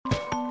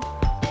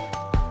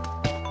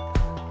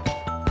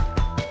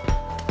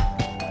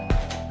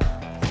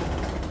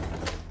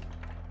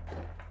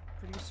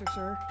Trad-Vaxxer,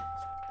 sir.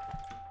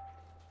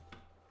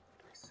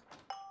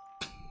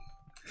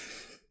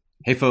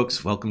 Hey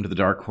folks, welcome to the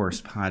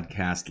DarkHorse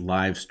podcast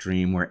live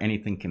stream where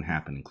anything can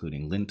happen,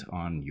 including lint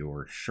on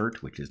your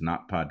shirt, which is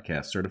not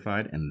podcast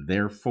certified and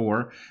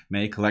therefore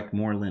may collect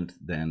more lint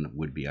than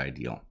would be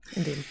ideal.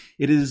 Indeed.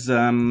 It is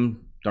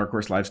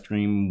DarkHorse live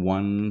stream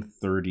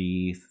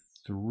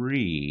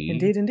 133.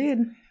 Indeed.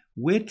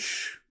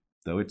 Which,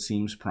 though it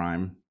seems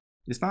prime,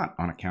 is not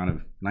on account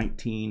of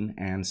 19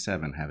 and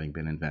 7 having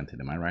been invented.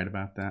 Am I right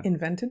about that?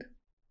 Invented?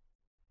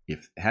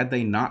 Had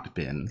they not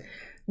been...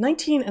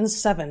 19 and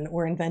 7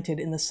 were invented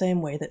in the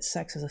same way that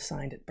sex is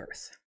assigned at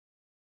birth.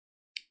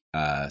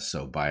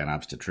 So by an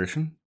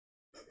obstetrician?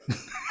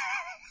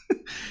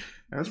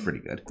 That was pretty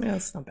good. Yeah,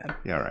 that's not bad.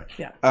 Yeah, all right.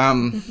 Yeah.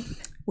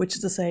 Which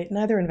is to say,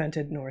 neither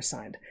invented nor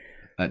assigned.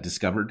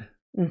 Discovered?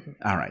 Mm-hmm.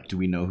 All right. Do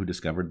we know who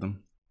discovered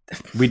them?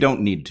 We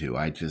don't need to.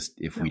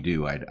 If we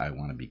do, I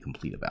want to be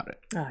complete about it.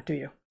 Do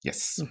you?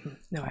 Yes. Mm-hmm.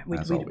 No, we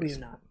do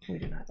not. We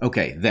do not.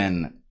 Okay,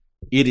 then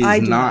it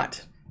is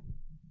not.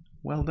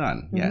 Well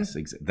done. Mm-hmm. Yes,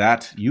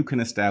 that you can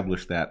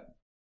establish that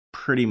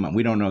pretty much.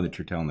 We don't know that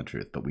you're telling the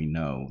truth, but we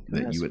know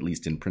that you, at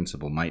least in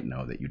principle, might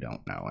know that you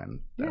don't know, and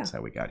that's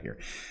how we got here.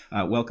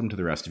 Welcome to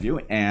the rest of you,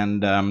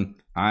 and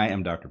I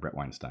am Dr. Bret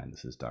Weinstein.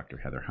 This is Dr.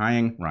 Heather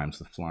Hying, Rhymes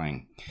with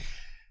Flying.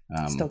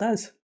 Still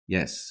does.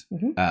 Yes.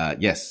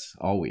 Mm-hmm. Yes,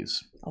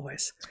 always.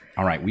 Always.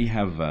 All right, we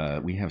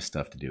have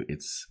stuff to do.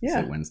 Is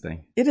it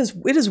Wednesday? It is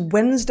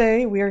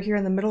Wednesday. We are here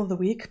in the middle of the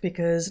week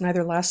because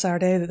neither last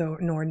Saturday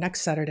nor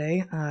next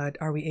Saturday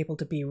are we able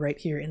to be right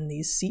here in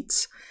these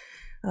seats.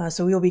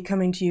 So we will be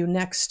coming to you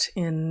next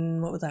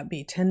in, what would that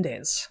be, 10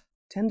 days.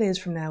 10 days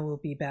from now, we'll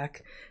be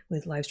back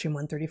with Livestream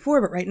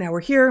 134. But right now we're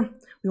here.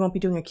 We won't be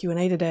doing a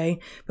Q&A today,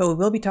 but we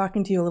will be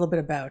talking to you a little bit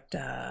about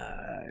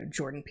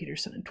Jordan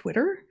Peterson and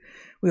Twitter.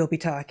 We'll be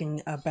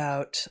talking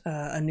about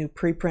a new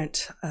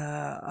preprint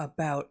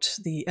about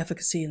the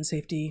efficacy and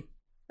safety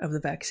of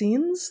the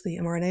vaccines, the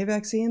mRNA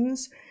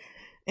vaccines,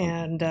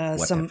 and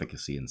what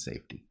efficacy and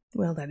safety?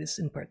 Well, that is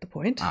in part the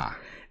point.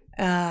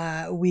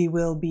 We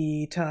will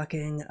be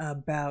talking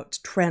about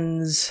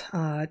trends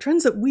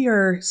that we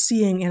are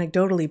seeing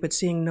anecdotally, but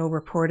seeing no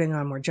reporting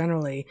on more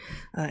generally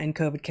in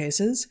COVID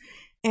cases.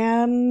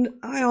 And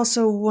I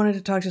also wanted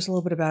to talk just a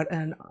little bit about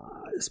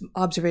some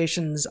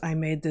observations I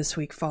made this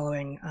week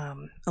following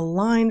a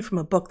line from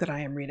a book that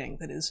I am reading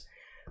that is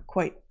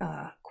quite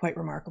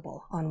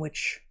remarkable, on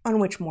which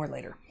more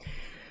later.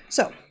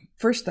 So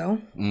first,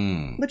 though,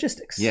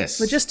 logistics.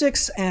 Yes,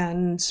 logistics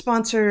and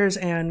sponsors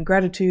and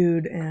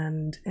gratitude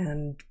and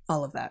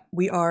all of that.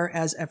 We are,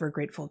 as ever,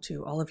 grateful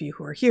to all of you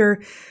who are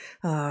here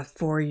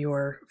for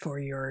your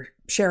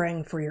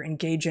sharing, for your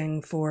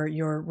engaging, for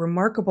your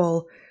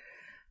remarkable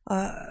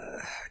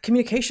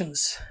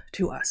communications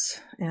to us,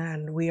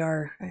 and we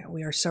are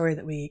sorry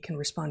that we can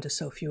respond to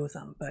so few of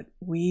them, but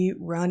we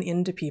run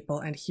into people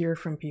and hear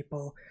from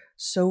people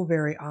so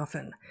very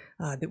often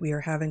that we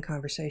are having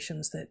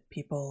conversations that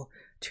people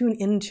tune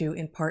into,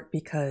 in part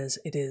because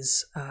it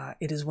is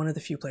one of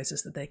the few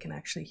places that they can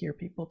actually hear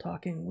people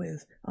talking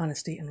with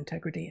honesty and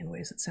integrity in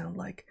ways that sound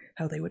like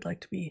how they would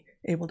like to be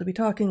able to be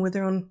talking with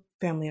their own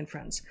family and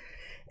friends.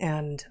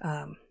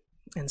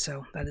 And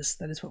so that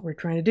is what we're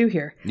trying to do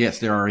here. Yes,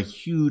 there are a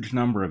huge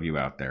number of you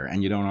out there,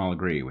 and you don't all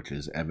agree, which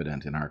is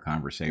evident in our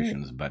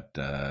conversations, right.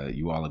 But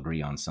you all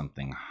agree on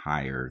something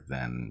higher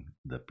than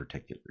the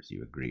particulars.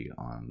 You agree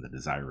on the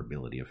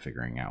desirability of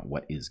figuring out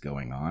what is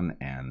going on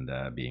and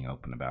being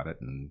open about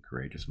it and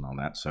courageous and all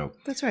that. So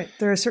that's right.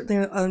 There are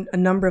certainly a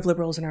number of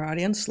liberals in our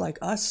audience, like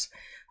us,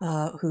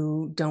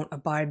 who don't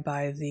abide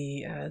by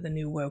the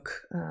new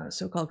woke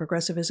so-called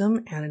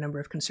progressivism, and a number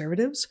of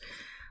conservatives.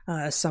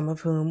 Some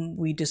of whom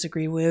we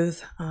disagree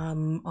with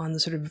on the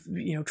sort of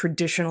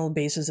traditional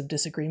basis of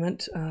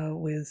disagreement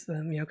with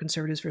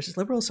conservatives versus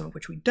liberals, some of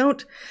which we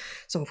don't,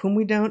 some of whom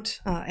we don't,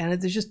 and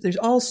there's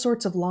all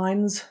sorts of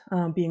lines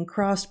being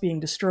crossed, being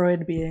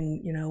destroyed,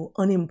 being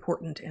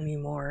unimportant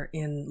anymore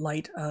in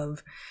light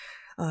of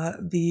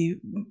the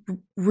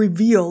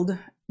revealed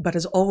but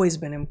has always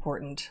been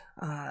important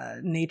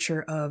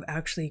nature of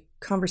actually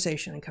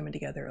conversation and coming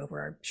together over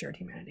our shared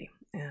humanity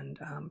and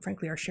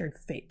frankly our shared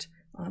fate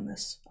on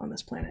this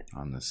planet.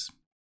 On this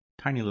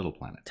tiny little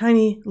planet.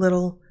 Tiny,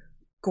 little,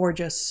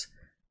 gorgeous,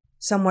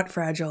 somewhat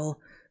fragile,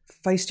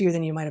 feistier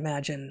than you might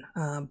imagine,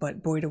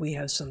 but boy do we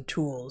have some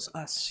tools,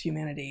 us,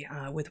 humanity,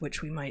 with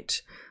which we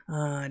might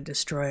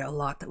destroy a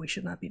lot that we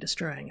should not be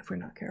destroying if we're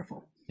not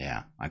careful.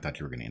 Yeah, I thought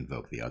you were going to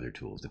invoke the other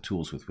tools, the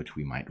tools with which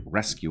we might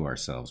rescue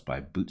ourselves by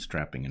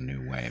bootstrapping a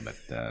new way. But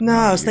no,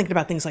 I was thinking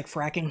about things like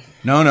fracking.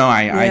 No,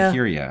 I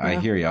hear you. I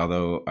hear you.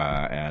 Although,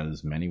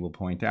 as many will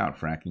point out,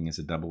 fracking is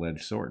a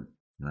double-edged sword.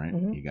 Right?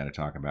 Mm-hmm. You got to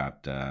talk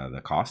about the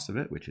cost of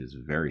it, which is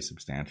very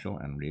substantial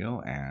and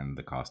real, and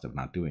the cost of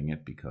not doing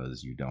it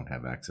because you don't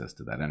have access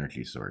to that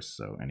energy source.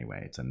 So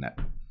anyway, it's a net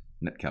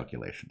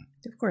calculation.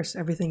 Of course,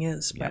 everything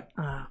is, yep.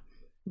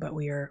 but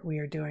we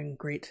are doing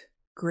great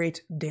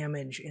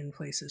damage in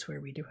places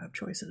where we do have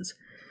choices.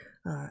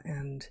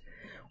 and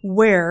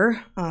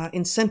where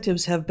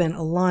incentives have been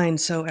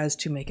aligned so as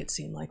to make it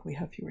seem like we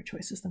have fewer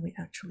choices than we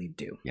actually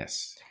do.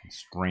 Yes,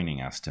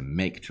 straining us to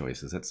make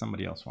choices that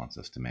somebody else wants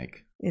us to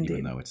make, Indeed.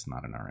 Even though it's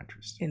not in our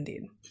interest.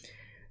 Indeed.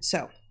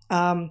 So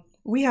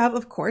we have,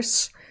 of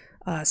course,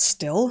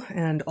 still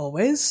and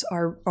always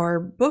our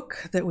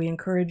book that we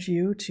encourage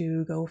you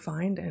to go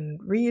find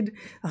and read,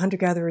 A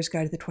Hunter-Gatherer's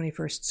Guide to the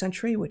 21st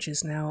Century, which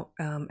is now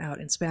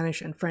out in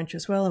Spanish and French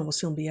as well, and will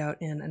soon be out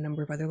in a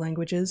number of other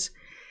languages.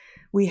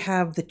 We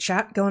have the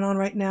chat going on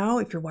right now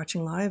if you're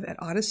watching live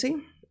at Odyssey.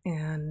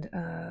 And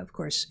of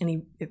course,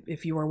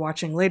 if you are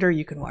watching later,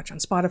 you can watch on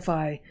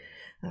Spotify.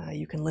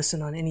 You can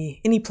listen on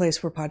any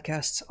place where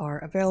podcasts are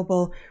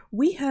available.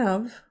 We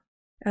have,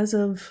 as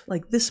of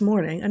like this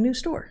morning, a new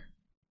store.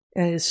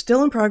 And it is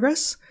still in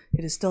progress.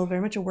 It is still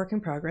very much a work in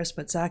progress.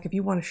 But Zach, if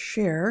you want to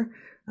share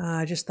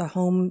just the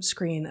home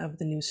screen of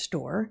the new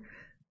store,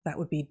 that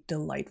would be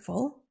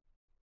delightful.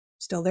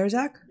 Still there,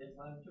 Zach?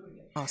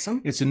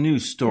 Awesome. It's a new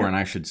store, and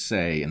I should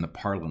say, in the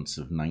parlance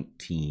of the late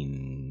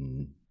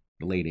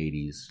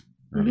 80s,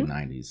 early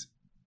 90s,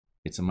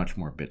 it's a much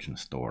more bitchin'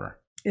 store.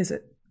 Is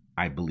it?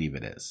 I believe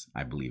it is.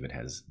 I believe it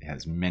has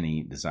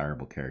many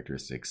desirable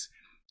characteristics,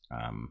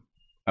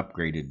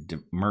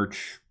 upgraded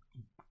merch,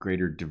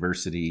 greater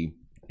diversity.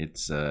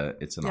 It's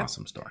an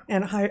awesome store,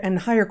 and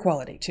higher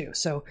quality too.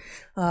 So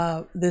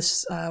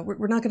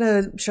we're not going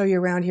to show you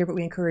around here, but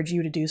we encourage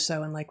you to do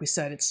so. And like we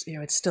said, it's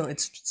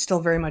still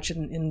very much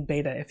in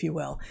beta, if you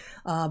will.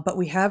 But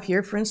we have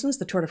here, for instance,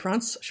 the Tour de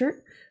France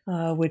shirt,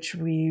 which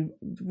we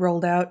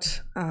rolled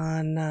out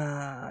on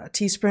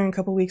Teespring a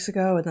couple weeks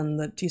ago, and then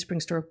the Teespring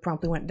store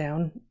promptly went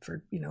down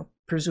for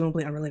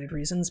presumably unrelated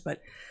reasons. But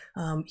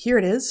here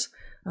it is,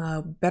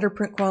 better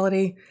print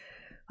quality.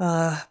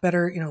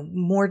 Better,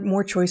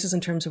 more choices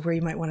in terms of where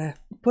you might want to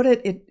put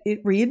it.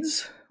 It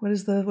reads, what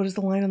is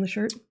the line on the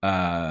shirt?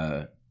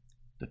 The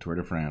Tour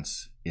de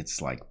France.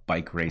 It's like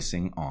bike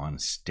racing on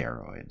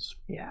steroids.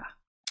 Yeah.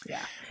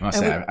 I must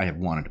say, I have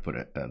wanted to put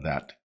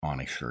that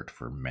on a shirt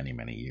for many,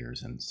 many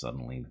years, and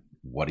suddenly,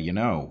 what do you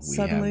know? We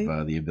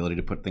have the ability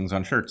to put things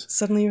on shirts.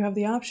 Suddenly you have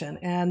the option.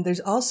 And there's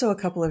also a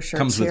couple of shirts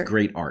Comes here. with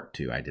great art,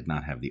 too. I did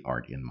not have the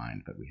art in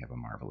mind, but we have a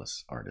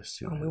marvelous artist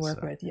who we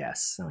work with,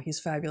 yes. So he's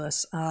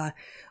fabulous.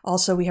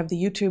 Also, we have the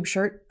YouTube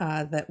shirt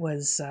that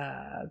was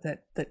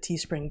that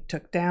Teespring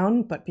took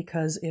down, but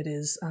because it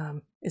is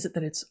it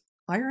that it's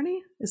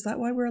irony? Is that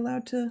why we're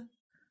allowed to?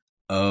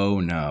 Oh,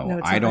 no.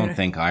 I don't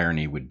think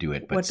irony would do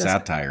it, but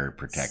satire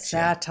protects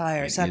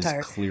satire. It satire.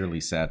 is clearly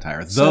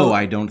satire, though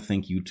I don't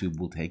think YouTube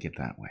will take it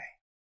that way.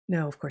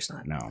 No, of course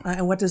not. No.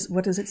 And what does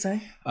it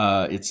say?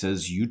 It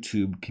says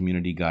YouTube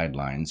community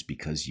guidelines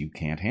because you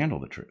can't handle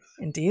the truth.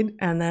 Indeed.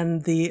 And then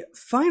the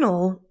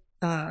final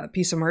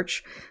piece of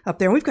merch up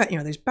there, we've got,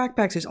 there's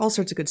backpacks, there's all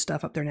sorts of good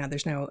stuff up there now.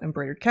 There's now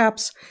embroidered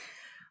caps.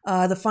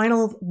 The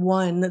final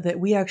one that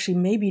we actually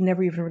maybe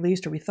never even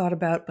released or we thought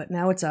about, but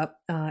now it's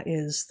up,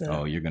 is the...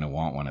 Oh, you're going to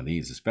want one of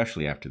these,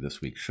 especially after this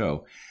week's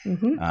show.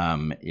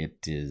 Mm-hmm. It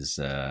is...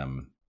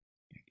 can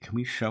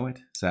we show it?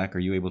 Zach, are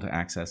you able to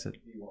access it?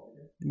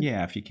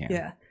 Yeah, if you can.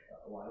 Yeah.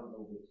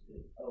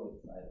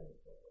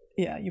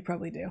 Yeah, you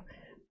probably do.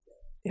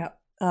 Yeah.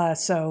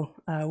 So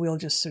we'll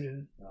just sort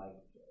of...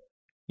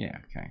 Yeah,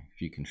 okay.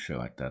 If you can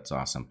show it, that's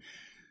awesome.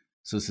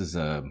 So this is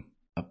a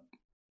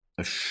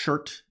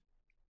shirt...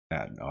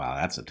 wow,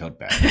 that's a tote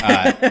bag.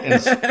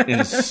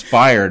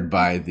 Inspired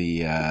by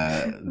the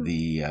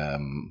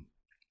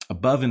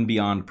above and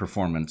beyond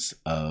performance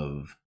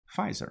of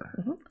Pfizer.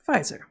 Mm-hmm.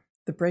 Pfizer.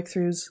 The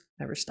breakthroughs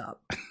never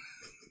stop.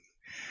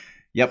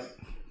 Yep.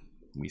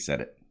 We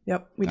said it.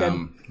 Yep, we did.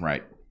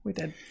 Right. We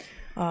did.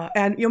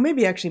 And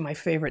maybe actually my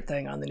favorite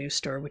thing on the new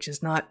store, which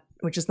is not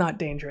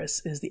dangerous,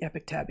 is the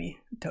Epic Tabby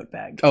tote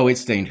bag. Oh,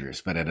 it's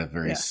dangerous, but at a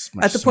very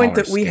much at the point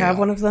that we scale. have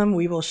one of them,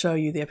 we will show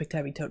you the Epic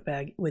Tabby tote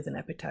bag with an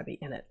Epic Tabby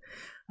in it.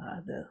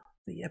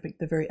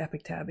 The very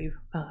Epic Tabby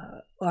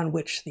on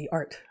which the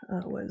art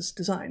was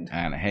designed.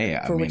 And hey,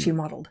 which he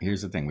modeled.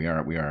 Here's the thing: we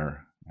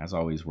are as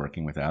always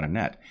working without a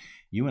net.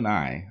 You and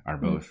I are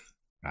both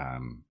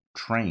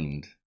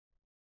trained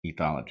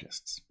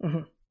ethologists.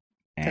 Mm-hmm.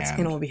 That's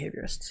animal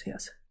behaviorists,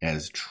 yes.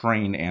 As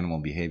trained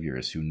animal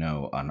behaviorists who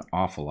know an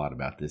awful lot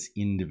about this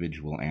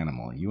individual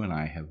animal, you and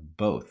I have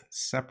both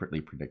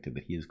separately predicted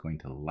that he is going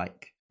to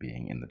like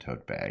being in the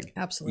tote bag.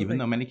 Absolutely. Even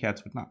though many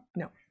cats would not.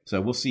 No.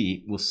 So we'll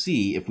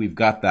see if we've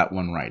got that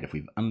one right, if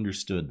we've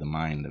understood the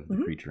mind of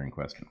the creature in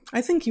question.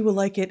 I think you will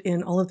like it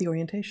in all of the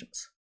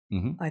orientations.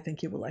 Mm-hmm. I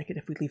think you will like it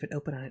if we leave it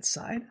open on its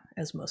side,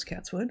 as most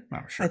cats would. Oh,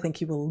 sure. I think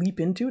you will leap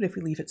into it if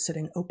we leave it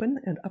sitting open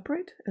and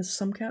upright, as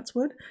some cats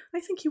would. I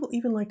think he will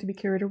even like to be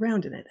carried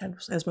around in it,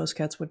 as most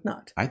cats would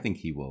not. I think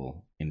he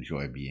will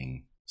enjoy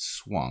being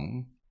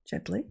swung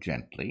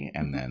gently,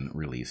 and then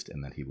released,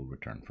 and then he will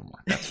return for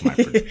more. That's my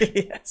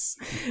prediction. Yes,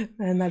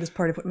 and that is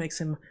part of what makes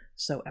him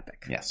so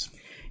epic. Yes.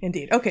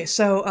 Indeed. Okay,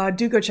 so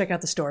do go check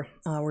out the store.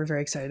 We're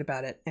very excited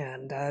about it,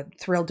 and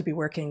thrilled to be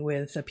working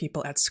with the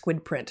people at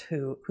Squid Print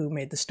who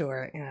made the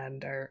store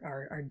and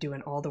are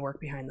doing all the work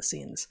behind the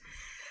scenes.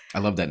 I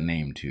love that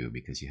name too,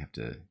 because you have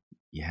to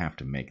you have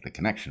to make the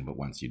connection. But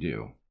once you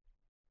do,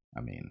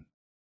 I mean,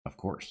 of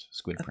course,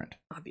 squid print.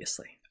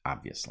 Obviously.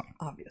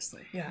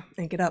 Yeah.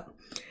 Ink it up.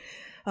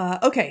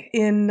 Okay.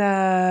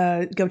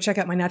 Go check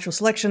out my natural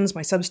selections,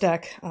 my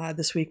Substack.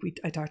 This week,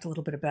 I talked a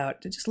little bit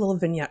about just a little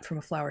vignette from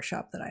a flower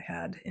shop that I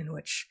had, in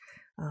which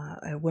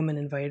a woman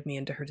invited me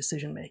into her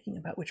decision-making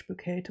about which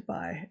bouquet to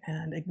buy,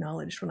 and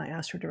acknowledged when I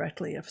asked her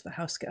directly if the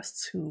house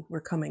guests who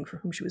were coming for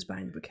whom she was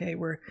buying the bouquet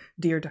were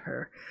dear to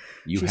her.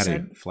 She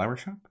said, a flower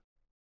shop?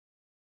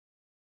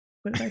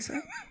 What did I say?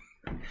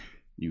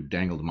 You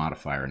dangled a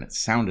modifier, and it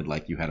sounded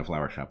like you had a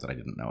flower shop that I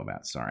didn't know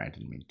about. Sorry, I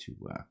didn't mean to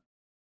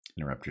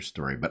interrupt your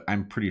story, but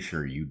I'm pretty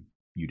sure you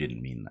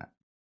didn't mean that.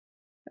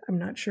 I'm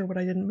not sure what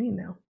I didn't mean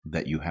now.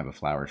 That you have a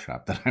flower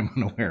shop that I'm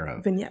unaware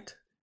of. Vignette.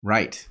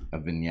 Right, a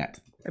vignette.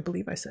 I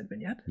believe I said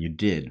vignette. You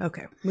did.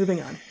 Okay,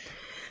 moving on.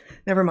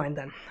 Never mind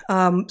then.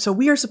 So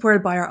we are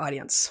supported by our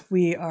audience.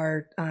 We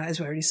are, as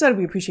we already said,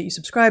 we appreciate you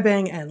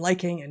subscribing and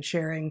liking and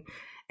sharing.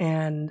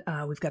 And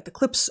we've got the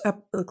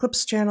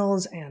clips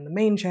channels and the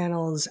main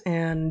channels.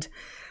 And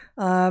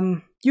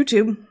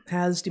YouTube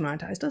has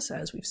demonetized us,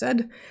 as we've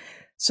said.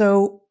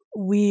 So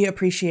we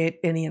appreciate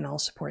any and all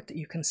support that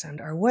you can send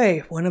our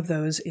way. One of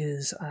those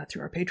is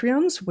through our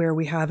Patreons, where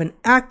we have an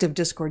active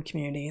Discord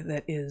community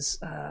that is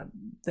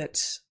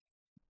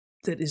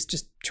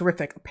just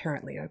terrific,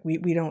 apparently.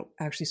 We don't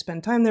actually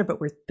spend time there,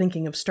 but we're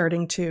thinking of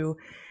starting to.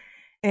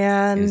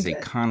 And it is a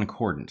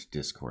concordant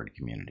Discord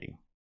community,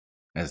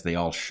 as they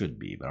all should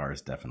be, but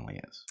ours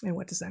definitely is. And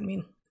what does that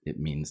mean? It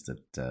means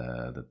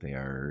that they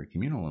are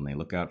communal and they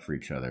look out for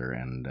each other,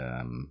 and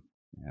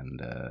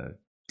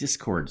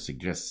Discord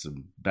suggests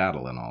some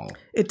battle and all.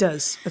 It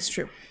does. That's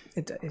true.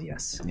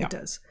 Yes, yeah. It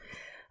does.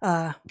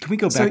 Can we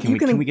go back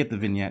can we get the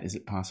vignette? Is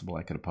it possible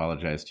I could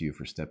apologize to you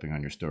for stepping on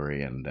your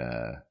story? And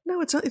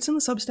no, it's in the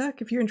Substack.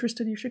 If you're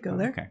interested, you should go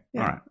there. Okay.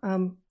 Yeah.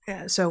 All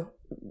right.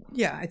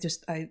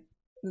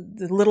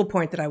 The little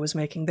point that I was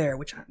making there,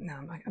 which I'm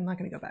not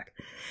going to go back.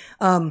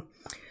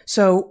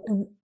 So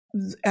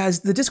as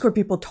the Discord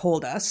people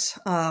told us,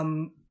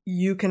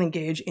 you can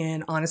engage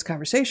in honest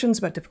conversations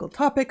about difficult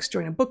topics,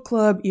 join a book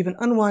club, even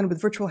unwind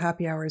with virtual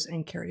happy hours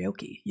and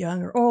karaoke.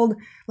 Young or old,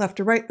 left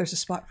or right, there's a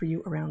spot for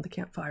you around the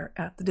campfire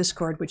at the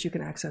Discord, which you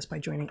can access by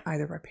joining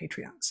either of our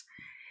Patreons.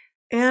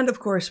 And of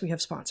course, we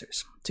have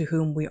sponsors to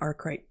whom we are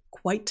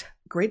quite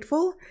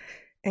grateful.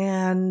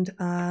 And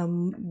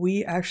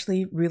we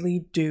actually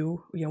really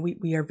do,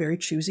 we are very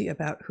choosy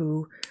about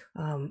who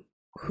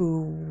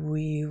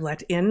we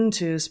let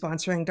into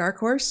sponsoring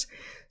DarkHorse.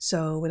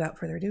 So without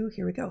further ado,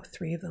 here we go.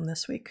 3 of them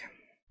this week,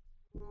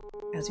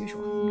 as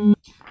usual.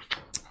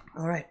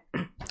 All right.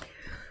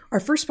 Our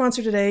first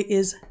sponsor today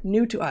is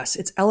new to us.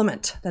 It's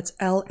Element. That's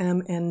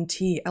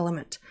LMNT,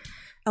 Element.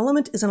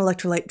 Element is an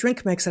electrolyte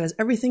drink mix that has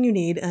everything you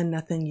need and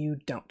nothing you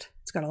don't.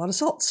 It's got a lot of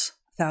salts.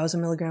 1,000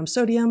 milligrams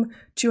sodium,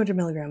 200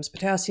 milligrams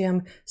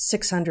potassium,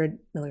 600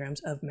 milligrams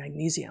of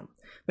magnesium.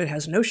 But it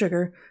has no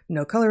sugar,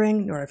 no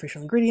coloring, no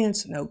artificial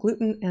ingredients, no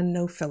gluten, and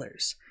no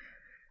fillers.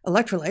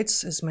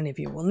 Electrolytes, as many of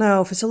you will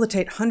know,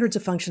 facilitate hundreds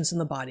of functions in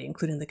the body,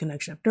 including the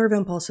conduction of nerve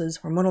impulses,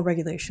 hormonal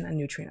regulation, and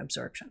nutrient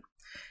absorption.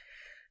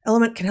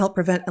 Element can help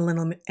prevent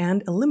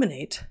and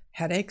eliminate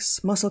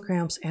headaches, muscle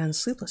cramps, and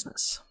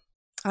sleeplessness.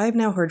 I have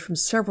now heard from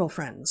several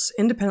friends,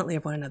 independently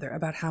of one another,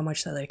 about how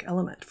much they like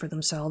Element for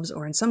themselves,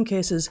 or in some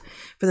cases,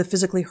 for the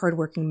physically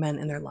hardworking men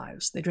in their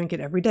lives. They drink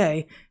it every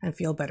day and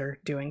feel better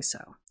doing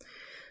so.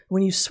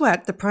 When you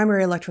sweat, the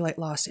primary electrolyte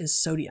loss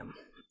is sodium.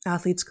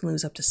 Athletes can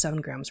lose up to 7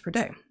 grams per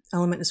day.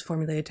 Element is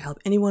formulated to help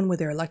anyone with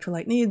their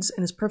electrolyte needs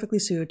and is perfectly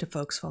suited to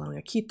folks following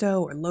a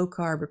keto or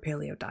low-carb or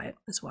paleo diet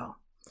as well.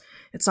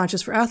 It's not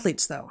just for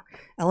athletes, though.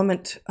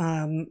 Element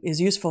is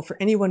useful for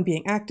anyone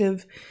being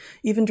active.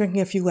 Even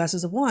drinking a few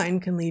glasses of wine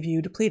can leave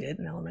you depleted,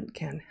 and Element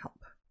can help.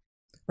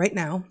 Right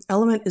now,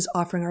 Element is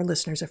offering our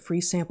listeners a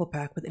free sample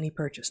pack with any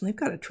purchase, and they've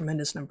got a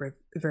tremendous number of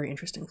very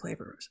interesting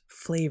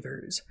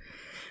flavors.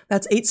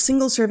 That's 8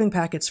 single-serving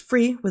packets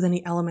free with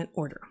any Element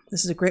order.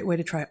 This is a great way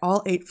to try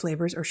all 8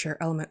 flavors or share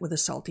Element with a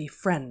salty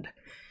friend.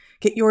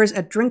 Get yours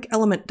at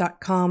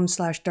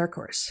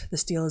drinkelement.com/darkhorse.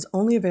 This deal is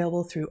only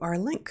available through our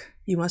link.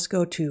 You must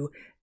go to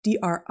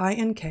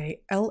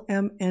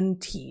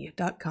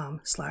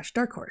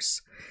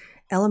drinklmnt.com/darkhorse.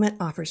 Element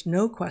offers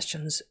no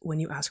questions when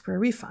you ask for a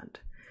refund.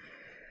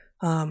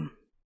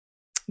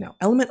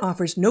 Element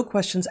offers no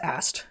questions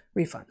asked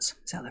refunds.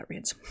 That's how that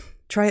reads.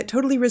 Try it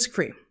totally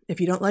risk-free.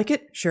 If you don't like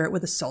it, share it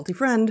with a salty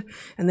friend,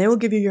 and they will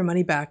give you your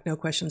money back, no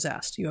questions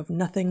asked. You have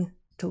nothing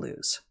to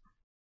lose.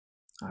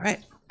 All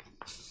right.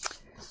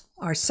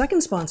 Our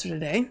second sponsor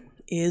today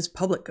is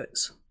Public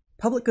Goods.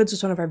 Public Goods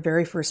was one of our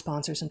very first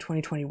sponsors in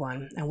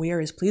 2021, and we are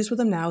as pleased with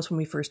them now as when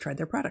we first tried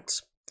their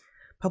products.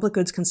 Public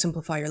Goods can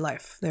simplify your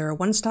life. They're a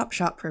one-stop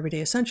shop for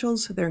everyday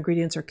essentials. Their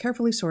ingredients are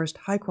carefully sourced,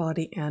 high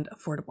quality, and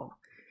affordable.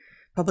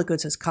 Public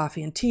Goods has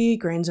coffee and tea,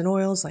 grains and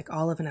oils like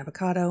olive and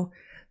avocado.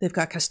 They've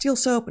got Castile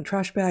soap and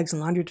trash bags and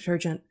laundry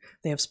detergent.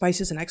 They have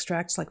spices and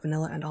extracts like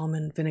vanilla and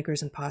almond,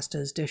 vinegars and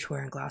pastas,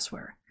 dishware and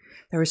glassware.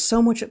 There is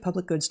so much at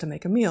Public Goods to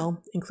make a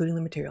meal, including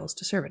the materials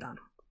to serve it on.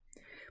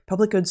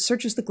 Public Goods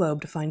searches the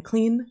globe to find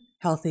clean,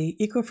 healthy,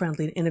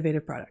 eco-friendly, and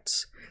innovative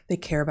products. They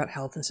care about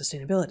health and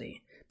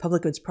sustainability.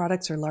 Public Goods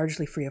products are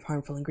largely free of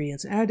harmful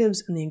ingredients and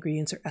additives, and the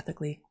ingredients are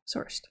ethically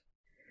sourced.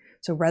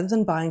 So rather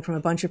than buying from a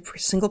bunch of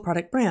single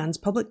product brands,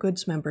 Public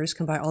Goods members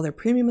can buy all their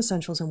premium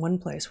essentials in one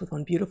place with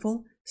one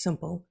beautiful,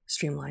 simple,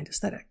 streamlined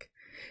aesthetic.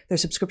 Their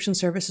subscription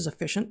service is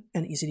efficient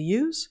and easy to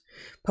use.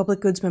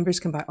 Public Goods members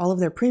can buy all of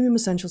their premium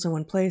essentials in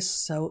one place,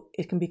 so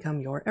it can become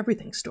your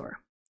everything store.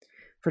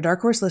 For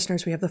DarkHorse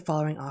listeners, we have the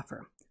following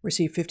offer.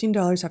 Receive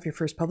 $15 off your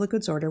first Public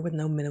Goods order with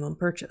no minimum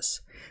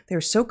purchase. They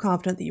are so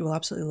confident that you will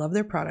absolutely love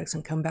their products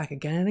and come back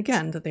again and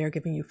again that they are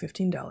giving you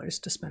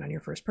 $15 to spend on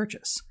your first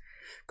purchase.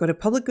 Go to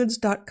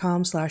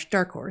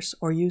publicgoods.com/darkhorse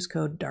or use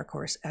code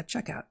DarkHorse at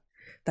checkout.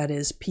 That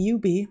is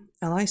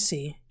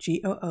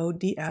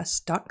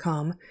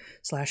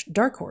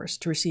publicgoods.com/darkhorse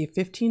to receive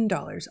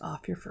 $15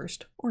 off your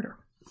first order.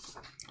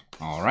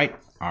 All right.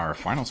 Our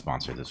final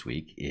sponsor this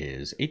week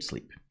is 8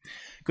 Sleep.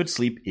 Good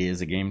sleep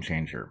is a game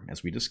changer.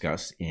 As we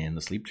discuss in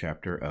the sleep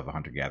chapter of A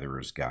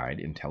Hunter-Gatherer's Guide,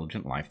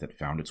 intelligent life that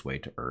found its way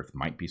to Earth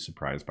might be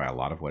surprised by a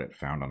lot of what it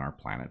found on our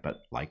planet,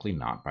 but likely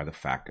not by the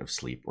fact of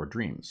sleep or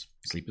dreams.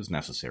 Sleep is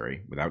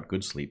necessary. Without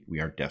good sleep, we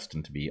are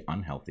destined to be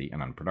unhealthy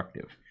and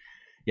unproductive.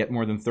 Yet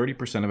more than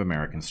 30% of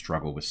Americans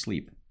struggle with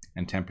sleep,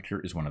 and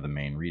temperature is one of the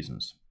main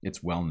reasons.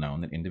 It's well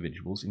known that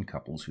individuals in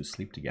couples who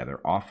sleep together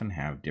often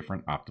have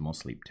different optimal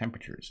sleep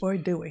temperatures. Boy,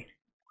 do we.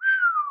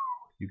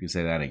 You can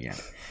say that again.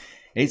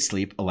 8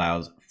 Sleep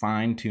allows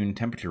fine-tuned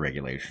temperature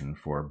regulation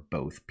for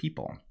both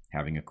people.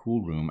 Having a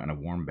cool room and a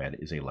warm bed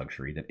is a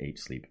luxury that 8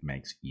 Sleep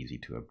makes easy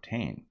to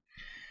obtain.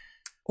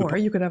 Or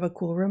you could have a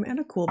cool room and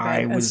a cool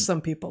bed, as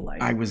some people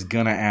like. I was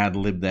going to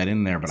ad-lib that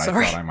in there, but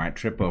Sorry. I thought I might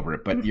trip over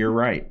it. But you're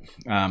right.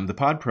 The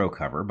Pod Pro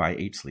cover by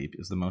 8 Sleep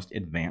is the most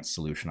advanced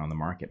solution on the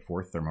market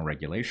for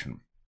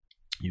thermoregulation.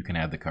 You can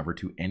add the cover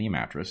to any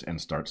mattress and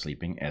start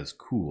sleeping as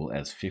cool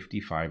as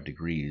 55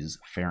 degrees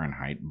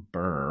Fahrenheit,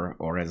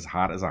 or as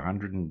hot as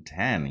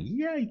 110.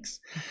 Yikes!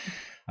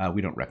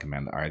 We don't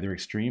recommend either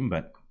extreme,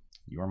 but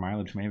your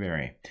mileage may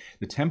vary.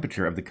 The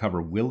temperature of the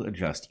cover will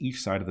adjust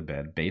each side of the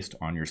bed based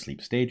on your sleep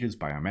stages,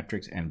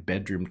 biometrics, and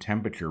bedroom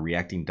temperature,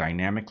 reacting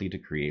dynamically to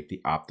create the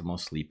optimal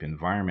sleep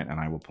environment. And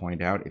I will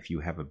point out, if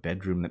you have a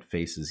bedroom that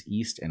faces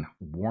east and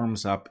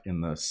warms up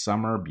in the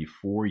summer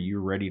before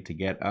you're ready to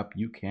get up,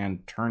 you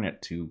can turn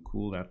it to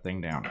cool that thing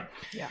down.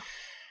 Yeah.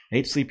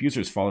 8 Sleep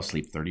users fall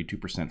asleep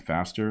 32%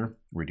 faster,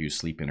 reduce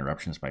sleep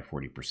interruptions by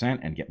 40%,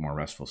 and get more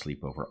restful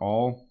sleep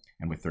overall,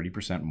 and with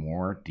 30%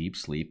 more deep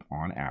sleep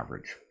on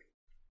average.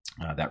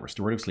 That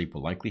restorative sleep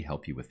will likely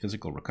help you with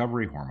physical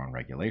recovery, hormone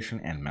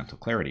regulation, and mental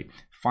clarity.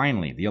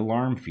 Finally, the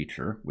alarm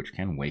feature, which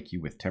can wake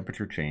you with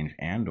temperature change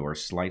and or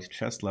slight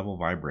chest-level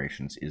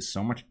vibrations, is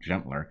so much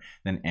gentler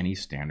than any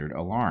standard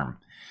alarm.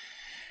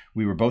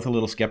 We were both a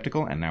little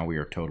skeptical, and now we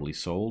are totally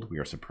sold. We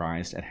are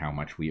surprised at how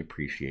much we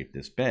appreciate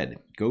this bed.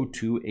 Go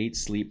to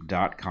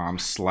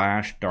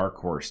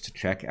 8sleep.com/darkhorse to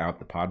check out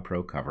the Pod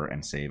Pro cover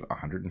and save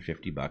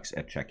 $150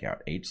 at checkout.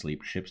 8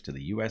 Sleep ships to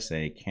the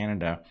USA,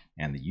 Canada,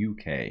 and the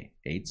UK.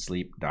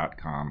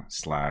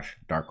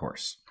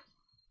 8sleep.com/darkhorse.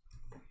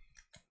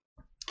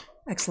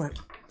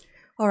 Excellent.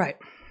 All right.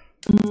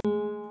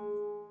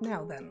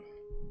 Now then,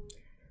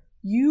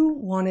 you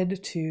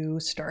wanted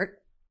to start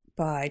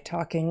by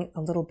talking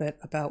a little bit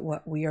about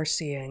what we are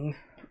seeing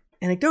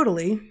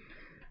anecdotally,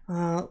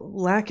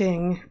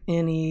 lacking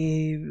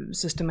any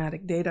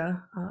systematic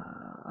data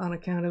on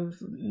account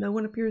of no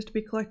one appears to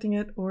be collecting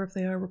it, or if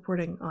they are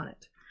reporting on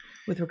it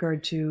with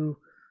regard to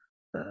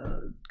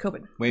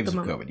COVID. Waves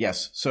of COVID,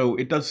 yes. So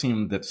it does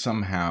seem that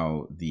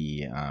somehow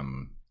the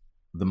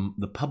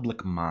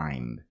public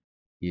mind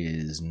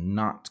is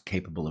not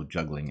capable of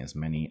juggling as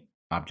many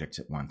objects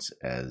at once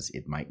as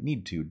it might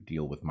need to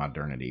deal with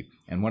modernity.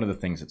 And one of the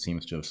things that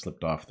seems to have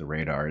slipped off the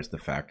radar is the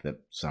fact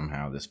that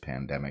somehow this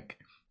pandemic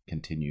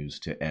continues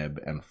to ebb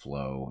and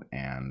flow,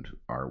 and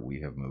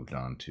we have moved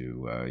on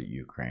to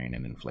Ukraine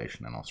and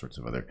inflation and all sorts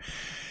of other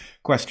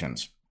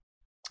questions.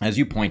 As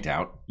you point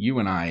out, you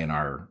and I in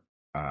our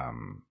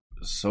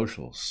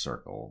social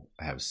circle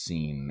have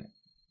seen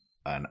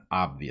an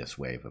obvious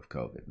wave of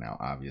COVID. Now,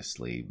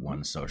 obviously,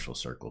 one social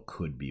circle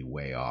could be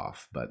way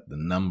off, but the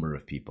number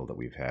of people that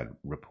we've had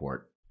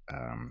report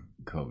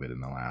COVID in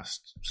the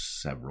last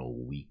several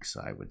weeks,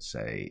 I would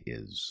say,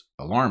 is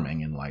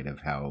alarming in light of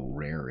how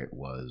rare it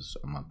was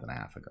a month and a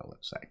half ago,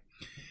 let's say.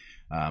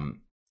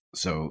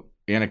 So,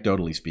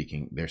 anecdotally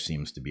speaking, there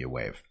seems to be a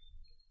wave.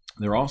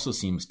 There also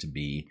seems to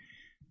be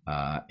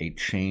a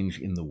change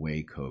in the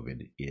way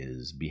COVID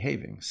is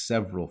behaving.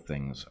 Several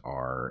things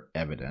are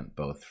evident,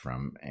 both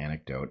from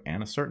anecdote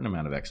and a certain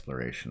amount of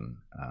exploration,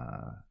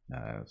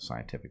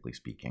 scientifically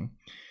speaking.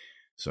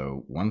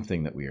 So one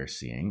thing that we are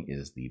seeing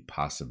is the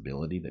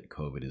possibility that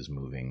COVID is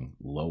moving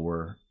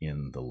lower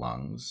in the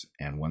lungs.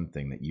 And one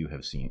thing that you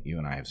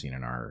and I have seen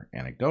in our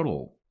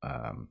anecdotal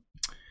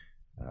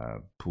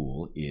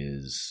pool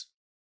is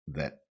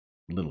that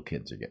little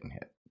kids are getting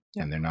hit.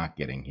 Yep. And they're not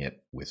getting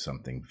hit with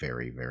something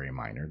very, very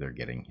minor. They're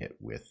getting hit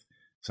with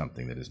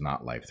something that is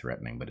not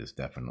life-threatening, but is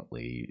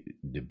definitely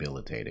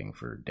debilitating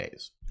for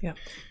days. Yeah.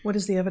 What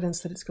is the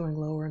evidence that it's going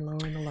lower and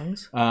lower in the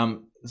lungs?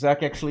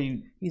 Zach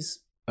actually... He's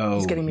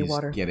getting me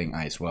water. Getting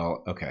ice.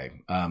 Well, okay.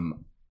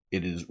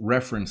 It is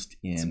referenced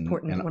in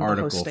an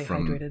article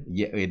from... Hydrated.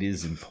 Yeah, it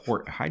is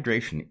important.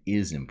 Hydration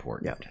is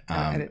important.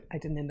 Yeah. I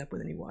didn't end up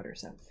with any water,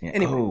 so... Yeah.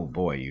 Anyway. Oh,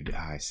 boy.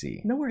 I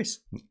see. No worries.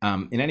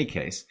 In any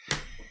case...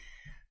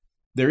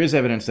 There is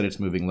evidence that it's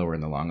moving lower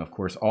in the lung. Of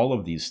course, all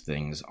of these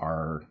things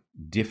are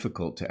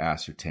difficult to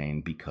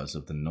ascertain because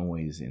of the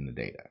noise in the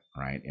data,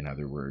 right? In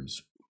other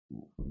words,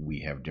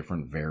 we have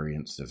different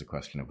variants. There's a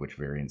question of which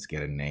variants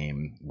get a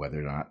name, whether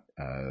or not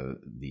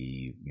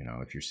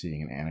if you're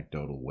seeing an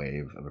anecdotal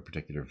wave of a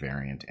particular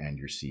variant and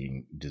you're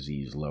seeing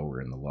disease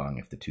lower in the lung,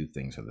 if the two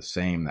things are the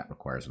same, that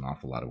requires an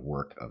awful lot of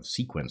work of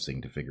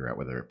sequencing to figure out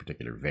whether a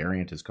particular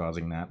variant is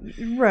causing that.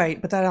 Right,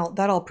 but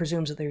that all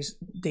presumes that there's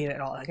data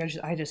at all. Like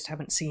I just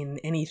haven't seen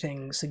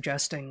anything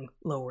suggesting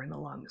lower in the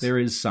lungs. There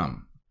is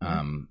some.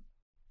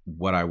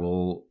 What I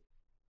will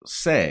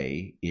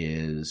say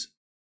is,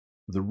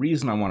 the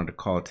reason I wanted to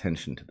call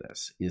attention to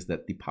this is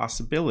that the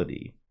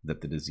possibility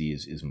that the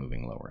disease is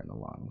moving lower in the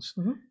lungs,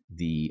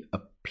 the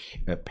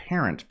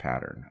apparent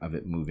pattern of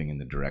it moving in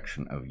the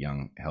direction of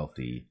young,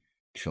 healthy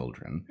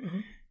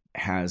children,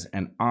 has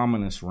an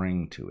ominous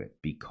ring to it,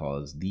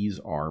 because these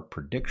are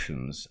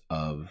predictions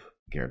of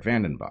Gerrit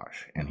Vanden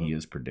Bossche, and he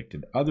has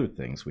predicted other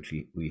things which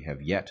we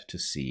have yet to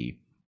see,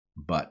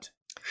 but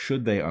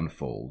should they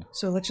unfold.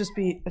 So let's just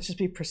be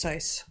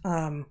precise.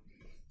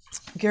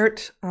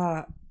 Gerrit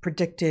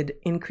predicted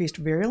increased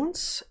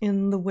virulence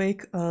in the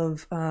wake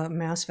of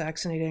mass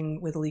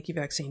vaccinating with a leaky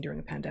vaccine during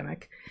the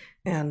pandemic,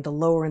 and the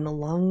lower in the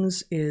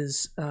lungs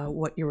is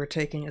what you were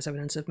taking as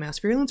evidence of mass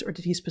virulence, or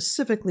did he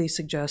specifically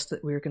suggest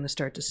that we were going to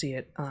start to see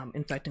it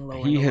infecting lower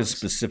in the lungs? He has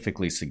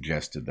specifically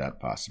suggested that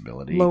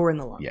possibility. Lower in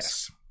the lungs.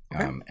 Yes.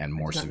 Okay. And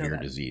more severe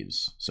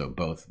disease. So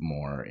both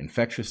more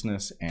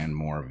infectiousness and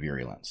more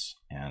virulence.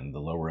 And the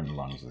lower in the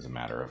lungs is a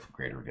matter of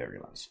greater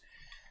virulence.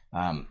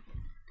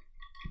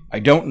 I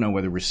don't know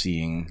whether we're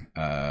seeing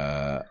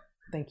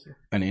Thank you.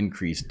 An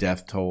increased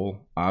death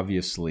toll,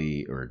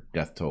 obviously, or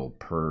death toll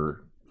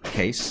per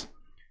case.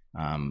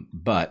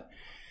 But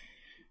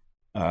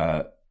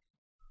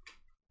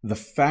the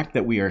fact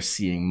that we are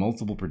seeing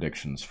multiple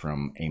predictions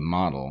from a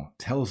model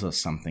tells us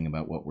something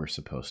about what we're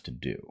supposed to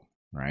do,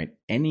 right?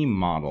 Any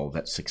model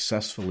that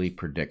successfully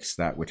predicts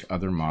that which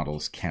other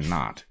models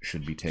cannot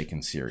should be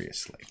taken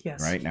seriously,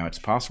 right? Now, it's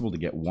possible to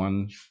get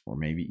one or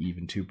maybe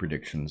even two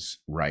predictions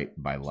right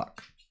by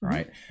luck,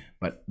 right?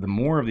 But the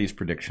more of these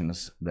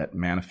predictions that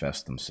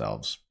manifest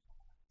themselves,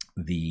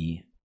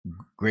 the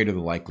greater the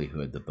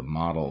likelihood that the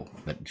model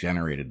that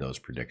generated those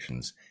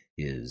predictions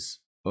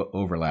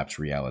overlaps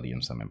reality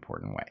in some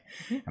important way.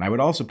 And I would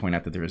also point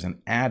out that there is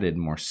an added,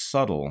 more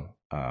subtle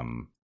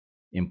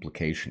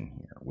implication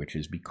here, which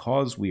is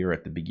because we are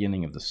at the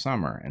beginning of the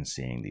summer and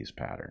seeing these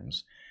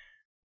patterns,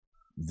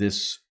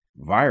 this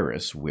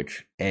virus,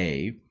 which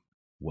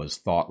was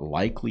thought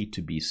likely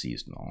to be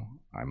seasonal.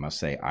 I must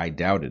say I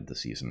doubted the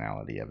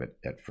seasonality of it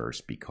at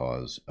first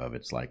because of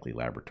its likely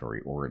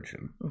laboratory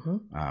origin.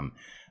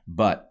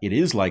 But it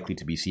is likely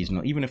to be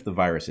seasonal, even if the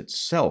virus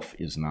itself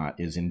is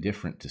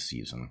indifferent to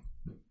season.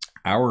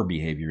 Our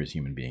behavior as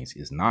human beings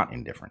is not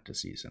indifferent to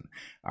season.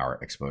 Our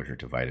exposure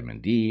to vitamin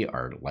D,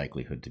 our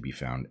likelihood to be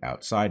found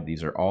outside,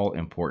 these are all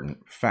important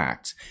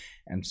facts.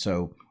 And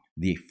so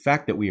the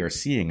fact that we are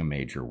seeing a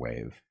major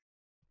wave,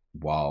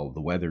 while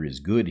the weather is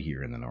good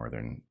here in the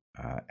northern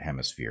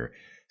hemisphere,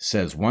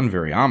 says one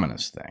very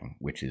ominous thing,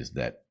 which is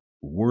that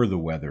were the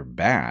weather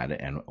bad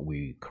and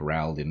we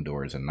corralled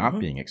indoors and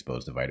not being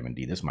exposed to vitamin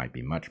D, this might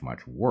be much,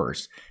 much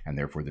worse, and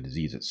therefore the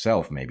disease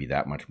itself may be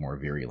that much more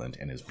virulent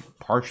and is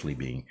partially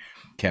being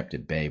kept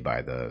at bay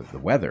by the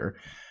weather.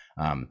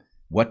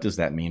 What does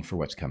that mean for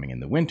what's coming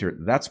in the winter?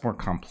 That's more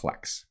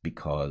complex,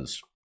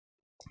 because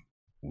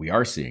we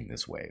are seeing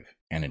this wave,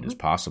 and it is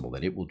possible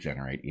that it will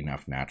generate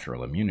enough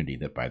natural immunity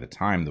that by the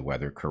time the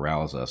weather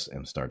corrals us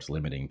and starts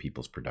limiting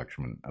people's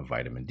production of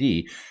vitamin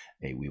D,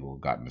 we will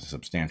have gotten a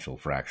substantial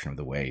fraction of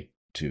the way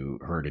to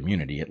herd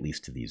immunity, at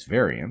least to these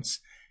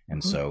variants.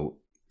 And so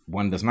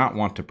one does not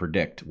want to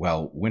predict,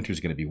 well, winter's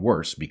going to be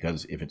worse,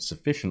 because if it's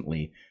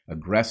sufficiently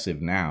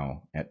aggressive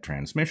now at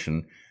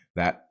transmission,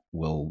 that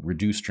will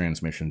reduce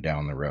transmission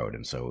down the road.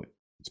 And so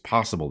it's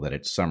possible that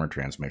it's summer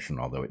transmission,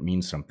 although it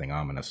means something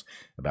ominous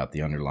about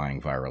the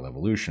underlying viral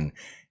evolution,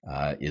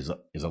 is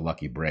a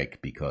lucky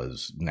break,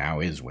 because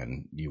now is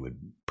when you would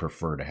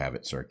prefer to have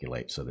it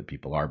circulate so that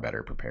people are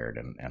better prepared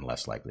and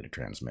less likely to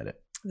transmit it.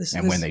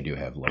 When they do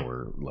have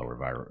lower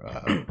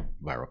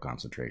viral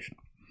concentration.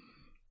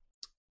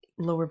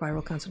 Lower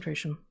viral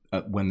concentration.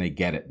 When they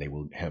get it, they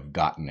will have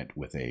gotten it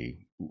with a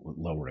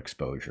lower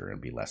exposure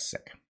and be less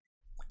sick.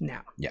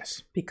 Now,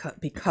 yes, because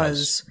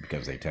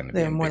they tend to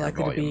they're be more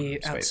likely to be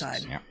spaces.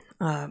 outside.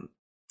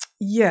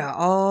 Yeah.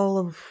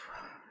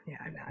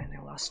 I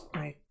now lost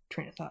my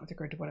train of thought with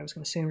regard to what I was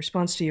going to say in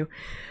response to you.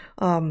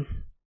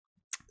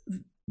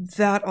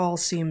 That all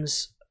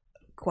seems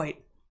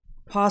quite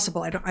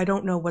possible. I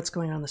don't know what's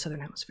going on in the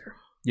Southern Hemisphere.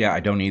 Yeah, I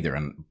don't either.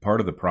 And part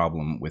of the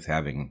problem with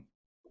having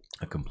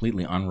a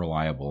completely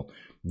unreliable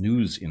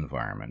news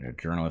environment, a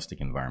journalistic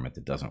environment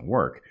that doesn't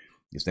work,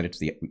 is that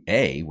it's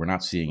we're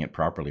not seeing it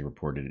properly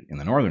reported in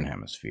the Northern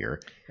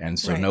Hemisphere. And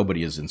so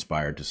nobody is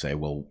inspired to say,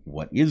 well,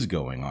 what is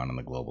going on in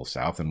the global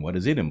South and what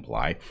does it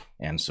imply?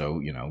 And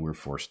so, we're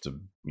forced to,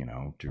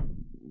 to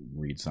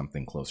read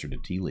something closer to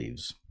tea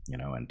leaves,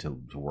 and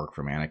to work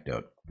from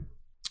anecdote,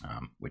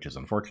 which is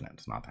unfortunate.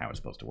 It's not how it's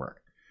supposed to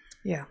work.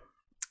 Yeah.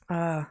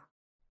 I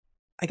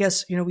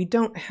guess, we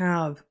don't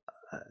have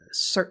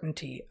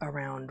certainty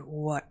around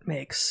what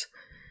makes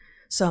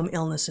some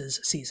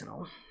illnesses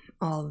seasonal.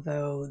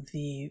 Although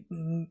the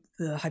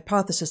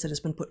hypothesis that has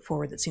been put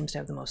forward that seems to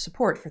have the most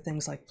support for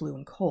things like flu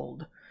and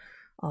cold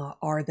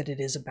are that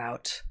it is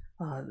about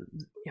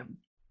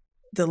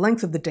the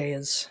length of the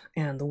days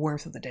and the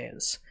warmth of the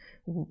days,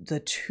 the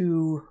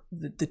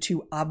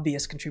two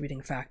obvious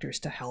contributing factors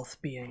to health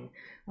being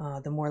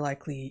the more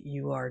likely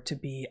you are to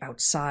be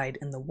outside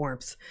in the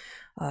warmth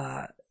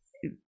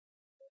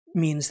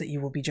means that you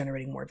will be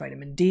generating more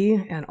vitamin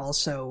D, and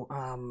also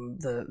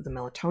the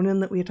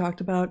melatonin that we had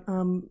talked about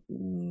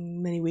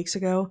many weeks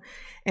ago,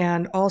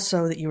 and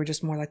also that you are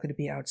just more likely to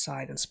be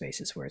outside in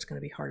spaces where it's going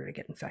to be harder to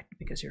get infected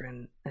because you're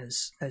in,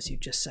 as you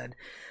just said,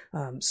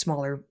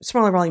 smaller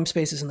volume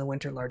spaces in the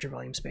winter, larger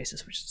volume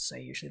spaces, which is to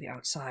say usually the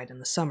outside in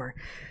the summer.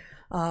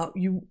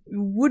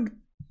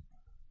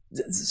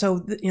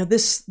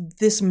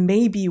 This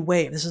may be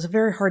wave. This is a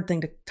very hard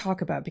thing to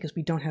talk about because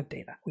we don't have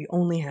data. We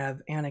only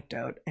have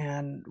anecdote,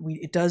 and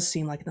it does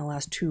seem like in the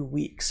last 2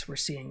 weeks we're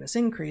seeing this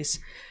increase.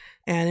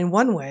 And in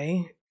one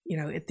way,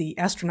 at the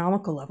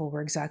astronomical level,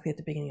 we're exactly at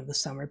the beginning of the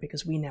summer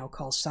because we now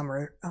call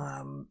summer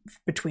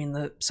between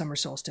the summer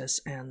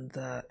solstice and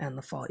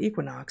the fall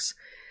equinox.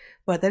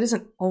 But that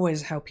isn't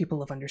always how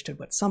people have understood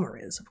what summer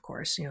is, of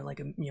course.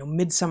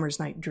 Midsummer's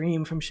Night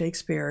Dream from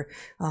Shakespeare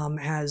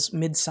has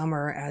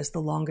midsummer as the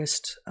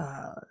longest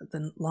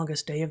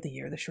day of the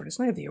year, the shortest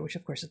night of the year, which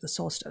of course is the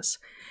solstice.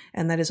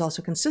 And that is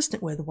also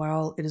consistent with,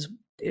 while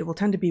it will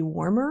tend to be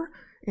warmer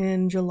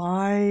in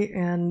July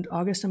and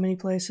August in many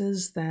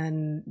places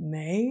than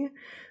May,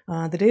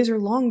 the days are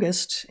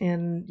longest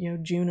in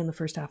June and the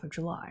first half of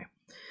July.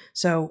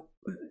 So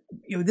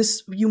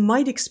you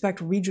might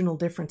expect regional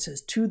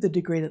differences to the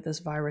degree that this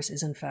virus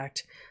is in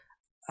fact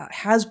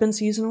has been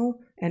seasonal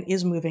and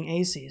is moving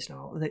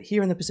aseasonal. That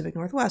here in the Pacific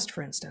Northwest,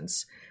 for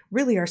instance,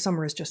 really our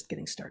summer is just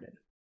getting started.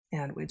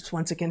 And it's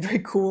once again very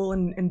cool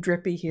and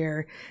drippy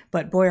here,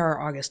 but boy,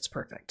 our August's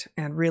perfect.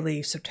 And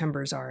really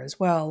September's are as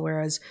well.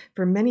 Whereas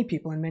for many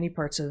people in many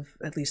parts of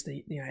at least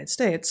the United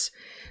States,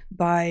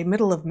 by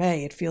middle of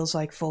May, it feels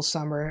like full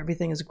summer.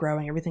 Everything is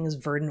growing, everything is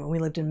verdant. When we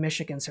lived in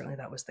Michigan, certainly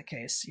that was the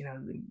case.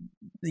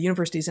 The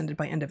universities ended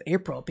by end of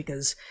April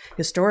because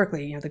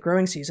historically, the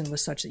growing season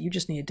was such that you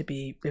just needed to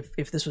be,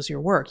 if this was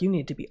your work, you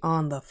needed to be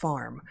on the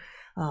farm.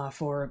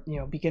 For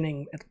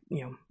beginning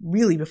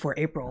really before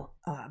April,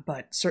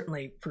 but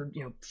certainly for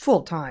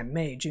full time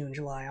May, June,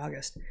 July,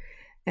 August,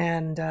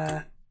 and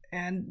the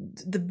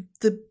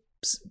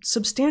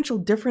substantial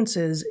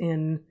differences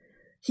in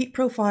heat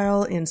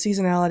profile, in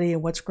seasonality,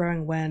 and what's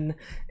growing when,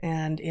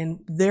 and in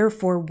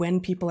therefore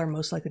when people are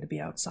most likely to be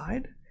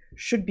outside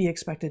should be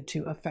expected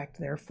to affect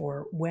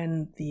therefore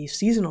when the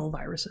seasonal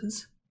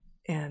viruses,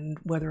 and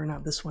whether or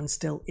not this one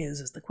still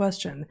is the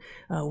question,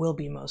 will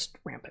be most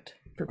rampant.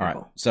 All right,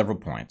 several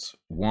points.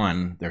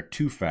 One, there are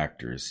two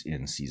factors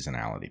in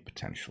seasonality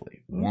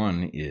potentially. Mm-hmm.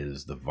 One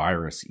is the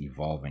virus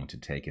evolving to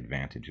take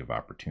advantage of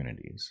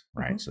opportunities,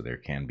 right? Mm-hmm. So there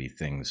can be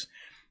things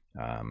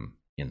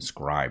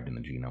inscribed in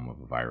the genome of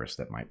a virus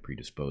that might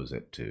predispose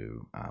it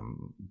to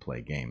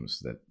play games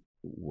that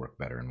work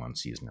better in one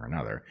season or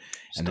another.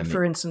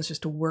 For instance,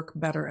 just to work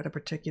better at a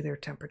particular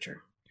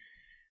temperature.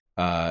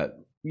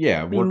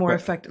 Yeah, be more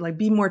effective, like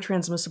be more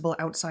transmissible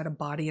outside a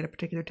body at a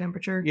particular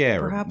temperature. Yeah,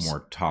 perhaps. Or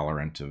more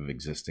tolerant of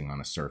existing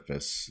on a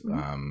surface,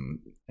 mm-hmm.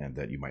 And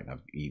that you might not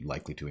be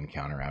likely to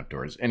encounter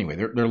outdoors. Anyway,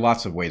 there are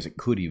lots of ways it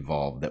could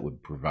evolve that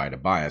would provide a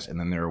bias, and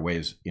then there are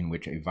ways in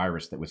which a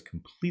virus that was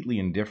completely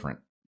indifferent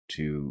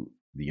to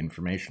the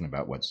information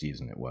about what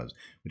season it was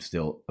would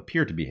still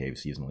appear to behave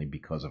seasonally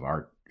because of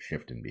our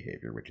shift in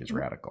behavior, which is mm-hmm.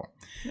 radical.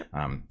 Yep.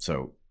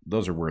 So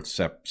those are worth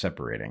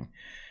separating.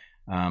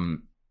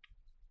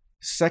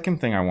 Second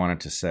thing I wanted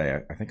to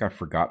say, I think I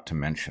forgot to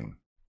mention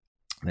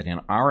that in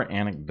our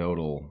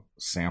anecdotal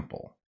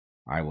sample,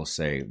 I will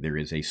say there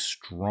is a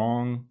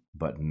strong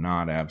but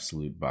not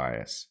absolute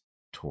bias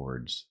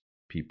towards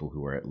people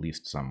who are at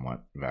least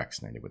somewhat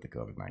vaccinated with the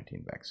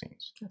COVID-19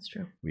 vaccines. That's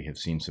true. We have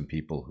seen some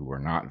people who are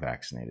not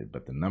vaccinated,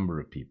 but the number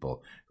of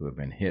people who have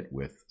been hit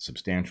with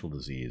substantial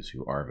disease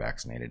who are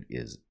vaccinated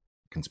is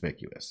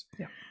conspicuous.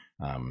 Yeah.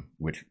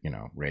 Which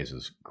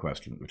raises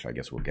questions, which I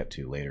guess we'll get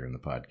to later in the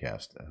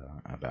podcast,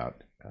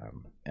 about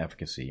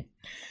efficacy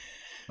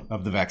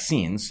of the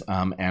vaccines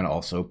and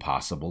also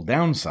possible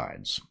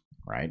downsides.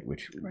 right?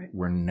 Which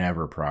were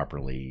never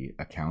properly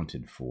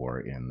accounted for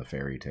in the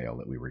fairy tale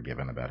that we were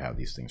given about how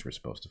these things were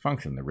supposed to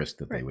function. The risk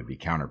that they would be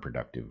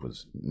counterproductive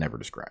was never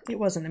described. It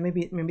wasn't,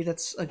 and maybe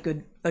that's a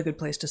good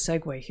place to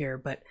segue here.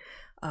 But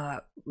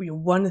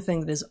one thing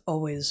that is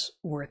always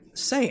worth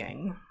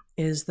saying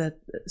is that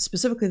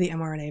specifically the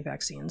mRNA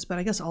vaccines, but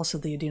I guess also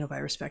the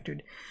adenovirus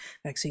vectored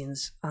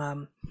vaccines,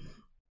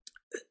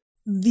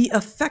 the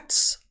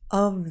effects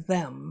of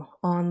them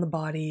on the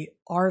body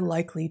are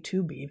likely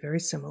to be very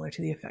similar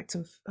to the effects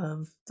of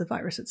the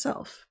virus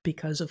itself,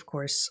 because of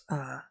course,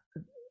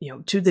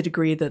 to the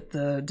degree that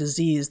the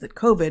disease, that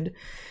COVID,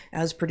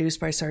 as produced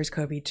by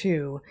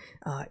SARS-CoV-2,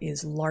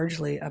 is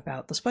largely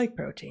about the spike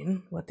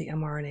protein. What the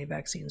mRNA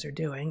vaccines are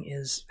doing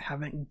is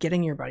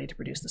getting your body to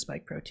produce the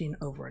spike protein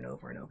over and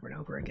over and over and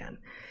over again.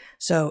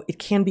 So it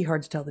can be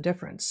hard to tell the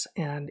difference.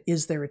 And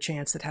is there a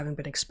chance that having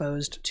been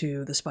exposed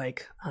to the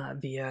spike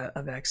via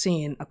a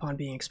vaccine, upon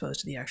being exposed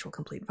to the actual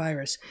complete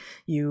virus,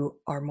 you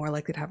are more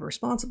likely to have a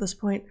response at this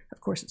point? Of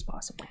course, it's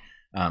possible.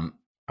 I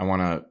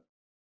want to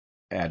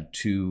add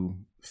two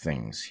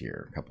things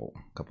here, a couple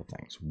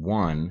things.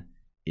 One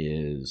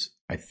is,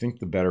 I think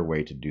the better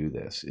way to do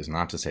this is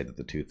not to say that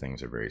the two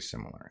things are very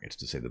similar. It's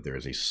to say that there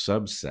is a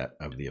subset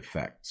of the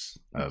effects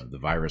of the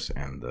virus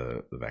and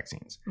the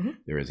vaccines. Mm-hmm.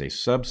 There is a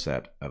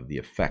subset of the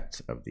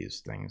effects of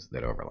these things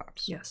that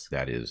overlaps. Yes.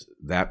 That is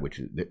that which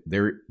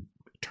there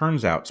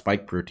turns out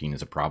spike protein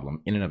is a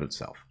problem in and of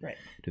itself. Right.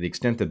 To the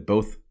extent that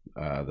both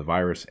the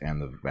virus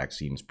and the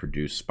vaccines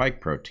produce spike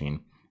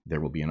protein,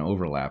 there will be an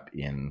overlap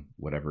in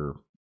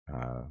whatever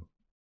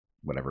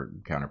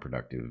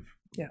counterproductive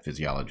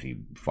physiology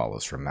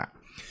follows from that.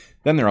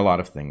 Then there are a lot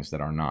of things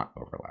that are not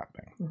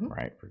overlapping,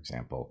 right? For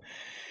example,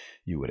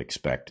 you would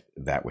expect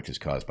that which is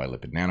caused by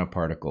lipid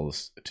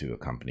nanoparticles to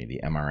accompany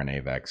the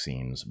mRNA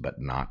vaccines,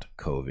 but not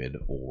COVID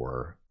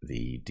or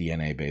the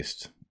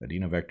DNA-based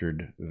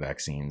adenovectored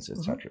vaccines,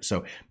 etc.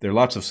 So there are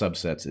lots of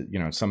subsets,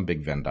 some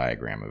big Venn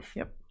diagram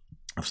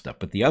of stuff.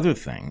 But the other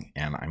thing,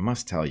 and I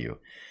must tell you,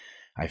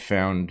 I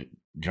found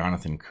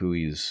Jonathan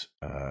Cooey's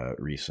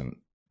recent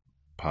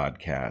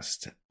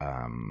podcast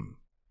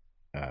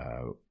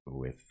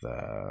with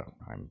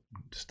I'm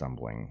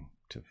stumbling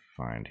to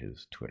find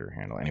his Twitter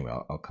handle. Anyway,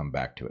 I'll come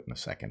back to it in a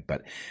second.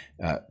 But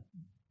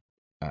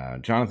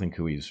Jonathan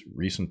Cooey's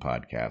recent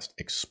podcast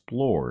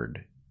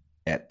explored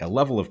at a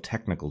level of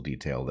technical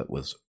detail that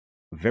was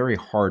very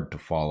hard to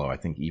follow. I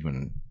think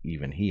even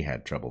he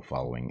had trouble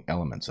following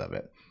elements of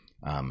it,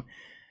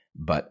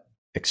 but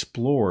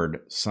explored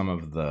some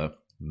of the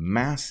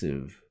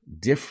massive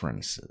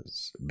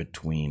differences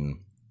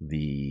between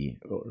the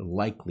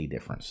likely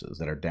differences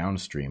that are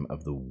downstream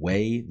of the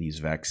way these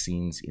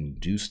vaccines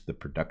induced the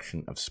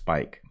production of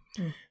spike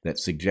that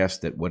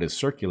suggest that what is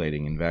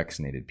circulating in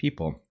vaccinated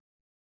people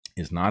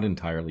is not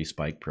entirely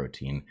spike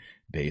protein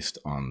based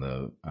on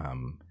the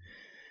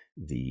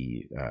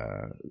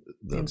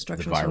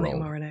instructions viral from the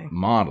mRNA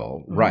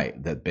model,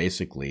 right? That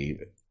basically,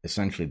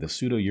 essentially, the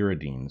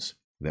pseudouridines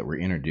that were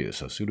introduced.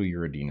 So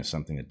pseudouridine is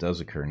something that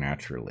does occur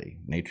naturally.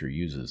 Nature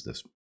uses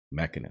this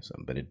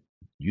mechanism, but it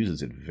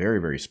uses it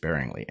very, very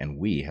sparingly, and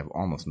we have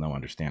almost no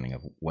understanding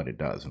of what it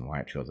does and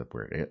why it shows up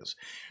where it is.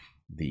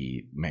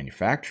 The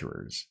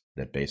manufacturers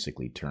that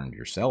basically turned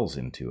your cells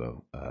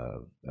into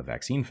a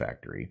vaccine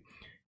factory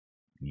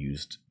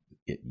used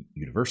it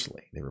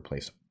universally. They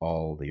replaced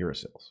all the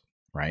uracils,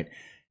 right?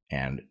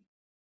 And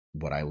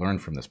what I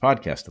learned from this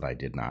podcast that I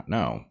did not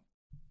know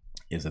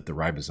is that the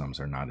ribosomes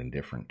are not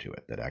indifferent to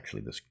it, that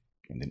actually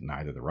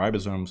neither the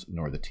ribosomes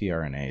nor the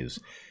tRNAs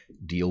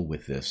deal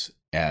with this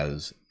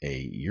as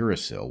a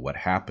uracil. What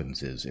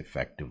happens is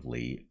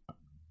effectively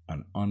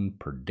an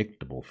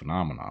unpredictable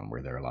phenomenon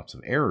where there are lots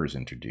of errors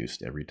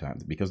introduced every time,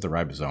 because the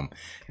ribosome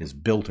is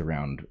built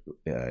around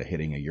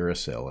hitting a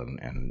uracil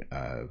and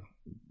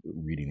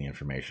reading the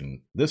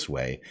information this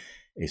way.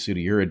 A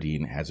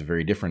pseudouridine has a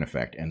very different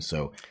effect. And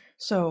so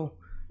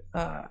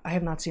I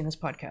have not seen this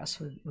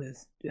podcast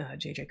with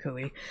J.J.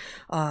 Cooey,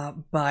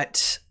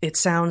 but it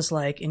sounds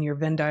like in your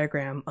Venn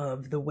diagram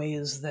of the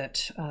ways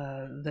that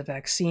the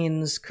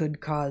vaccines could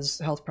cause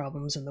health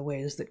problems and the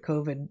ways that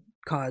COVID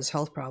cause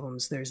health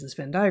problems, there's this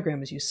Venn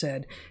diagram, as you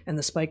said, and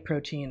the spike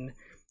protein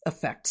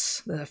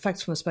effects. The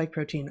effects from the spike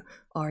protein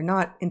are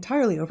not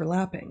entirely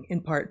overlapping, in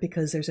part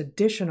because there's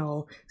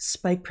additional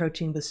spike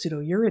protein with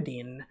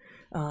pseudouridine,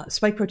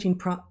 spike protein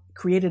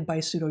created by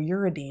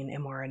pseudouridine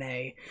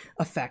mRNA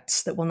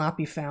effects that will not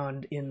be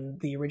found in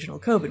the original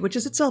COVID, which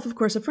is itself, of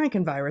course, a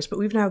Frankenvirus, but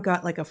we've now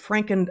got like a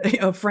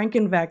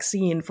Franken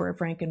vaccine for a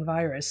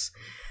Frankenvirus,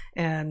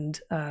 and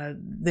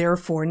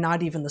therefore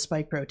not even the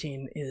spike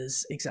protein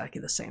is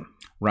exactly the same.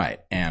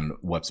 Right. And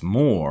what's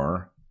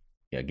more,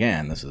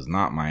 again, this is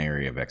not my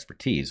area of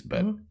expertise,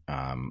 but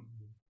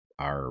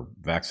our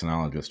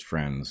vaccinologist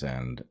friends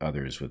and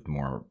others with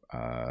more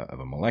of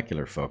a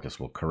molecular focus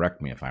will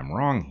correct me if I'm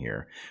wrong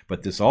here,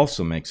 but this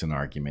also makes an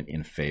argument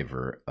in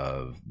favor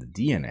of the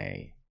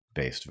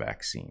DNA-based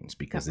vaccines,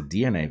 because the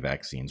DNA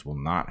vaccines will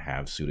not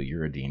have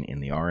pseudouridine in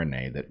the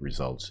RNA that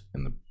results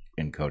in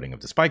encoding of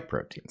the spike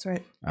proteins.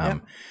 That's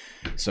right.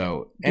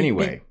 So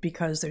anyway,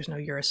 because there's no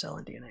uracil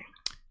in DNA.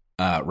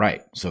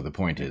 Right. So the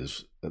point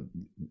is,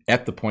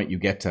 at the point you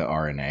get to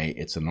RNA,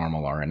 it's a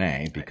normal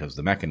RNA because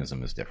the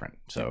mechanism is different.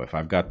 So if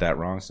I've got that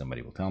wrong,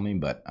 somebody will tell me,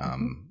 but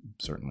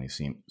certainly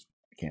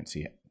can't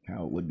see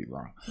how it would be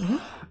wrong.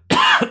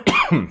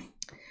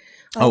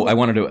 I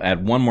wanted to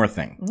add one more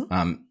thing.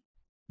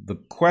 The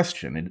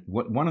question,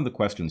 one of the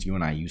questions you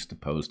and I used to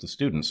pose to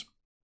students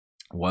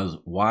was,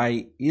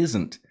 why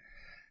isn't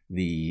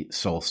the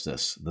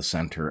solstice the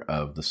center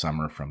of the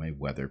summer from a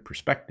weather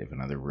perspective?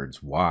 In other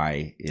words,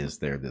 why is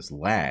there this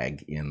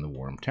lag in the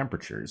warm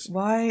temperatures?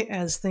 Why,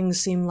 as things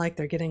seem like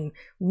they're getting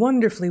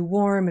wonderfully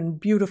warm and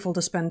beautiful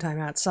to spend time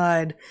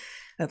outside,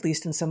 at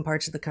least in some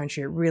parts of the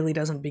country, it really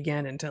doesn't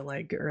begin until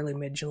like early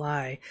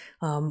mid-July,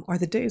 are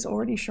the days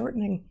already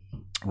shortening?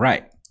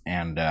 Right.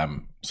 And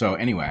so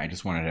anyway, I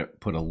just wanted to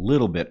put a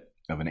little bit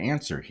of an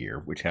answer here,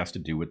 which has to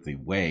do with the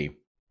way,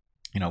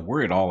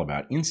 were it all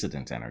about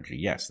incident energy,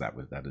 yes, that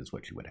is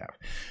what you would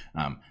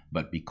have.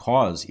 But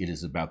because it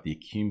is about the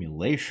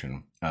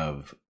accumulation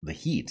of the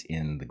heat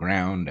in the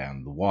ground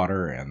and the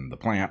water and the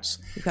plants.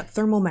 You've got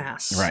thermal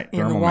mass in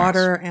the mass,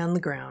 water and the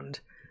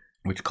ground.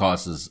 Which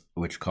causes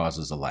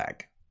a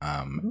lag.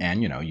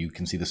 And, you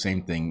can see the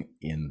same thing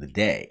in the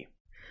day,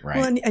 right?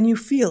 Well, and you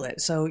feel it.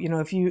 So,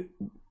 if you...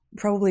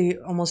 Probably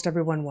almost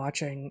everyone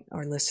watching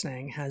or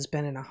listening has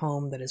been in a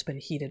home that has been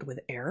heated with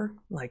air,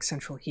 like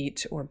central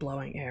heat or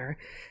blowing air.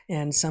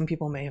 And some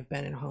people may have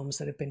been in homes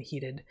that have been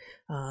heated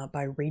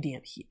by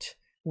radiant heat,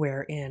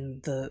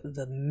 wherein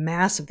the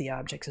mass of the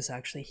objects is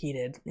actually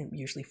heated,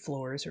 usually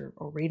floors or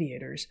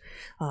radiators.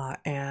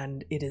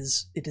 And it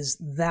is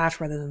that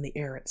rather than the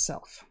air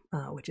itself,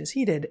 which is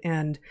heated.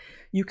 And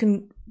you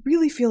can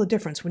really feel a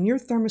difference when your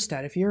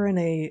thermostat, if you're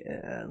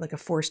in like a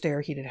forced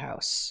air heated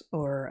house,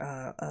 or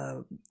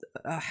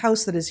a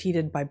house that is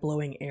heated by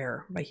blowing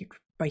air,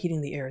 by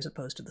heating the air as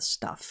opposed to the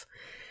stuff.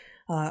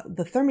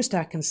 The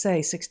thermostat can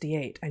say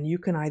 68, and you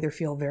can either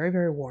feel very,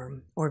 very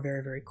warm or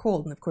very, very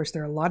cold. And of course,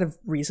 there are a lot of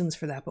reasons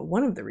for that, but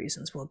one of the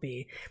reasons will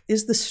be,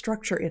 is the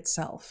structure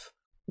itself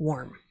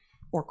warm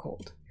or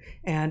cold?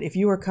 And if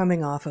you are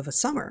coming off of a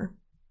summer,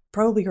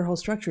 probably your whole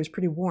structure is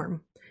pretty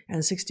warm,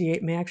 and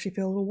 68 may actually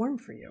feel a little warm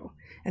for you.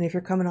 And if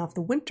you're coming off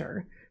the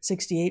winter,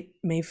 68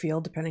 may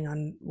feel, depending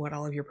on what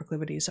all of your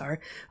proclivities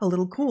are, a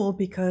little cool,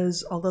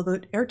 because although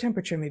the air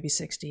temperature may be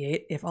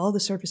 68, if all the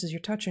surfaces you're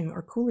touching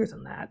are cooler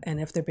than that,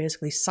 and if they're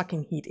basically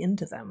sucking heat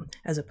into them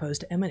as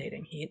opposed to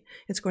emanating heat,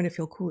 it's going to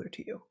feel cooler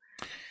to you.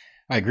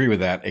 I agree with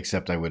that,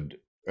 except I would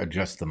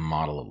adjust the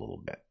model a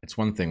little bit. It's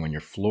one thing when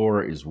your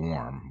floor is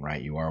warm,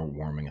 right? You are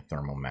warming a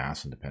thermal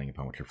mass, and depending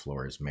upon what your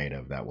floor is made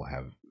of, that will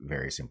have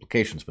various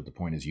implications. But the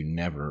point is, you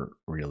never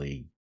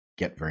really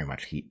get very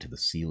much heat to the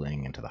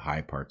ceiling and to the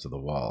high parts of the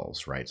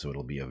walls, right? So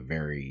it'll be a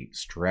very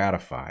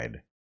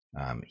stratified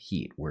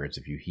heat, whereas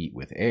if you heat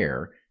with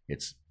air,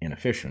 it's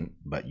inefficient,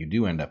 but you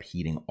do end up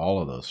heating all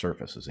of those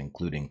surfaces,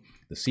 including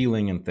the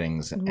ceiling and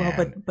things.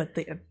 Well, but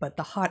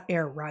the hot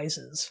air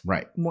rises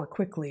more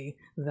quickly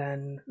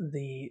than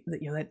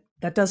that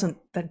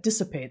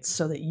dissipates,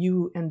 so that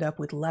you end up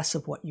with less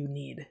of what you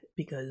need,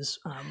 because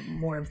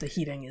more of the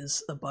heating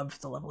is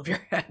above the level of your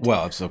head.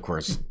 Well, it's of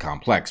course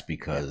complex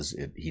because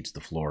it heats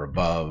the floor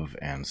above,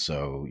 and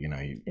so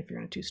if you're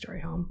in a 2-story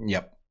home.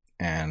 Yep.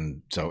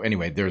 And so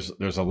anyway,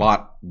 there's a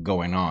lot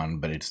going on,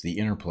 but it's the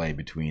interplay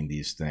between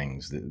these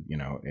things that,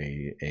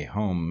 a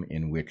home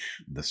in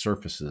which the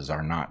surfaces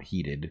are not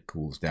heated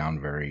cools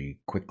down very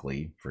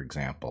quickly, for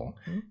example.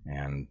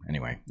 And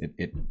anyway,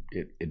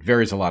 it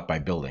varies a lot by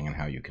building and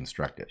how you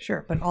construct it.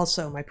 Sure. But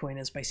also my point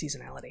is by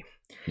seasonality.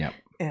 Yeah.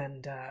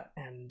 And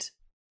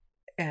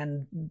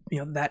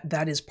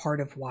that is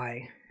part of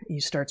why you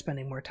start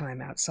spending more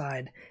time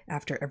outside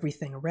after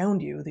everything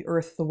around you, the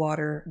earth, the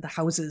water, the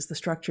houses, the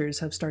structures,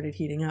 have started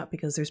heating up,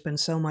 because there's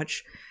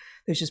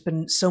just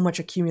been so much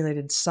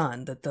accumulated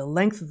sun that the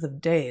length of the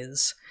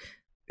days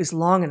is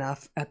long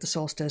enough at the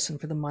solstice and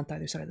for the month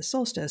either side of the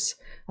solstice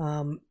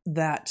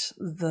that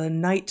the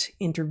night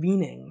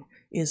intervening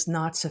is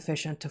not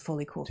sufficient to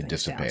fully cool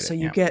things down. So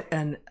you get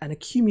an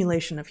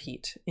accumulation of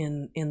heat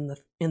in the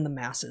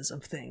masses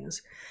of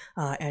things,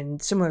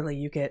 and similarly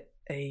you get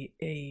a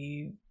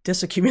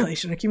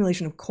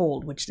accumulation of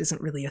cold, which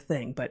isn't really a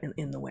thing, but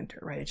in the winter,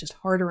 right? It's just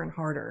harder and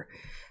harder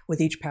with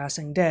each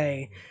passing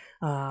day,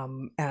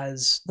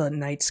 as the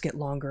nights get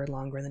longer and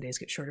longer and the days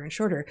get shorter and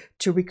shorter,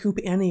 to recoup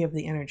any of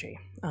the energy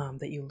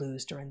that you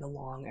lose during the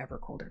long, ever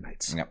colder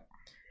nights. Yep.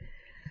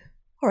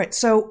 All right.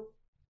 So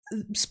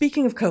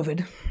speaking of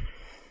COVID,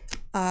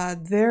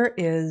 there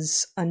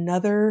is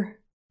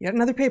yet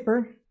another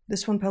paper,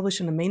 this one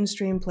published in a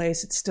mainstream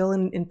place. It's still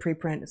in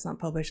preprint. It's not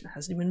published. It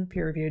hasn't even been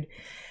peer-reviewed,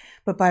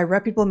 but by a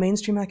reputable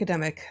mainstream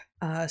academic,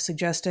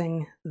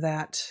 suggesting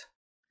that,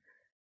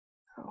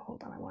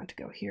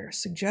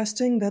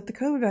 suggesting that the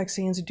COVID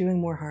vaccines are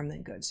doing more harm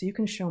than good. So you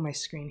can show my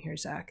screen here,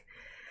 Zach.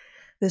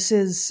 This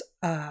is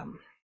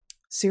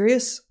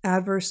serious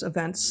adverse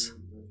events.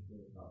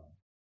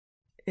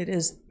 It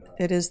is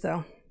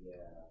though.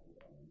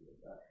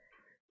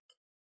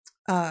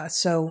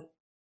 So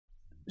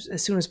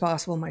as soon as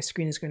possible, my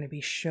screen is going to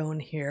be shown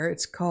here.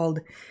 It's called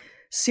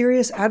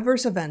Serious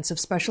Adverse Events of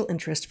Special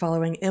Interest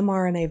Following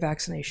mRNA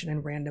Vaccination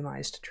in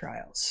Randomized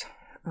Trials.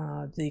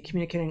 The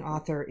communicating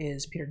author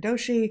is Peter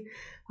Doshi,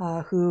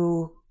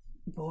 who,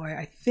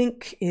 I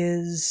think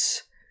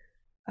is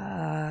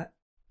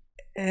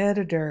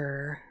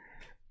editor.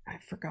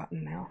 I've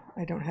forgotten now.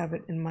 I don't have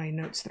it in my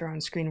notes that are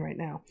on screen right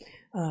now.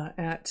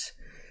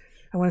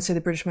 I want to say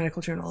the British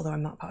Medical Journal, although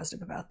I'm not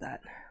positive about that.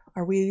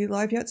 Are we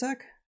live yet,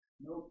 Zach?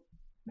 Nope.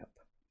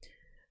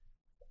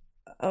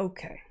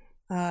 Okay.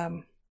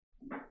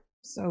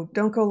 So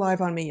don't go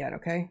live on me yet,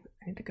 okay?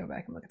 I need to go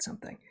back and look at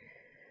something.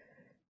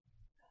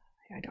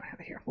 I don't have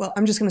it here. Well,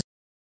 I'm just going to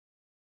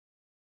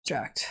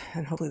abstract,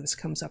 and hopefully this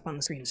comes up on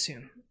the screen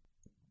soon.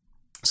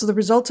 So the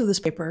results of this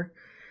paper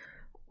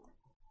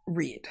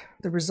read.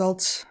 The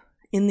results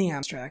in the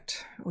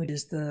abstract, which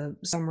is the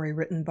summary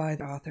written by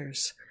the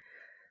authors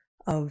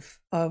of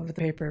the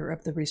paper,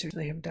 of the research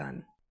they have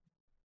done.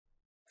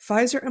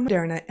 Pfizer and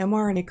Moderna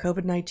mRNA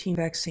COVID-19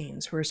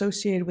 vaccines were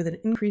associated with an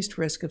increased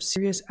risk of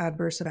serious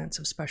adverse events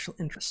of special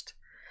interest,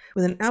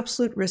 with an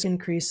absolute risk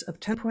increase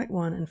of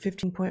 10.1 and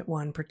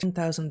 15.1 per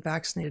 10,000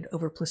 vaccinated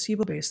over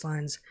placebo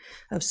baselines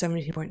of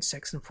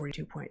 17.6 and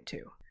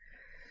 42.2.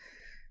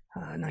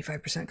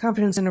 95%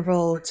 confidence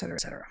interval, etc.,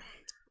 etc.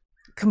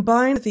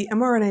 Combined, the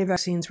mRNA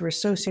vaccines were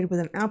associated with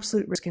an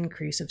absolute risk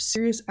increase of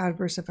serious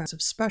adverse events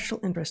of special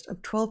interest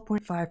of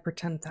 12.5 per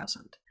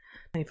 10,000.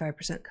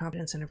 95%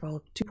 confidence interval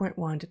of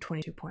 2.1 to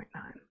 22.9.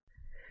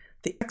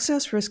 The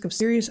excess risk of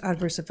serious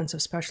adverse events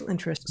of special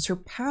interest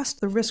surpassed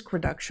the risk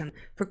reduction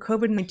for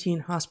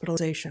COVID-19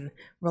 hospitalization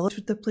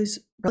relative to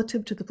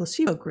the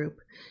placebo group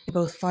in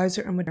both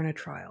Pfizer and Moderna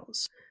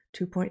trials,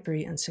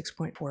 2.3 and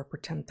 6.4 per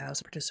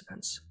 10,000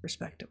 participants,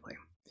 respectively.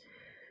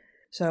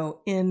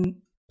 So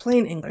in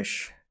plain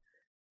English,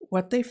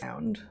 what they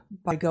found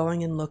by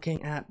going and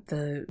looking at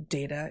the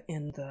data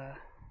in that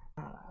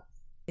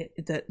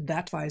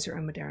Pfizer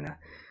and Moderna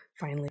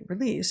finally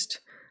released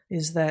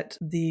is that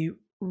the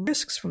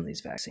risks from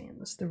these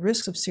vaccines, the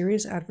risks of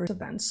serious adverse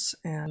events,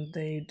 and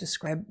they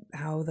describe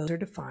how those are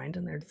defined,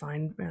 and they're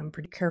defined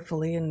pretty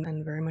carefully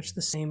and very much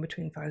the same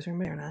between Pfizer and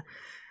Moderna.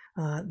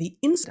 The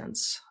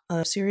incidence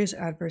of serious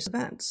adverse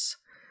events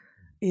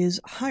is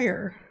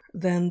higher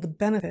than the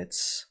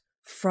benefits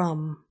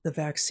from the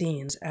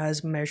vaccines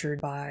as measured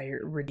by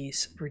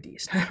reduced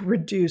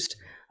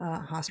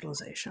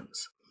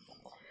hospitalizations.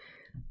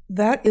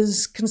 That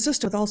is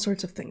consistent with all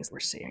sorts of things we're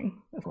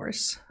seeing, of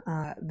course.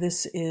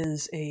 This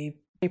is a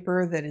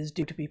paper that is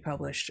due to be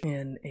published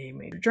in a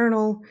major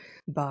journal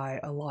by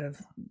a lot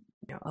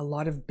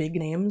of big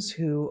names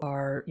who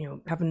are,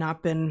 have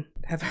not been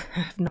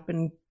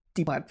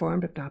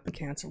deplatformed, have not been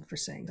canceled for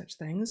saying such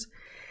things.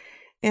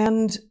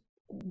 And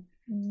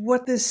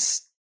what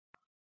this,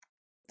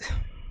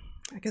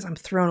 I guess I'm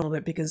thrown a little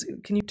bit because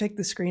can you take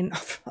the screen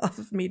off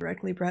of me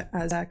directly, Bret,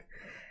 Zach?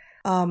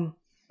 Oh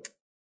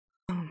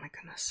my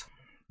goodness.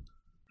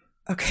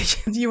 Okay,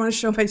 do you want to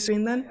show my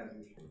screen then?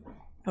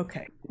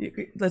 Okay,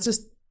 let's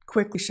just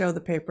quickly show the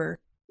paper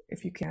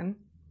if you can.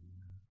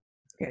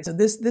 Okay, so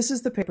this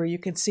is the paper. You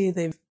can see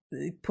they've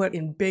put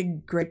in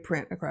big gray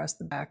print across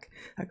the back,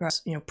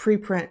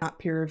 preprint, not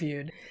peer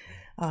reviewed.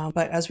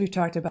 But as we've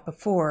talked about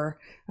before,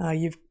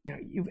 you've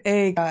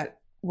got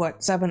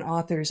 7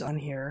 authors on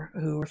here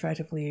who are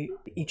effectively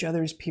each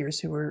other's peers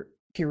who are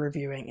peer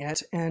reviewing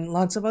it, and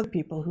lots of other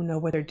people who know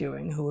what they're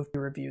doing who have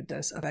peer reviewed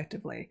this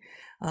effectively.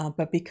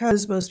 But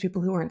because most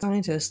people who aren't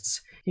scientists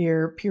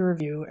hear peer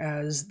review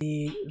as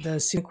the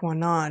sine qua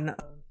non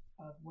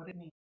of what it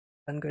means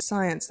in good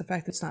science, the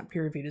fact that it's not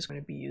peer reviewed is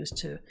going to be used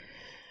to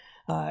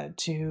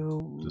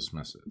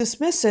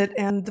dismiss it.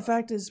 And the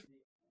fact is,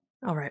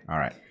 all right,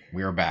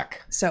 we are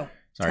back. So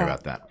sorry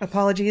about that.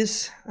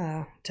 Apologies.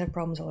 Tech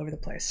problems all over the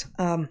place.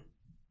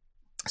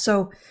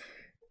 So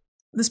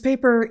this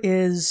paper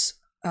is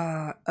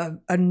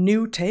a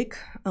new take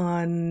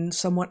on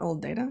somewhat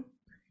old data.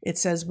 It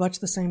says much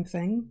the same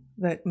thing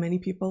that many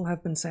people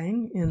have been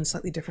saying in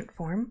slightly different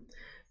form.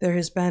 There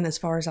has been, as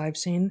far as I've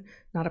seen,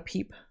 not a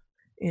peep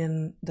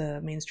in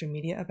the mainstream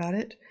media about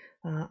it.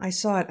 I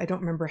saw it, I don't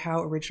remember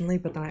how originally,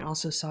 but then I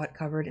also saw it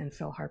covered in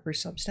Phil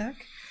Harper's Substack.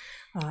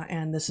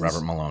 And this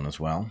Robert Malone as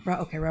well.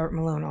 Okay, Robert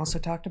Malone also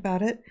talked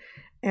about it.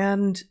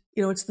 And,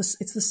 it's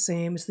the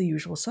same as the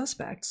usual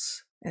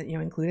suspects,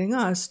 including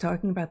us,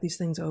 talking about these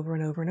things over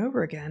and over and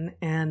over again.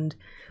 And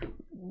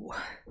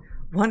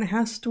one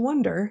has to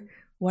wonder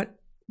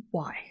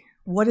why?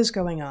 What is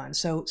going on?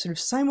 So sort of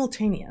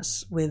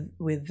simultaneous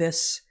with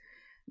this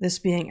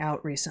being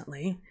out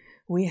recently,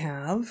 we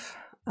have,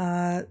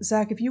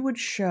 Zach, if you would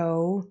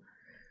show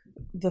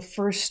the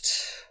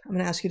first, I'm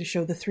going to ask you to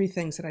show the 3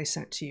 things that I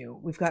sent to you.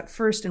 We've got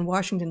first in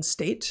Washington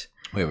State.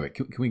 Wait.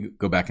 Can we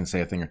go back and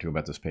say a thing or two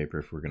about this paper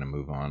if we're going to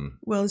move on?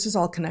 Well, this is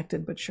all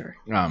connected, but sure.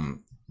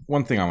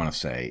 One thing I want to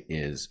say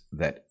is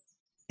that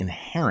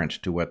inherent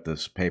to what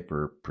this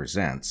paper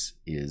presents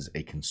is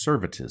a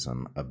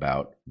conservatism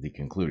about the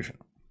conclusion,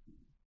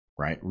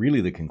 right?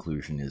 Really, the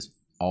conclusion is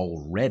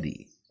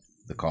already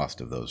the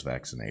cost of those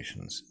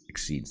vaccinations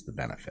exceeds the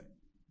benefit.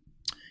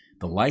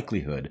 The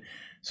likelihood,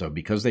 so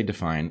because they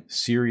define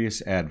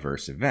serious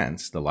adverse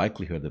events, the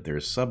likelihood that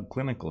there's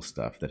subclinical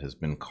stuff that has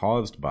been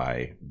caused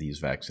by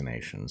these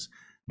vaccinations,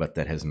 but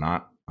that has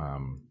not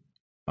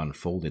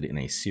unfolded in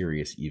a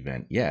serious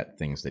event yet,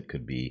 things that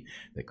could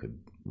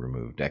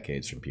remove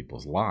decades from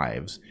people's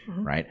lives,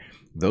 right?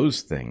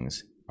 Those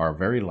things are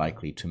very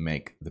likely to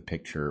make the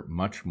picture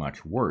much,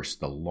 much worse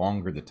the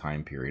longer the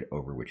time period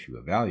over which you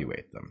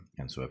evaluate them.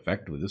 And so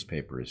effectively, this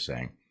paper is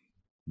saying,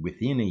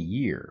 within a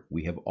year,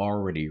 we have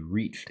already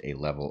reached a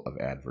level of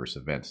adverse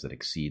events that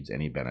exceeds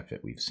any benefit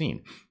we've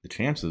seen. The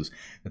chances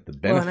that the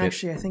benefit... Well, and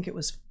actually, I think it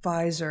was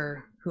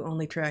Pfizer who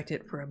only tracked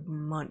it for a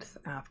month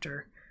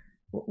after.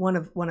 One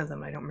of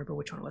them, I don't remember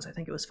which one it was. I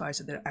think it was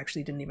Pfizer that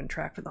actually didn't even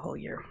track for the whole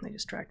year. They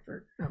just tracked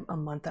for a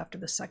month after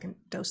the second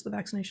dose of the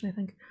vaccination, I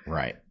think.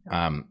 Right.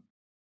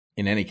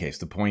 In any case,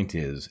 the point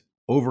is,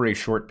 over a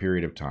short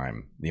period of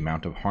time, the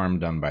amount of harm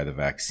done by the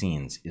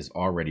vaccines is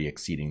already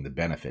exceeding the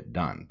benefit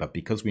done. But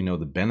because we know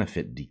the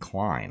benefit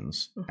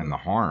declines and the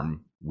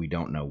harm, we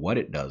don't know what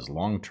it does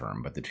long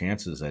term, but the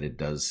chances that it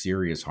does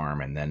serious harm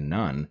and then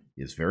none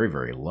is very,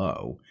 very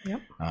low.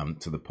 Yep.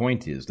 So the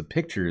point is, the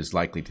picture is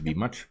likely to be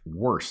much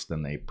worse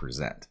than they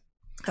present.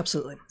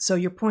 Absolutely. So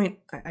your point,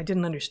 I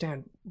didn't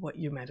understand what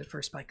you meant at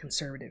first by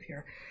conservative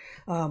here.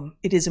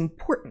 It is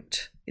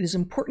important. It is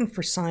important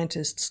for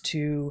scientists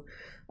to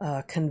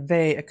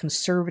convey a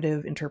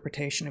conservative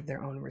interpretation of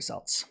their own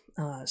results,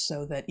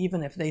 so that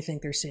even if they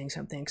think they're seeing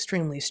something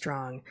extremely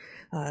strong,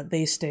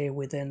 they stay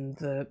within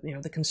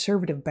the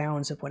conservative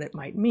bounds of what it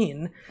might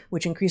mean,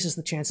 which increases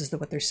the chances that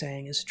what they're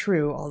saying is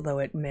true, although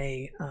it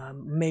may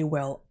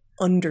well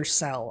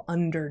undersell,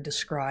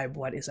 underdescribe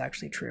what is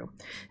actually true.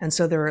 And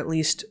so there are at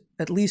least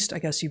I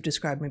guess you've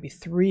described maybe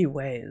 3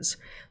 ways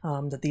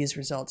that these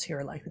results here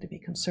are likely to be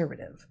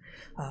conservative.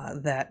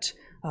 That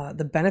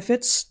the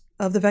benefits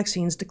of the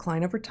vaccines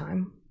decline over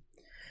time,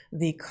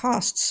 the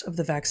costs of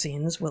the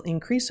vaccines will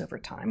increase over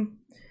time,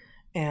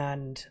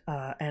 and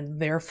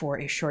therefore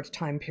a short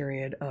time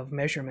period of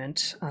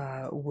measurement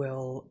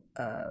will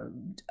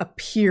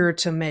appear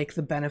to make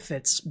the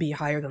benefits be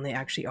higher than they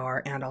actually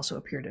are, and also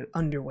appear to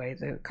underweigh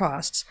the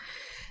costs.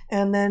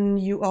 And then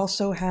you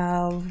also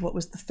have, what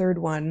was the third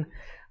one?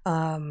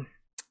 Can't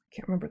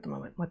remember at the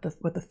moment what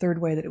the third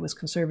way that it was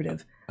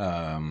conservative.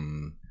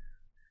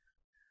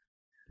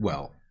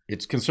 Well,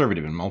 it's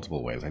conservative in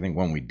multiple ways. I think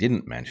one we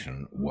didn't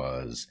mention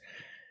was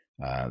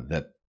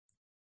that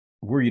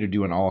were you to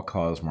do an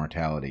all-cause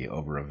mortality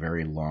over a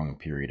very long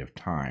period of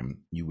time,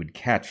 you would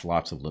catch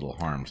lots of little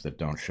harms that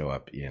don't show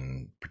up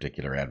in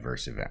particular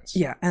adverse events.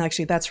 Yeah, and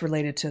actually that's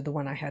related to the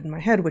one I had in my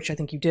head, which I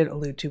think you did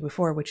allude to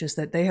before, which is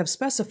that they have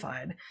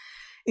specified,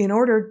 in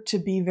order to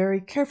be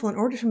very careful, in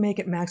order to make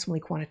it maximally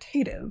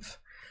quantitative,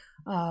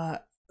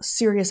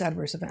 serious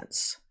adverse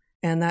events.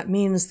 And that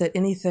means that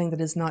anything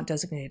that is not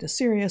designated as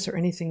serious, or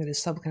anything that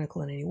is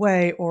subclinical in any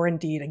way, or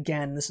indeed,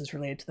 again, this is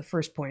related to the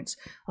first points,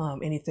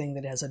 anything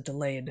that has a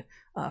delayed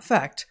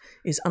effect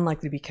is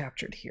unlikely to be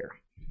captured here.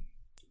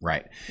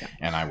 Right. Yeah.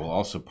 And I will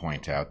also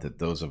point out that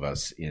those of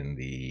us in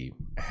the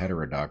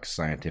heterodox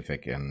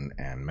scientific and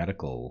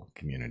medical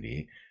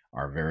community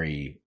are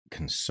very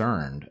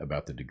concerned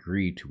about the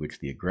degree to which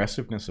the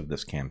aggressiveness of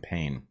this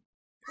campaign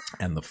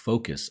and the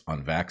focus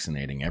on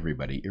vaccinating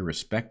everybody,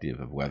 irrespective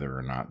of whether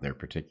or not their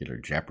particular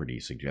jeopardy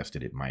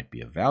suggested it might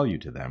be of value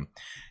to them,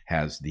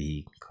 has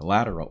the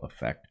collateral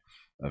effect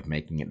of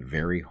making it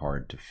very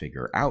hard to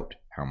figure out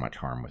how much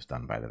harm was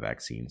done by the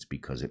vaccines,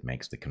 because it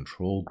makes the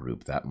control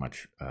group that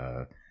much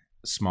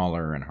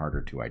smaller and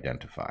harder to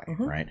identify,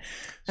 right?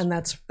 And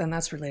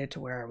that's related to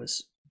where I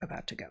was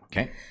about to go.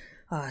 Okay.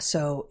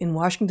 So in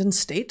Washington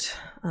State,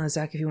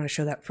 Zach, if you want to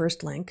show that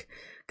first link,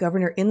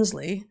 Governor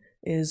Inslee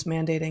is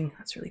mandating,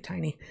 that's really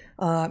tiny,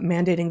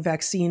 mandating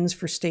vaccines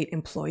for state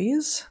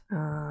employees.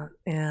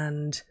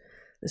 And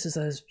this is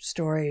a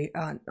story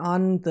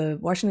on the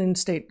Washington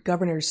State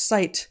governor's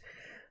site,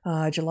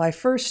 July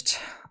 1st.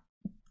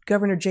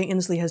 Governor Jay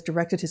Inslee has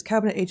directed his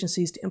cabinet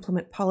agencies to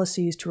implement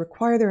policies to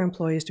require their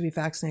employees to be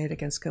vaccinated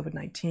against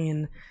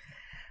COVID-19.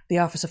 The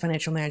Office of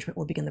Financial Management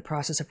will begin the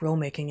process of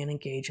rulemaking and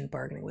engage in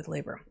bargaining with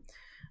labor.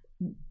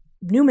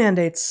 New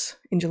mandates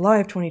in July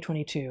of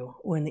 2022,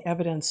 when the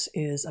evidence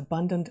is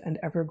abundant and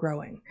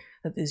ever-growing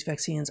that these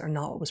vaccines are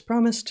not what was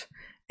promised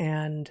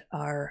and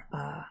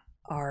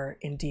are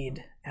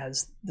indeed,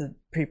 as the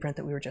preprint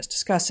that we were just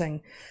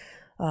discussing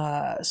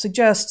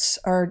suggests,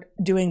 are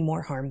doing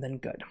more harm than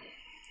good.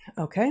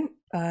 Okay,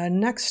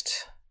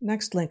 next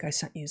link I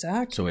sent you,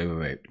 Zach. So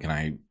wait. Can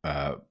I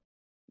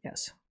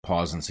yes,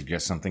 pause and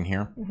suggest something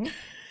here?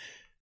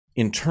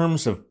 In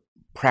terms of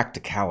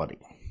practicality,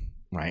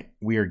 right,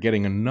 we are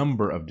getting a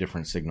number of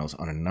different signals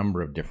on a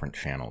number of different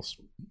channels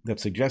that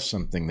suggest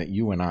something that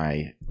you and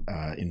I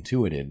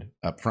intuited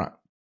up front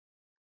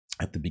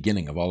at the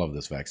beginning of all of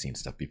this vaccine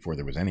stuff, before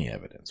there was any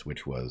evidence,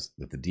 which was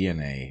that the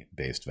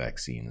DNA-based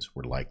vaccines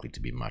were likely to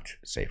be much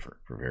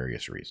safer for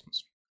various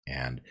reasons.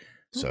 And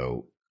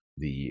so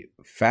the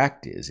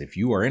fact is, if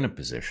you are in a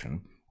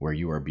position where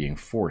you are being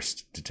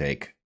forced to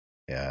take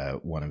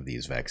one of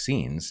these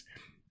vaccines,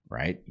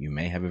 right, you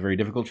may have a very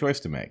difficult choice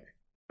to make.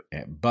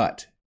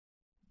 But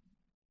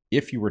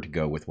if you were to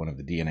go with one of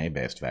the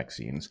DNA-based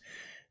vaccines,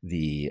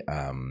 the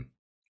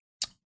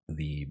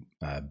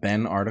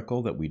Ben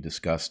article that we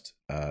discussed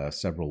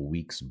several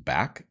weeks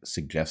back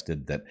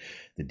suggested that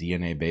the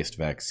DNA-based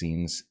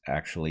vaccines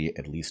actually,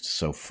 at least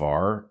so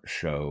far,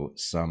 show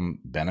some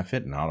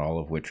benefit, not all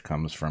of which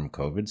comes from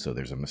COVID. So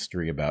there's a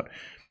mystery about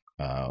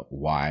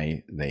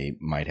why they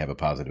might have a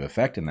positive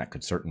effect, and that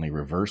could certainly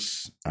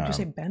reverse. Did you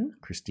say Ben?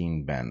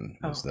 Christine Ben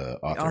was the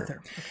author. The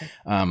author. Okay.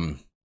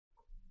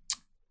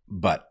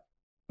 But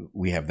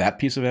we have that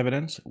piece of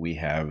evidence. We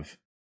have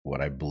what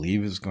I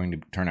believe is going to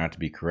turn out to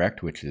be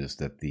correct, which is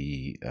that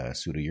the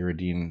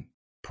pseudouridine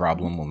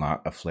problem will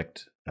not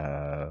afflict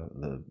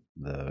the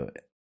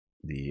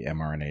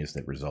mRNAs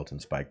that result in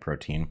spike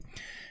protein.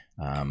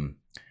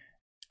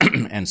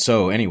 And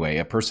so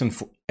anyway,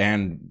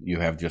 and you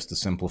have just the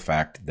simple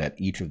fact that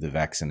each of the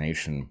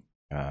vaccination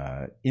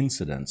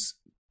incidents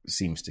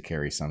seems to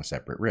carry some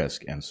separate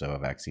risk. And so a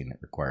vaccine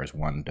that requires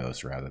one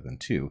dose rather than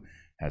two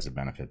has a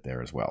benefit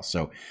there as well.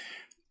 So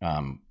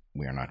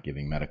we are not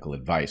giving medical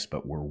advice,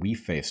 but were we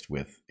faced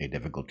with a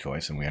difficult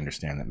choice, and we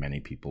understand that many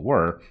people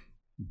were,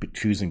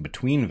 choosing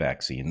between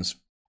vaccines,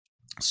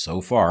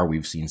 so far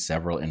we've seen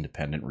several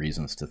independent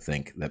reasons to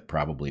think that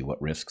probably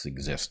what risks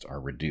exist are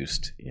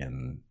reduced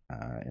in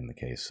the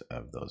case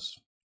of those.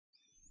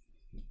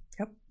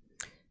 Yep.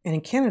 And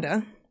in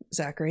Canada,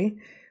 Zachary,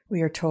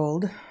 we are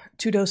told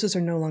 2 doses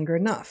are no longer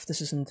enough.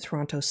 This is in the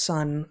Toronto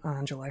Sun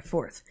on July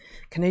 4th.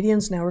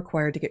 Canadians now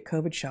required to get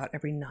COVID shot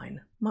every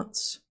 9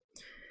 months.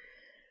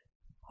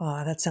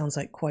 That sounds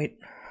like quite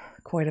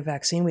a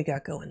vaccine we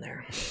got going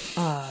there.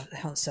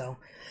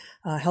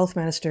 Health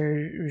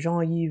Minister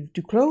Jean-Yves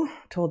Duclos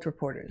told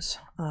reporters.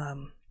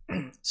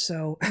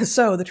 So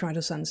the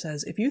Toronto Sun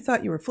says, if you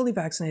thought you were fully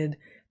vaccinated,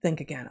 think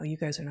again. Oh, you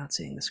guys are not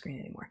seeing the screen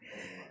anymore.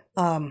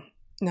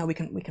 Now we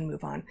can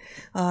move on.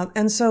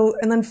 And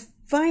then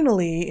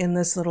finally in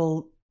this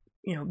little,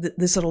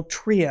 this little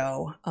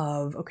trio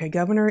of, okay,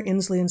 Governor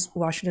Inslee in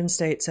Washington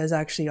State says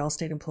actually all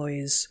state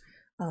employees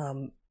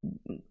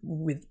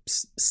with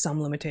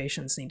some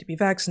limitations need to be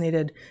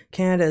vaccinated.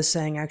 Canada is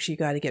saying actually you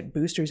got to get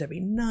boosters every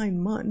 9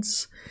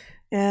 months.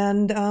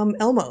 And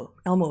Elmo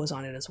is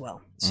on it as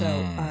well.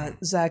 So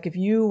Zach, if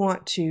you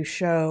want to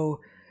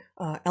show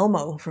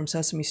Elmo from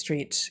Sesame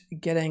Street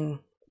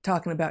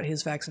talking about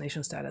his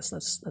vaccination status,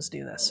 let's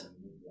do this.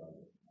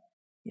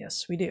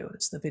 Yes, we do.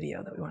 It's the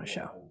video that we want to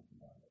show.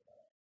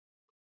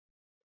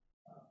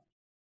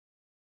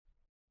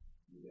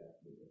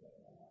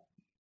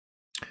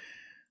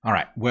 All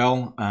right.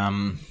 Well,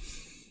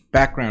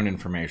 background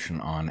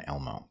information on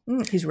Elmo.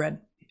 He's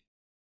red.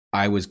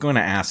 I was going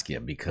to ask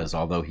you because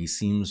although he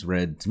seems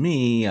red to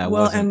me,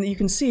 and you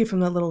can see from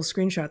that little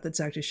screenshot that's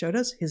actually showed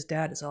us, his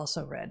dad is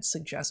also red,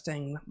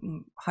 suggesting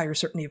higher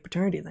certainty of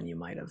paternity than you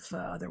might have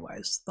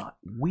otherwise thought.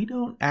 We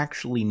don't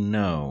actually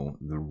know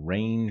the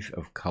range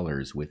of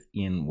colors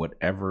within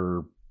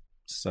whatever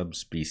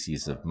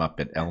subspecies of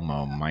Muppet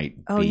Elmo might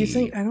be. Oh, you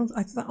think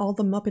I thought all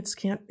the Muppets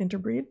can't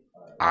interbreed?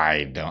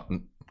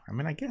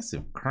 I guess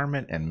if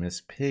Kermit and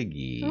Miss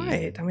Piggy.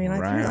 Right. I mean,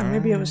 I think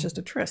maybe it was just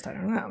a tryst. I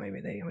don't know.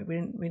 Maybe we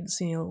didn't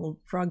see any little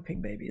frog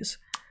pig babies.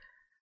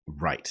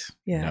 Right.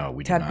 Yeah. No,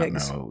 we do not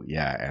know.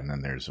 Yeah. And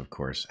then there's, of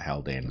course,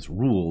 Haldane's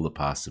rule, the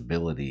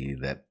possibility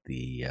that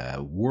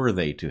were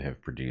they to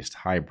have produced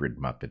hybrid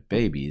Muppet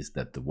babies,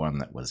 that the one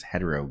that was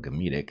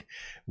heterogametic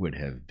would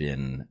have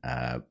been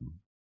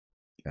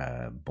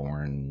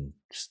born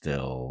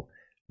still,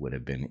 would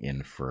have been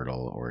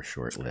infertile or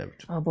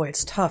short-lived. Oh boy,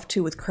 it's tough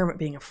too with Kermit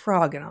being a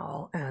frog and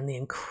all, and the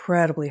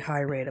incredibly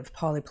high rate of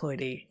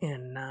polyploidy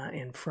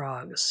in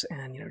frogs,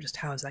 and just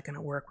how is that going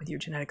to work with your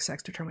genetic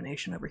sex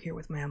determination over here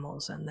with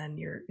mammals? And then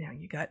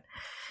you got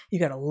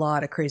a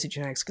lot of crazy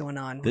genetics going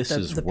on. This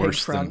with the worse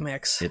pig frog than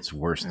mix. It's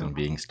worse than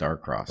being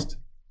star-crossed.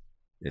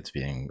 It's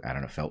being, I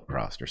don't know,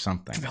 felt-crossed or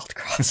something.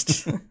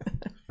 Felt-crossed.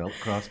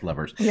 Felt-crossed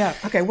lovers. Yeah,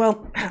 okay,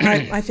 well,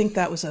 I think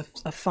that was a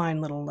fine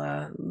little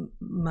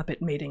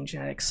Muppet mating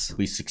genetics.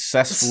 We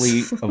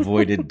successfully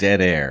avoided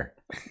dead air.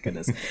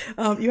 Goodness.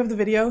 You have the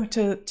video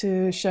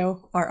to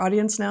show our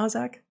audience now,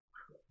 Zach?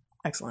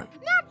 Excellent.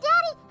 Now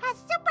Daddy has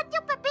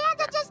super-duper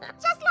bandages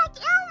just like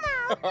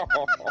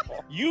Elmo.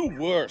 You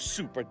were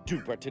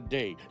super-duper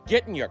today,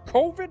 getting your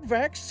COVID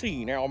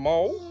vaccine,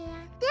 Elmo.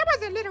 Yeah, there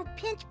was a little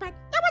pinch, but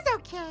it was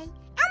okay.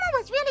 Elmo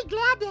was really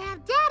glad to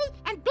have Daddy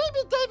and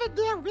Baby David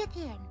there with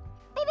him.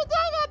 Baby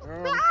David,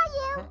 where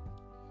are you?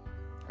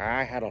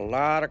 I had a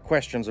lot of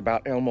questions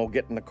about Elmo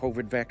getting the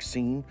COVID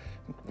vaccine.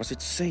 Was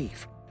it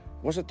safe?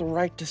 Was it the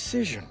right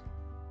decision?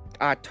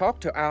 I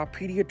talked to our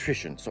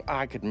pediatrician so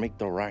I could make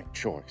the right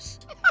choice.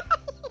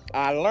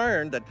 I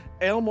learned that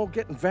Elmo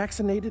getting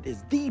vaccinated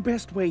is the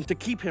best way to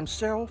keep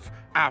himself,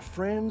 our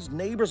friends,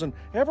 neighbors, and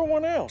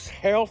everyone else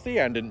healthy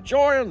and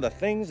enjoying the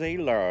things they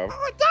love.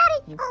 Oh,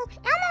 Daddy! Oh,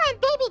 Elmo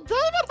and Baby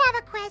David have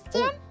a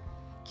question.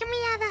 Can we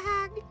have a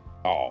hug?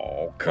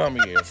 Oh, come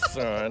here,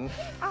 son.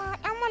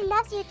 Elmo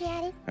loves you,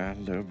 Daddy. I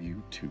love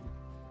you too.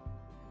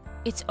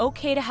 It's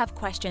okay to have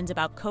questions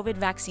about COVID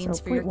vaccines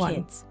So, for your point one.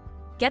 kids.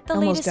 Get the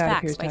Elmo's latest dad facts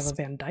appears by to have a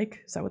Van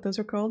Dyke. Is that what those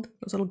are called?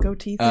 Those little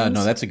goatee things?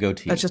 No, that's a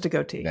goatee. That's just a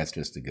goatee. That's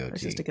just a goatee.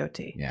 That's just a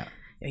goatee. Yeah.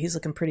 Yeah, he's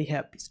looking pretty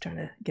hip. He's trying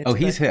to get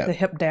he's hip. The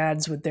hip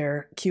dads with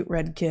their cute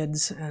red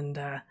kids and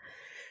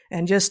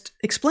just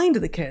explain to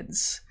the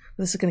kids,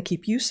 this is going to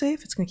keep you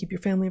safe. It's going to keep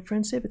your family and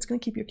friends safe. It's going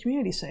to keep your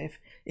community safe.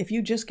 If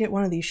you just get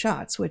one of these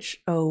shots,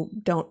 which,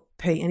 don't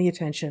pay any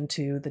attention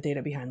to the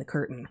data behind the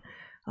curtain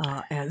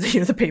and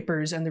the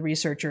papers and the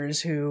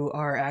researchers who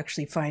are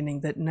actually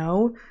finding that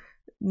no,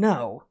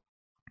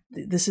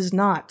 this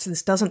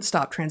doesn't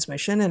stop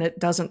transmission and it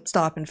doesn't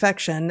stop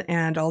infection.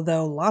 And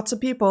although lots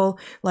of people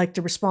like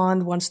to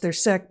respond once they're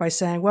sick by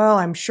saying, well,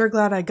 I'm sure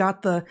glad I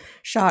got the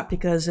shot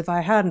because if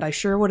I hadn't, I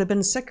sure would have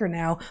been sicker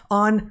now,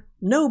 on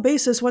no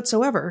basis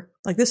whatsoever.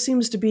 Like, this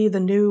seems to be the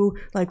new,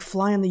 like,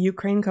 flying the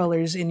Ukraine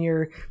colors in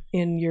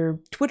your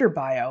Twitter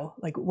bio.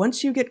 Like,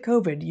 once you get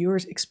COVID, you're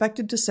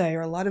expected to say,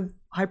 or a lot of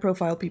high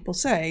profile people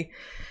say,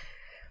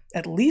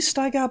 at least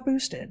I got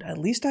boosted. At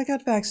least I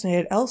got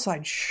vaccinated. Else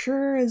I'd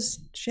sure as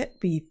shit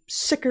be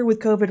sicker with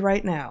COVID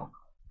right now.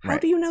 How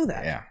do you know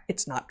that? Yeah.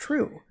 It's not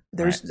true.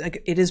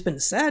 It has been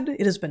said.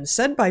 It has been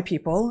said by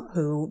people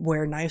who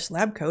wear nice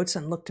lab coats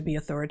and look to be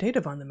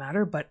authoritative on the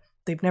matter, but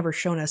they've never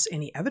shown us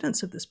any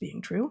evidence of this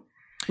being true.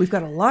 We've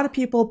got a lot of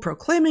people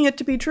proclaiming it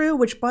to be true,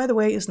 which, by the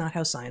way, is not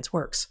how science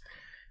works.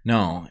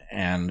 No,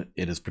 and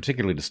it is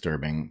particularly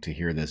disturbing to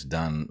hear this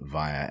done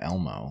via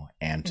Elmo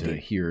and to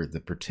hear the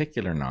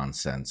particular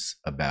nonsense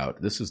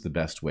about this is the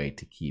best way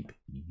to keep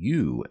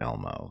you,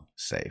 Elmo,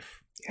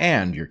 safe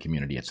and your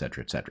community, et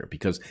cetera,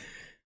 because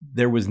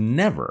there was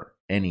never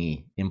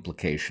any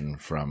implication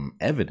from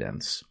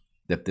evidence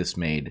that this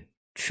made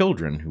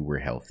children who were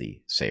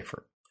healthy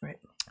safer. Right.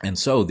 And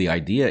so the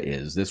idea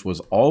is this was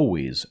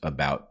always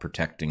about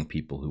protecting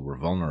people who were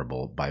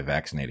vulnerable by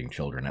vaccinating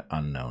children at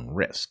unknown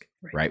risk,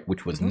 right?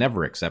 Which was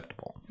never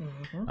acceptable.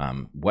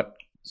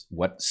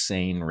 What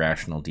sane,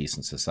 rational,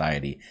 decent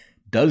society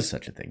does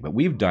such a thing? But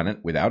we've done it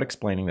without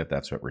explaining that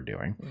that's what we're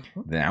doing.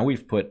 Now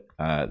we've put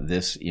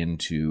this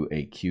into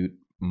a cute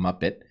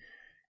Muppet.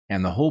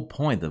 And the whole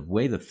point, the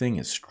way the thing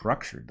is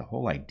structured, the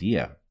whole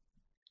idea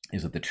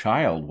is that the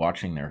child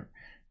watching their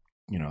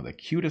the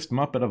cutest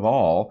Muppet of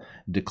all,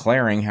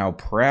 declaring how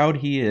proud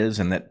he is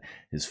and that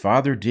his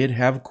father did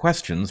have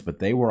questions, but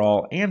they were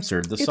all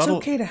answered. It's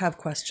okay to have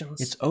questions.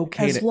 It's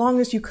okay as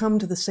long as you come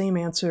to the same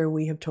answer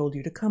we have told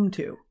you to come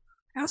to.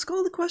 Ask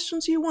all the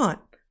questions you want,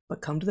 but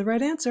come to the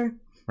right answer.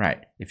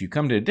 Right. If you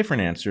come to a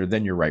different answer,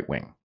 then you're right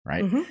wing,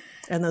 right?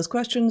 And those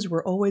questions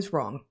were always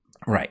wrong.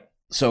 Right.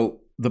 So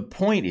the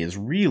point is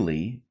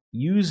really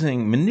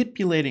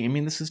manipulating. I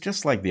mean, this is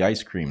just like the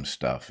ice cream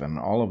stuff and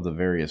all of the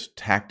various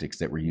tactics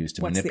that were used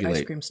to manipulate. What's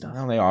the ice cream stuff?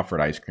 Well, they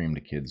offered ice cream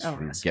to kids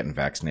for getting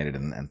vaccinated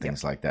and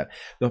things like that.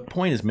 The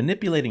point is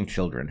manipulating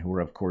children who are,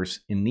 of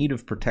course, in need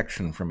of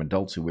protection from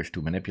adults who wish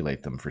to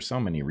manipulate them for so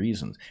many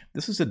reasons.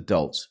 This is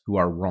adults who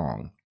are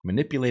wrong,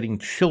 manipulating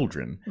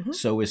children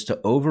so as to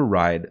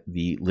override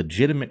the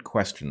legitimate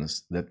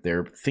questions that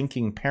their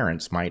thinking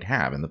parents might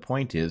have. And the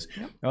point is,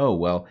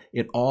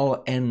 it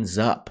all ends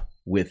up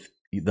with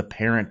the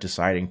parent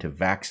deciding to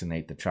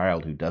vaccinate the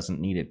child who doesn't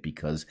need it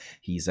because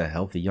he's a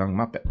healthy young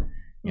Muppet,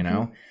 you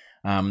know?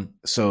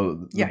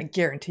 I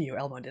guarantee you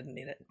Elmo didn't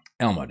need it.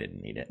 Elmo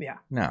didn't need it. Yeah.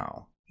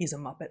 No. He's a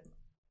Muppet.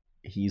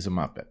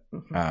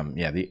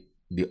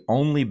 The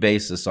only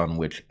basis on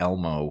which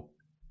Elmo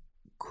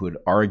could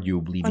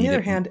arguably on the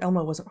other hand,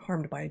 Elmo wasn't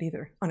harmed by it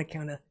either, on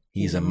account of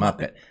he's a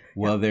Muppet.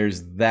 Well,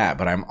 there's that,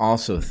 but I'm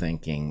also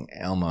thinking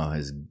Elmo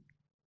has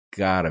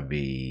got to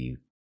be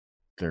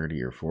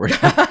 30 or 40.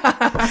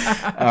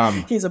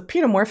 He's a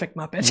pedomorphic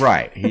Muppet.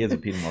 Right. He is a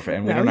pedomorphic.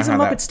 And we don't know he's a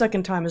Muppet stuck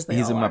in time as they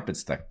all are. He's a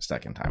Muppet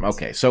stuck in time.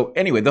 Okay. So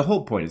anyway, the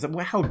whole point is that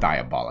how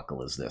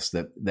diabolical is this?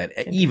 That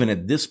even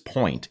at this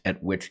point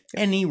at which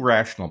any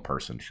rational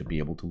person should be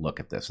able to look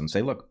at this and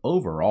say, look,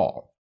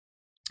 overall,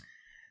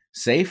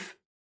 safe?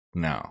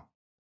 No.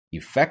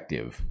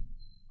 Effective?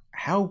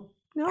 How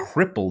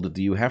crippled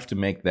do you have to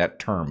make that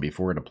term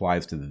before it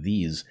applies to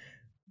these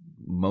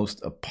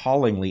most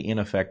appallingly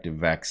ineffective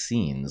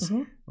vaccines,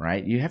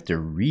 right? You have to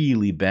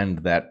really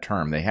bend that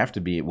term. They have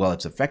to be,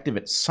 it's effective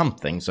at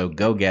something, so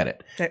go get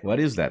it. What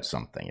is that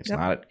something? It's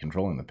not at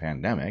controlling the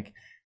pandemic,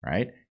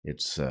 right?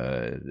 It's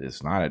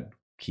not at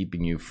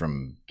keeping you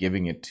from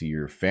giving it to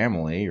your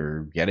family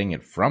or getting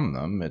it from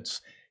them. It's,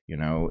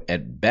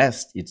 at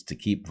best, it's to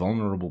keep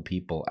vulnerable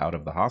people out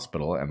of the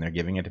hospital, and they're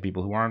giving it to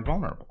people who aren't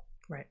vulnerable.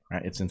 Right?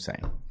 It's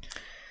insane.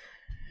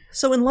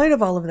 So in light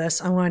of all of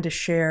this, I wanted to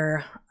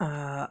share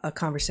a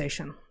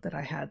conversation that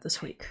I had this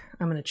week.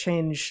 I'm going to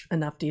change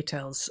enough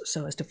details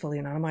so as to fully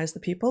anonymize the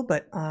people,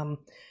 but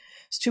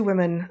it's two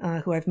women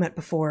who I've met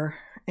before,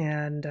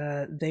 and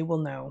they will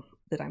know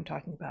that I'm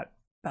talking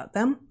about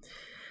them,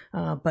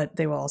 but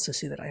they will also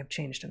see that I have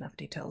changed enough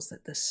details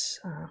that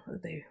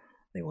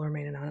they will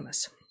remain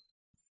anonymous.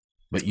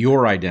 But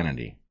your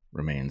identity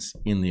remains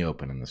in the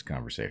open in this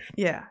conversation.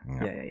 Yeah.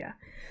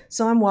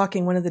 So I'm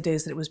walking one of the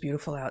days that it was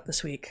beautiful out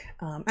this week,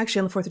 actually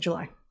on the 4th of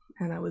July.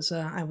 And I was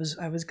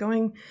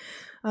going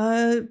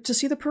to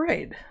see the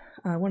parade,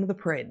 one of the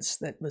parades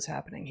that was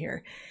happening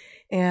here,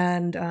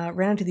 and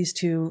ran into these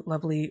two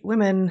lovely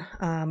women.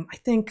 I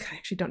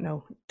actually don't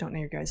know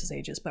your guys'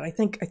 ages, but I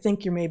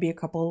think you're maybe a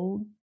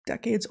couple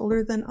decades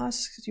older than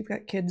us, because you've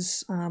got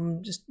kids,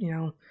 just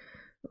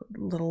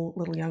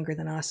little younger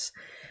than us.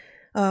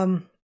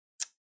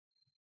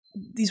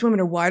 These women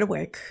are wide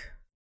awake.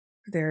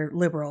 They're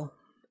liberal,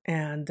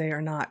 and they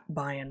are not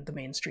buying the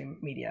mainstream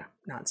media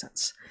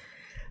nonsense.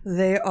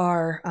 They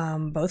are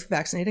both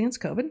vaccinated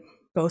against COVID,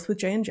 both with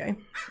J&J,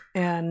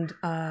 and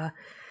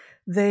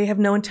they have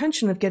no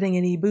intention of getting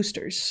any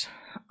boosters.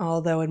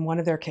 Although in one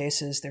of their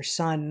cases, their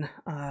son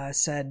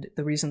said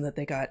the reason that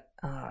they got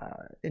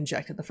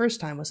injected the first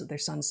time was that their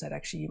son said,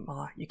 actually,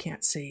 Ma, you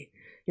can't see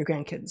your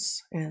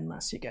grandkids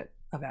unless you get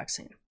a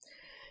vaccine.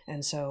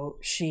 And so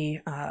she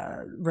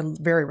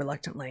very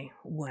reluctantly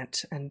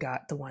went and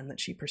got the one that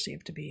she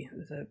perceived to be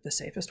the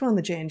safest one,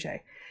 the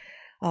J&J.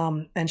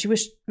 And she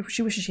wishes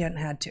she hadn't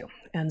had to.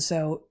 And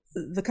so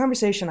the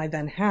conversation I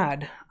then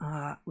had,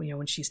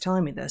 when she's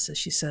telling me this, is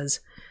she says,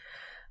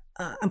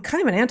 I'm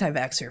kind of an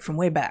anti-vaxxer from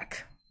way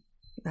back.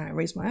 And I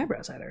raised my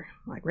eyebrows at her.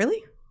 I'm like,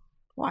 really?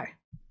 Why?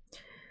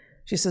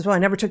 She says, well, I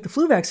never took the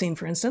flu vaccine,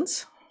 for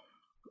instance.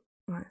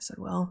 And I said,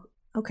 well,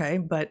 okay,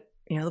 but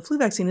the flu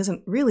vaccine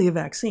isn't really a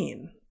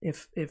vaccine.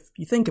 If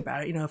you think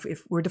about it,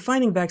 if we're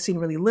defining vaccine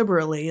really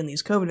liberally, and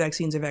these COVID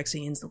vaccines are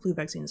vaccines, the flu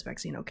vaccine is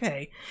vaccine,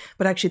 okay.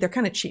 But actually, they're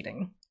kind of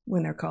cheating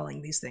when they're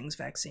calling these things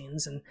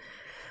vaccines. And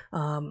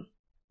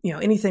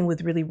anything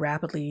with really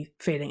rapidly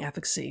fading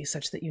efficacy,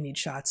 such that you need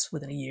shots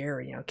within a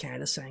year,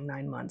 Canada's saying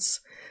 9 months,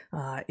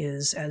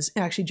 is, as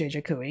actually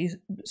J.J. Couey's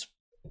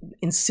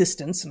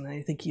insistence, and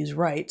I think he's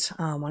right,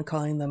 on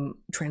calling them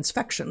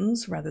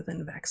transfections rather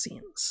than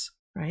vaccines,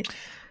 right?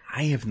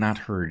 I have not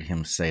heard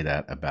him say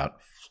that about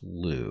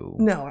flu.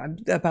 No,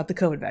 about the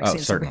COVID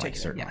vaccines certainly, in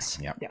particular. Yes,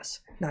 yep. Yes,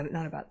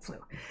 not about flu.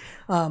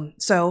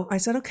 So I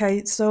said,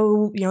 okay,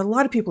 so a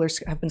lot of people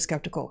have been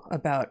skeptical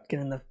about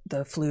getting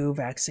the flu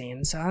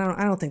vaccine. So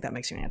I don't think that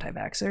makes you an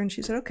anti-vaxxer. And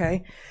she said,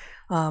 okay.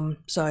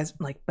 So I was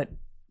like, but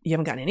you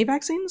haven't gotten any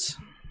vaccines?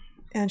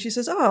 And she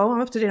says, oh,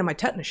 I'm up to date on my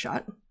tetanus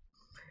shot.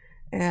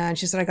 And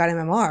she said, I got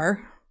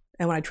MMR,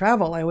 and when I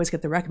travel, I always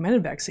get the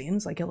recommended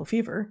vaccines like yellow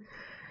fever.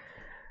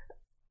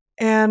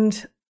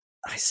 And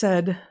I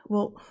said,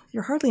 well,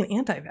 you're hardly an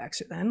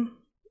anti-vaxxer then.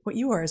 What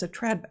you are is a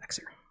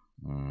Trad-Vaxxer.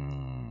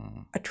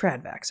 A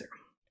Trad-Vaxxer.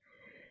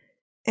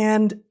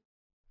 And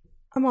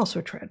I'm also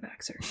a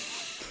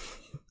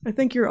Trad-Vaxxer. I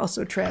think you're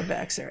also a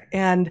Trad-Vaxxer.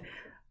 And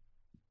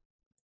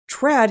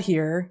Trad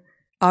here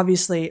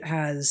obviously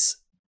has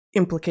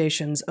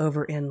implications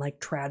over in like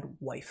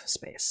Trad-wife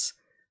space.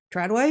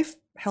 Trad-wife?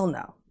 Hell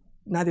no.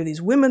 Neither of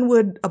these women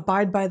would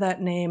abide by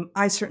that name.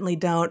 I certainly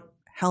don't.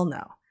 Hell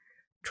no.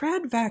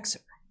 Trad-Vaxxer,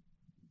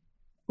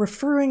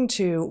 referring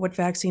to what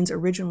vaccines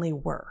originally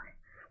were,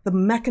 the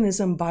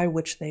mechanism by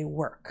which they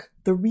work,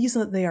 the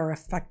reason that they are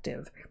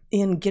effective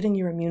in getting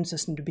your immune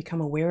system to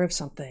become aware of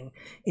something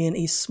in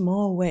a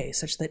small way,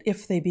 such that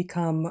if they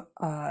become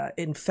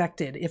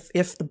infected,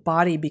 if the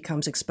body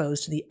becomes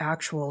exposed to the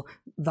actual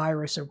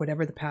virus or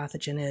whatever the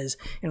pathogen is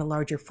in a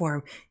larger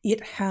form,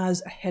 it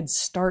has a head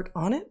start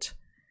on it.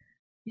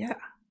 Yeah,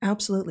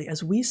 absolutely.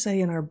 As we say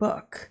in our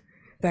book,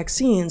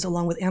 vaccines,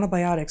 along with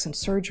antibiotics and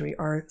surgery,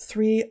 are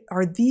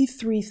the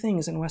three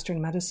things in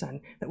Western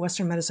medicine that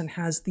Western medicine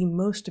has the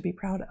most to be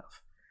proud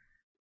of.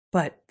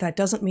 But that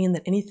doesn't mean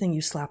that anything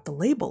you slap the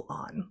label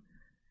on,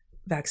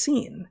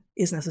 vaccine,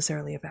 is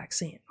necessarily a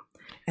vaccine.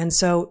 And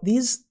so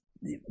these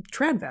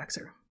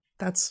Trad-Vaxxer,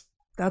 that's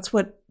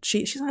what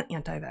she's not an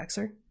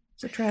anti-vaxxer.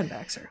 She's a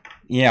Trad-Vaxxer.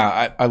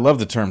 Yeah, I love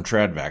the term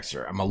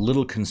Trad-Vaxxer. I'm a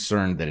little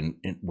concerned that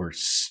we're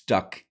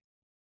stuck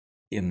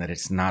in that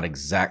it's not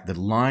exact. The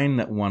line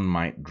that one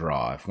might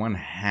draw, if one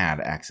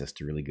had access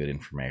to really good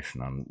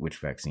information on which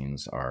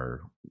vaccines are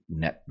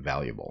net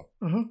valuable,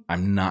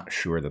 I'm not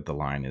sure that the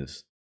line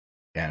is,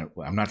 and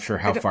I'm not sure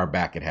how far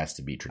back it has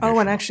to be traditional. Oh,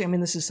 and actually,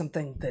 this is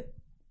something that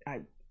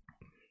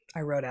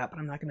I wrote out, but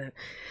I'm not going to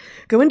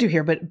go into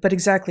here. But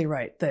exactly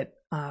right, that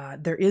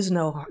there is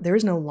no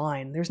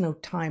line, there's no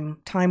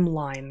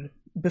timeline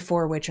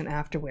before which and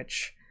after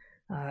which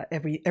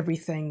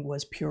everything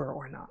was pure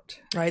or not,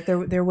 right?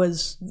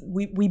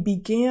 We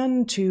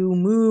began to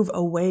move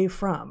away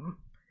from,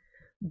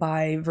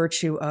 by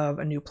virtue of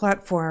a new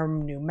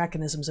platform, new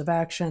mechanisms of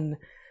action,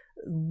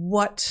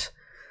 what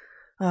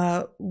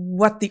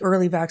the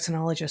early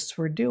vaccinologists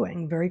were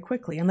doing very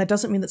quickly. And that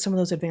doesn't mean that some of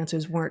those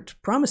advances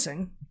weren't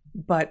promising,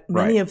 but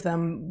many of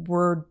them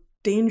were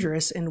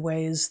dangerous in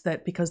ways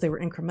that, because they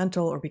were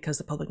incremental or because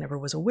the public never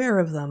was aware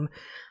of them,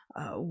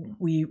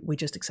 we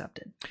just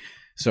accepted.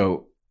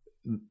 So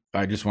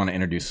I just want to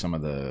introduce some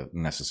of the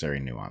necessary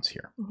nuance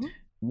here.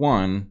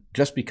 One,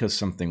 just because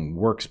something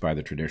works by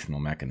the traditional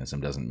mechanism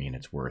doesn't mean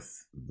it's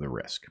worth the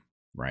risk,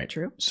 right?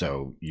 True.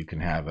 So you can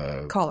have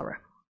a cholera.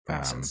 for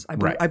instance.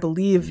 I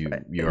believe you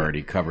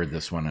already covered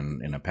this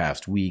one in a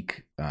past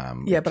week.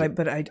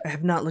 But I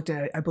have not looked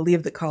at it. I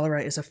believe that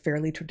cholera is a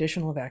fairly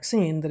traditional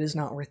vaccine that is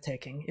not worth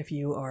taking if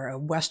you are a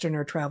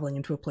Westerner traveling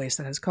into a place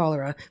that has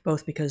cholera,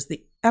 both because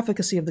the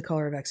efficacy of the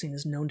cholera vaccine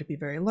is known to be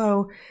very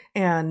low,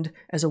 and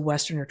as a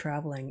Westerner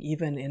traveling,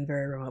 even in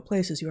very remote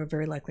places, you are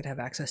very likely to have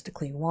access to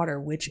clean water,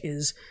 which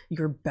is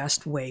your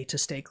best way to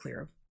stay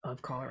clear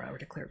of cholera or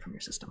to clear it from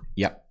your system.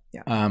 Yep.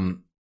 Yeah.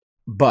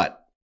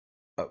 But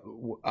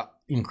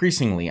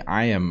increasingly,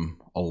 I am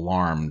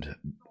alarmed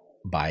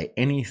by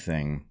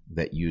anything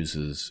that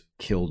uses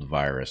killed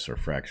virus or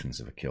fractions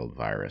of a killed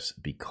virus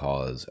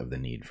because of the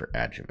need for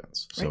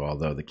adjuvants. Right. So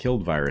although the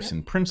killed virus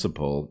in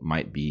principle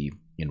might be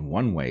in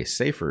one way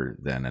safer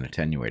than an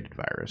attenuated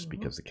virus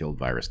because the killed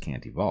virus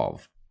can't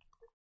evolve,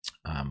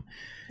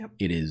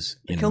 it is...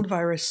 Killed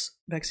virus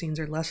vaccines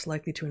are less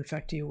likely to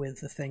infect you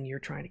with the thing you're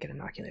trying to get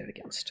inoculated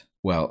against.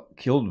 Well,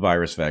 killed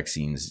virus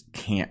vaccines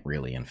can't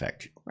really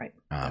infect you. Right.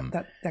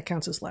 That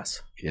counts as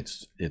less.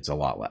 It's a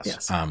lot less.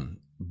 Yes.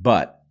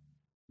 But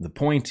the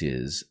point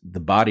is, the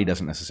body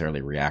doesn't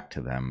necessarily react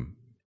to them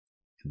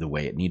the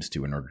way it needs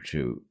to in order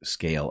to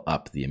scale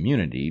up the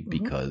immunity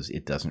because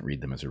it doesn't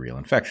read them as a real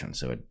infection.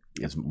 So it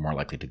is more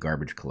likely to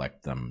garbage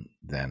collect them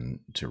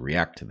than to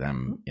react to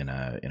them in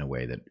a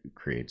way that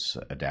creates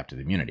adaptive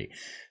immunity.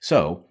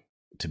 So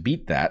to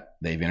beat that,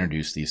 they've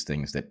introduced these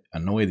things that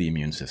annoy the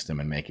immune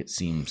system and make it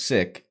seem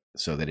sick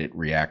so that it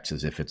reacts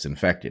as if it's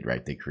infected,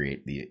 right? They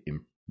create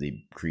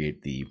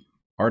the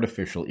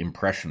artificial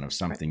impression of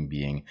something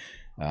being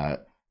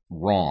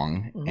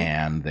wrong,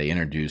 and they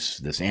introduce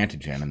this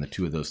antigen, and the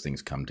two of those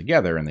things come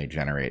together and they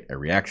generate a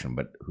reaction.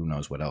 But who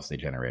knows what else they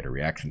generate a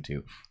reaction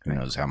to? Who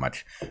knows how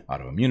much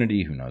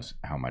autoimmunity? Who knows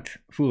how much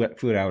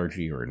food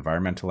allergy or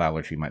environmental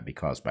allergy might be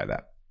caused by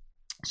that?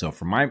 So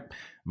for my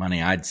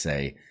money, I'd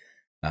say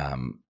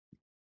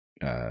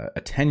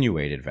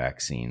attenuated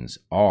vaccines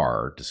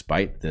are,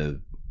 despite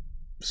the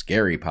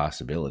scary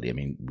possibility, I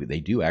mean, they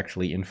do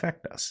actually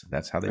infect us.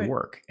 That's how they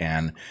work.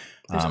 And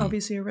there's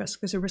obviously a risk.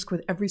 There's a risk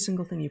with every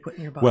single thing you put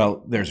in your body.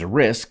 Well, there's a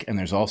risk, and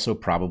there's also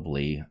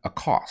probably a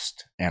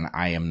cost. And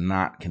I am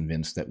not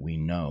convinced that we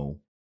know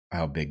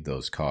how big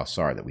those costs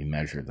are, that we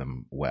measure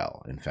them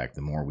well. In fact,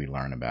 the more we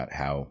learn about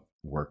how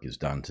work is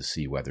done to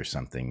see whether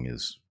something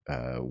is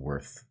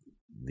worth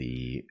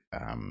the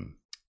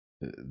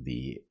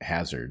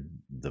hazard,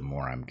 the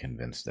more I'm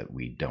convinced that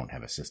we don't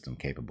have a system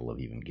capable of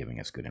even giving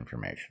us good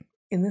information.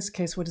 In this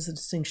case, what is the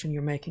distinction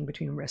you're making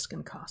between risk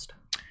and cost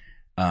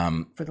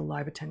for the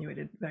live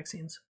attenuated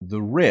vaccines?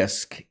 The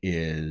risk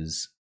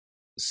is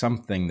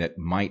something that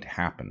might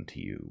happen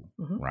to you,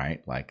 right?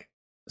 Like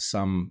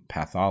some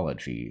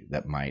pathology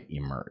that might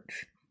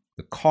emerge.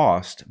 The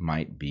cost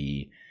might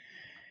be,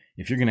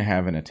 if you're going to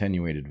have an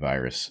attenuated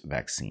virus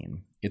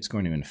vaccine, it's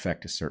going to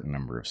infect a certain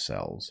number of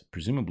cells.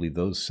 Presumably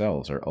those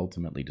cells are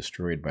ultimately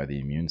destroyed by the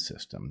immune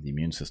system. The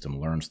immune system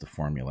learns the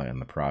formula in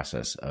the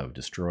process of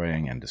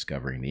destroying and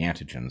discovering the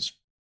antigens.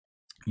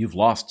 You've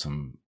lost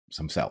some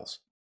cells.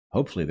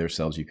 Hopefully they're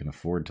cells you can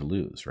afford to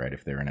lose, right?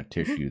 If they're in a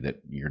tissue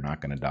that you're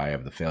not going to die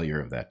of the failure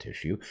of that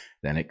tissue,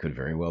 then it could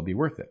very well be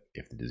worth it.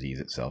 If the disease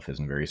itself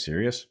isn't very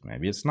serious,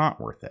 maybe it's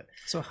not worth it.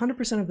 So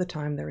 100% of the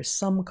time there is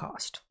some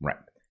cost. Right.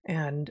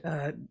 And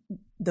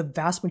the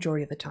vast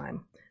majority of the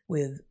time,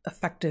 with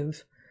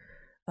effective,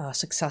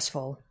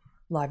 successful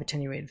live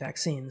attenuated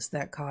vaccines,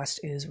 that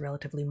cost is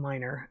relatively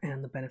minor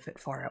and the benefit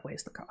far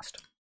outweighs the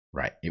cost.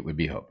 Right. It would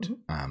be hoped.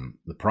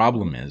 The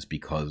problem is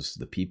because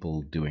the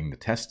people doing the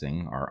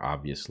testing are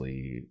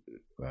obviously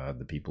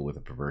the people with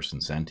a perverse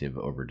incentive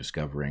over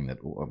discovering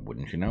that, well,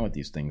 wouldn't you know it,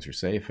 these things are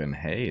safe and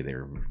hey,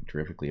 they're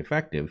terrifically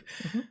effective,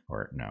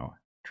 or no,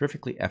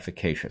 terrifically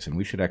efficacious. And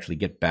we should actually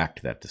get back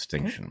to that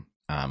distinction.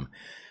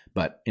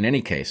 But in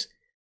any case,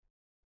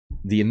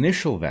 the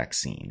initial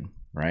vaccine,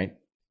 right,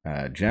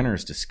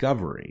 Jenner's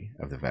discovery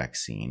of the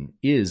vaccine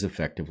is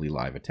effectively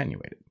live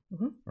attenuated,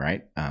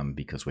 right?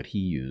 Because what he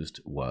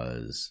used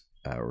was,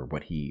 or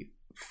what he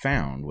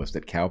found was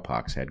that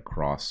cowpox had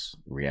cross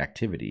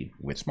reactivity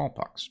with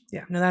smallpox.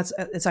 Yeah, no,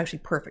 it's actually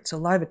perfect. So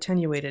live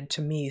attenuated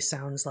to me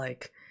sounds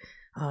like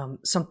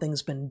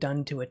something's been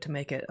done to it to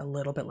make it a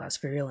little bit less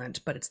virulent,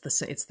 but it's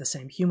the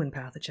same human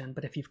pathogen.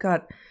 But if you've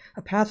got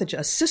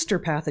a sister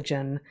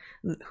pathogen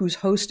whose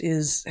host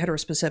is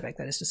heterospecific,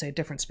 that is to say a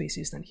different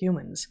species than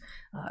humans,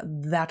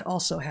 that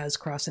also has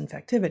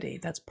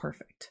cross-infectivity. That's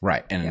perfect.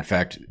 Right. And in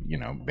fact,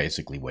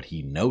 basically what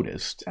he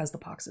noticed as the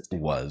poxes do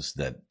was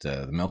that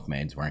the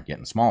milkmaids weren't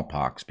getting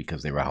smallpox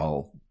because they were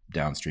all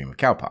downstream of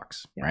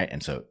cowpox, right?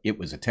 And so it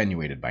was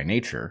attenuated by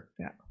nature,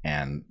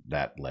 and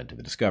that led to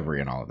the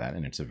discovery and all of that,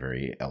 and it's a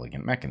very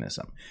elegant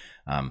mechanism.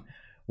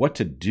 What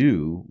to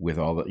do with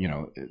all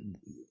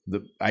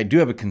the, I do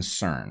have a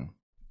concern.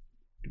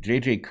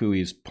 J.J.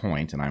 Couey's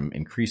point, and I'm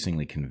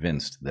increasingly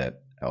convinced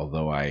that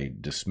although I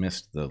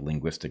dismissed the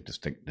linguistic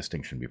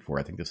distinction before,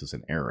 I think this is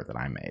an error that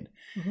I made.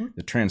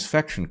 The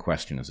transfection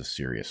question is a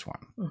serious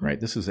one,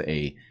 right? This is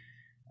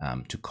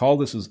to call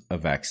this a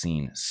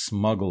vaccine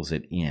smuggles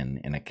it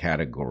in a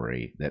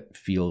category that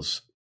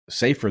feels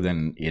safer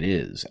than it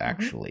is,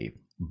 actually,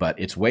 but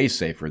it's way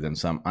safer than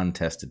some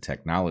untested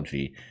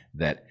technology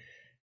that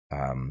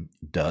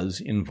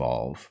does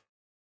involve,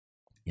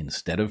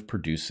 instead of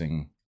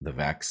producing the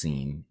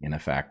vaccine in a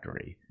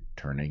factory,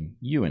 turning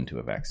you into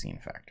a vaccine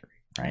factory,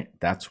 right?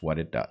 That's what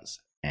it does.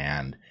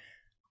 And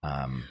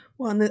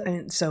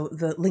so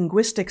the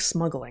linguistic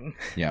smuggling,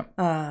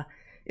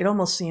 it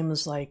almost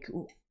seems like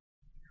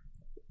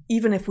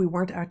even if we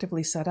weren't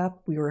actively set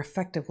up, we were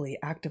effectively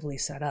actively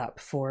set up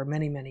for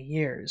many, many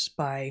years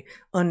by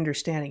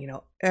understanding,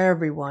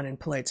 everyone in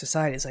polite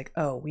society is like,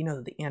 oh, we know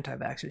that the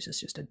anti-vaxxers is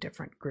just a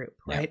different group,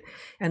 right?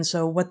 And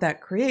so what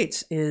that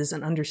creates is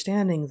an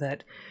understanding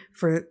that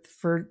for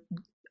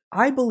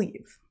I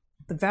believe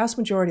the vast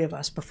majority of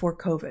us before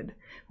COVID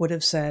would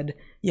have said,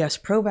 yes,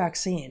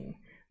 pro-vaccine,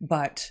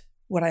 but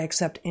would I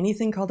accept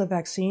anything called a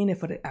vaccine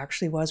if what it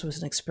actually was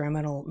an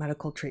experimental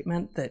medical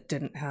treatment that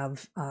didn't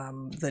have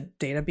the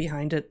data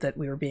behind it that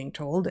we were being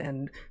told,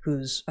 and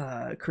whose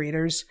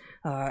creators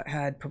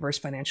had perverse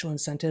financial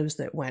incentives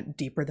that went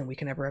deeper than we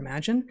can ever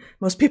imagine?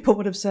 Most people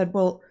would have said,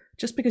 well,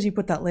 just because you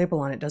put that label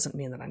on it doesn't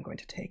mean that I'm going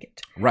to take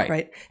it.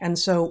 Right. And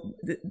so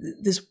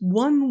this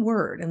one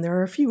word, and there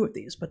are a few of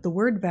these, but the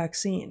word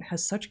vaccine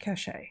has such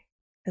cachet,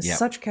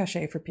 such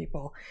cachet for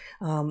people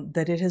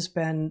that it has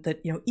been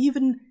that,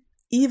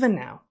 even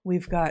now,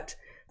 we've got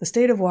the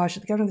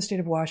governor of the state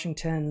of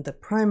Washington, the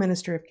Prime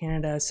Minister of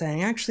Canada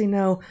saying, actually,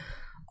 no,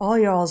 all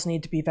y'alls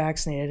need to be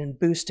vaccinated and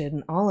boosted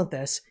and all of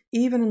this,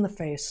 even in the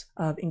face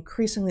of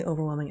increasingly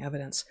overwhelming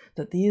evidence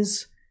that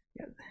these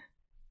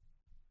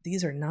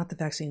are not the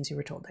vaccines you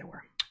were told they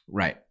were.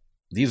 Right.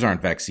 These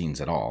aren't vaccines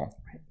at all.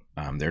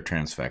 Right. They're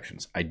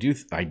transfections. I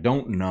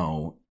don't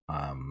know,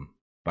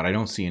 but I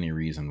don't see any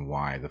reason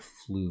why the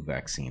flu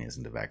vaccine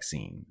isn't a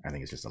vaccine. I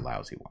think it's just a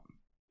lousy one.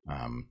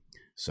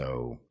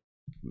 So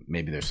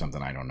maybe there's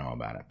something I don't know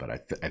about it, but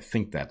I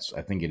think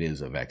it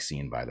is a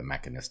vaccine by the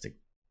mechanistic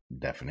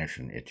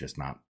definition. It's just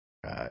not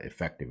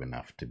effective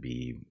enough to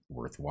be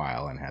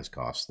worthwhile and has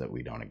costs that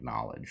we don't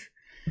acknowledge.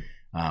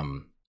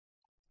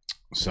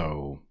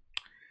 So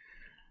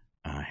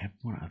I have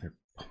one other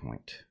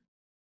point.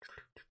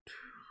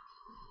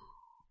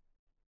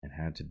 It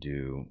had to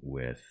do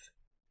with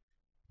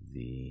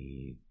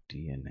the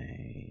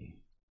DNA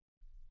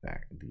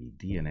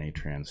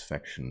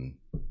transfection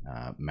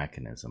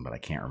mechanism, but I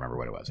can't remember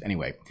what it was.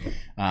 Anyway,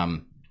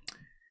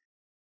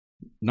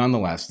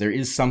 nonetheless, there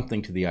is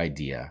something to the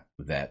idea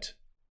that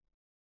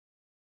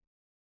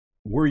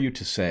were you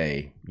to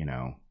say,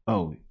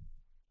 oh,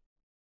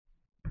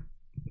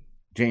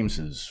 James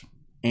is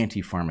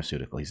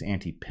anti-pharmaceutical, he's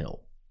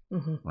anti-pill,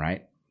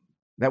 right?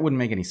 That wouldn't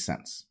make any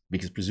sense,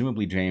 because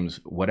presumably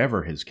James,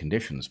 whatever his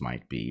conditions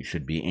might be,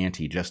 should be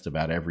anti just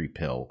about every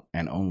pill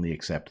and only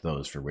accept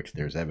those for which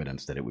there's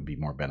evidence that it would be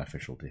more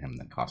beneficial to him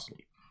than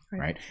costly,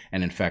 right?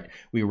 And in fact,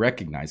 we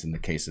recognize in the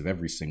case of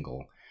every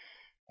single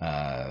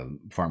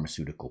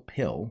pharmaceutical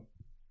pill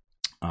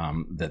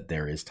that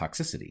there is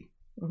toxicity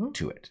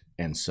to it.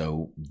 And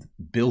so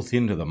built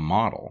into the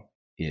model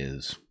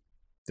is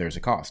there's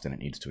a cost, and it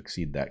needs to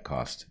exceed that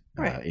cost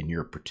in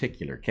your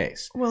particular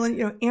case. Well,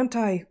 and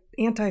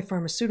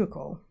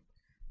anti-pharmaceutical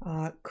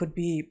could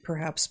be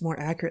perhaps more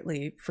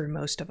accurately for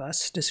most of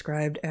us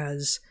described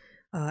as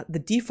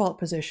the default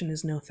position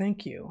is no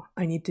thank you.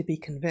 I need to be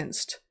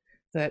convinced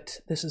that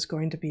this is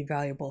going to be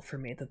valuable for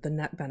me, that the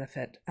net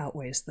benefit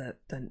outweighs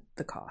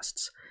the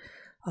costs,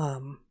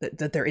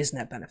 that there is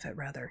net benefit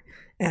rather.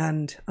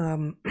 And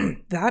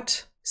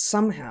that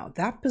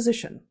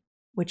position,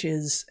 which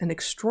is an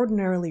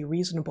extraordinarily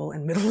reasonable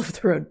and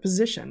middle-of-the-road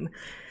position,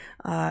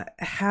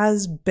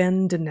 has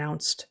been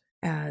denounced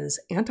as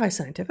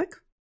anti-scientific,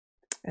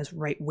 as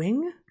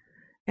right-wing,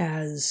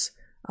 as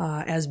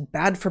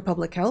bad for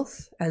public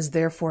health, as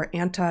therefore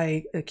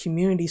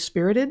anti-community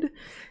spirited,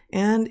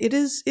 and it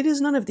is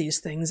none of these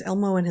things,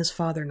 Elmo and his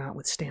father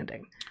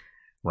notwithstanding.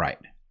 Right.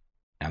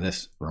 Now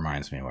this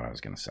reminds me of what I was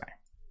going to say.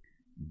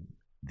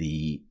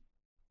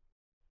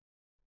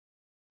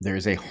 There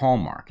is a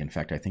hallmark. In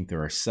fact, I think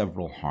there are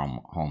several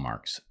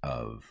hallmarks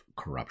of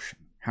corruption.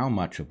 How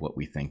much of what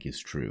we think is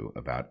true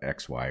about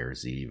X, Y, or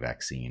Z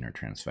vaccine or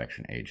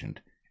transfection agent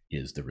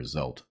is the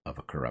result of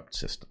a corrupt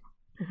system?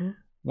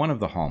 One of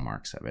the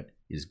hallmarks of it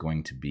is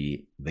going to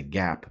be the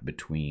gap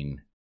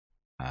between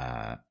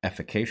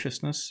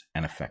efficaciousness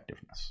and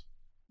effectiveness.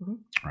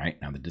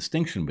 Right? Now, the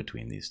distinction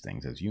between these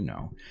things, as you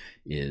know,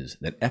 is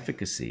that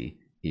efficacy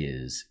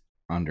is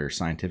under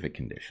scientific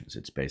conditions.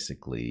 It's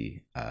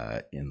basically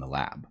in the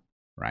lab,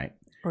 right?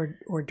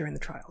 Or during the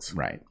trials.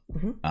 Right.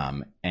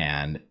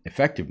 And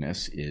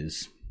effectiveness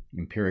is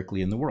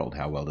empirically in the world.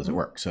 How well does it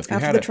work? So if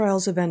after the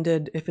trials have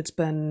ended, if it's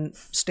been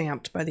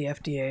stamped by the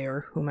FDA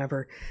or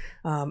whomever,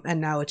 and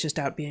now it's just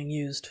out being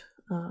used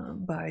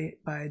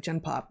by Gen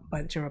Pop,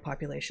 by the general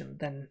population,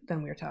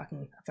 then we are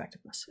talking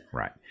effectiveness.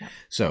 Right. Yeah.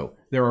 So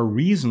there are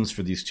reasons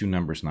for these two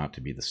numbers not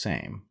to be the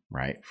same,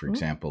 right? For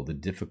example, the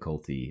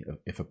difficulty of,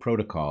 if a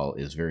protocol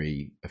is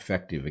very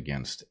effective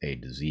against a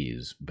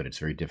disease, but it's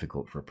very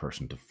difficult for a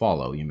person to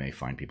follow, you may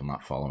find people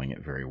not following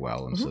it very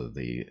well, and so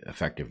the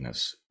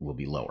effectiveness will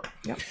be lower.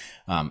 Yep.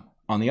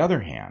 On the other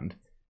hand,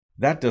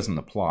 that doesn't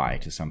apply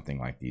to something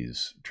like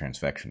these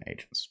transfection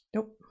agents.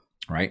 Nope.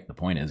 Right? The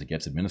point is it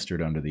gets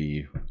administered under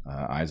the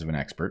eyes of an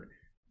expert,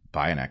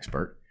 by an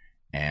expert,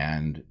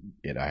 and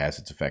it has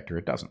its effect or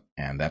it doesn't.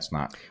 And that's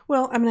not...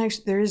 Well, I mean,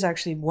 actually, there is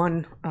actually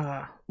one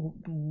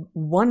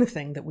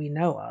thing that we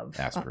know of.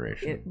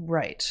 Aspiration.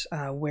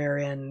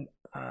 Wherein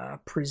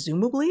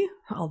presumably,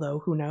 although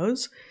who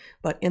knows,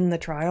 but in the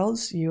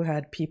trials, you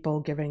had people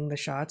giving the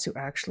shots who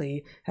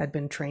actually had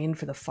been trained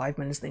for the 5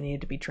 minutes they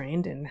needed to be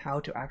trained in how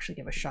to actually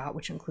give a shot,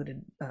 which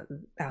included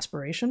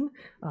aspiration.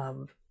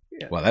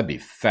 Well, that'd be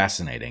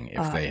fascinating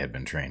if they had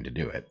been trained to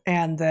do it.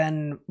 And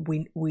then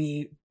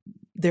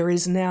there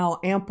is now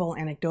ample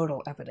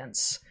anecdotal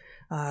evidence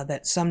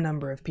that some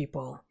number of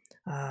people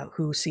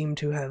who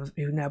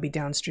now be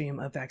downstream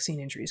of vaccine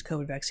injuries,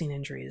 COVID vaccine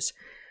injuries,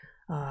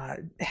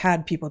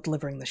 had people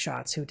delivering the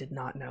shots who did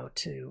not know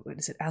to,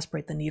 is it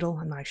aspirate the needle?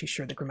 I'm not actually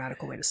sure the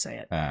grammatical way to say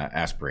it.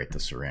 Aspirate the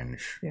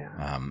syringe.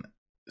 Yeah.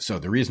 So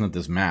the reason that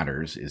this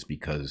matters is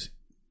because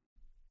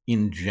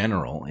in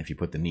general, if you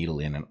put the needle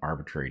in an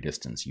arbitrary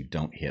distance, you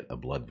don't hit a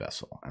blood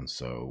vessel. And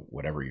so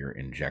whatever you're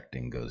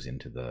injecting goes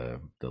into the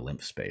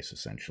lymph space,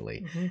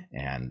 essentially.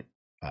 And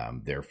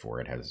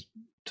therefore, it has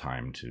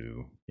time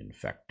to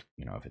infect,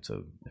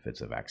 if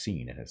it's a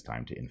vaccine, it has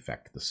time to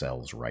infect the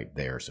cells right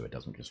there, so it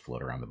doesn't just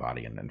float around the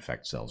body and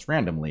infect cells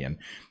randomly. And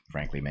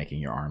frankly,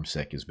 making your arm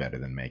sick is better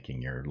than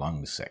making your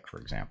lungs sick, for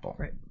example.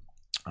 Right.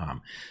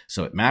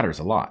 So it matters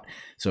a lot.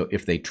 So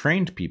if they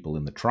trained people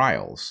in the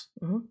trials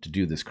to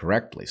do this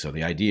correctly, so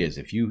the idea is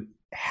if you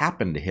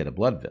happen to hit a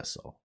blood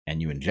vessel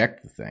and you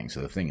inject the thing, so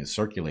the thing is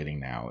circulating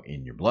now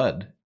in your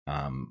blood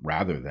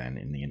rather than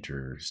in the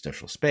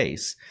interstitial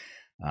space,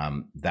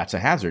 that's a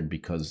hazard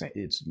because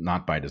it's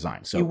not by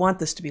design. So you want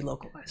this to be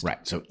localized.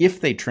 Right. So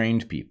if they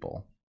trained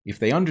people, if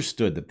they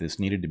understood that this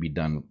needed to be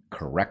done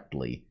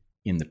correctly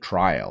in the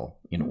trial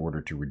in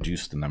order to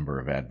reduce the number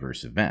of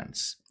adverse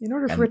events. In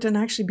order for it to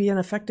actually be an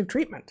effective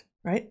treatment,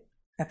 right?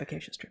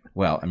 Efficacious treatment.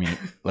 Well, I mean,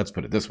 let's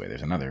put it this way.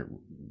 There's another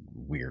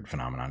weird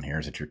phenomenon here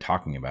is that you're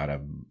talking about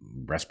a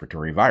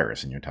respiratory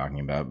virus and you're talking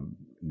about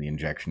the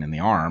injection in the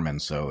arm.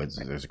 And so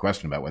there's a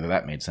question about whether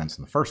that made sense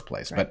in the first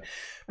place. Right.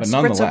 But a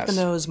nonetheless. Spritz up the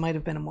nose might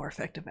have been a more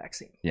effective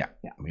vaccine. Yeah.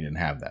 We didn't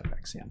have that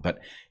vaccine. But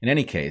in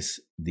any case,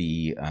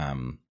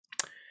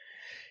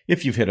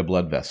 if you've hit a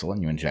blood vessel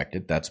and you inject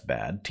it, that's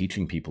bad.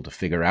 Teaching people to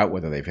figure out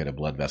whether they've hit a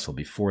blood vessel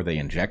before they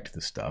inject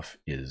the stuff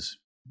is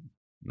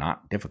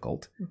not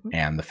difficult.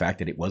 And the fact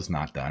that it was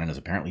not done and is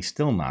apparently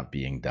still not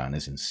being done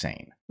is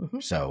insane.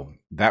 So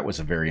that was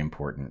a very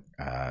important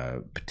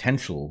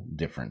potential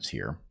difference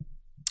here.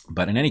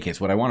 But in any case,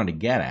 what I wanted to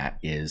get at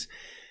is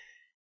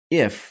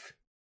if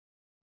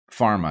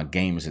pharma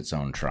games its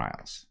own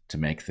trials to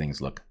make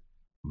things look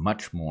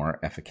much more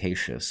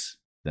efficacious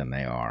than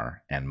they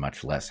are and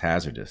much less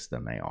hazardous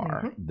than they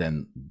are,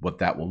 then what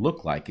that will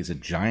look like is a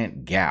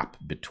giant gap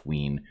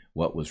between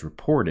what was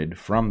reported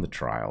from the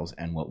trials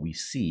and what we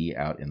see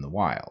out in the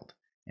wild.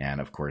 And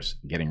of course,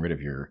 getting rid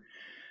of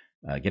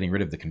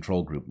the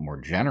control group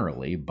more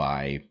generally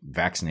by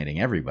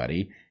vaccinating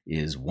everybody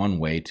is one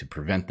way to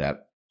prevent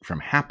that from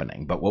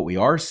happening. But what we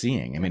are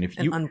seeing, I mean, if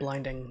you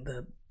unblinding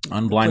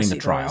the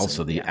trial,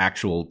 so the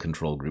actual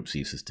control group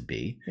ceases to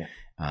be.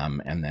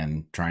 And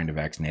then trying to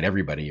vaccinate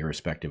everybody,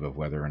 irrespective of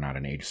whether or not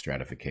an age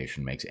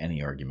stratification makes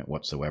any argument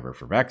whatsoever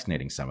for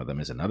vaccinating some of them,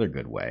 is another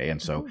good way.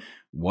 And so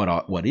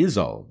what is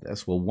all of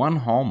this? Well, one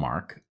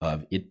hallmark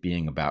of it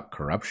being about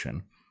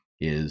corruption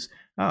is,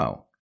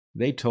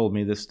 they told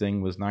me this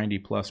thing was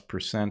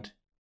 90+%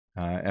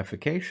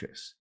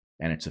 efficacious,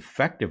 and its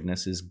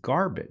effectiveness is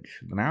garbage.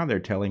 Now they're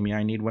telling me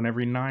I need one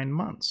every 9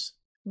 months.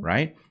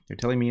 Right? They're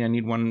telling me I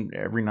need one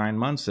every 9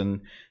 months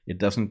and it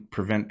doesn't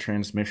prevent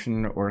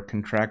transmission or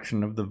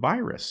contraction of the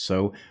virus.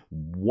 So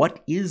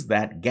what is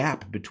that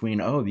gap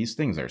between, these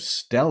things are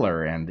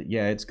stellar and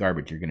it's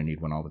garbage, you're going to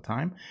need one all the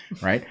time,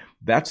 right?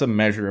 That's a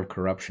measure of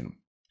corruption,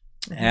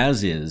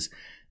 as is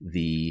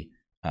the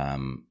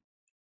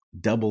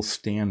double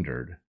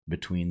standard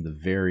between the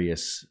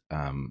various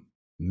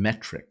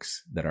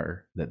metrics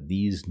that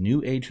these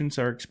new agents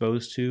are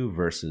exposed to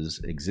versus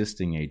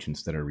existing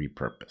agents that are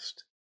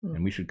repurposed.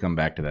 And we should come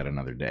back to that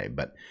another day.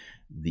 But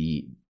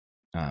the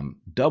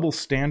double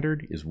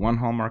standard is one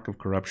hallmark of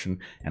corruption,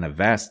 and a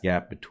vast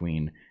gap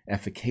between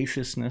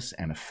efficaciousness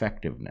and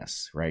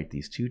effectiveness, right?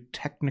 These two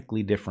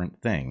technically different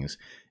things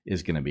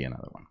is going to be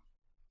another one.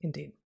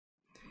 Indeed.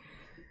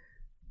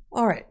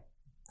 All right.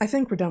 I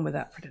think we're done with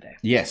that for today.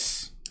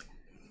 Yes.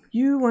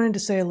 You wanted to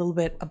say a little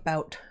bit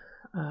about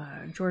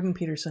Jordan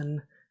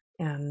Peterson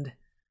and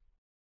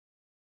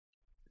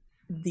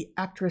the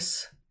actor,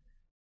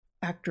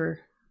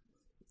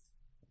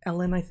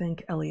 Ellen, I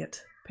think,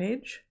 Elliott.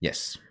 page.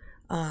 Yes.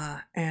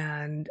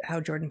 And how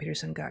Jordan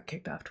Peterson got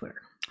kicked off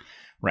Twitter.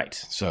 Right.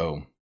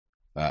 So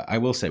I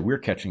will say we're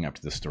catching up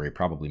to this story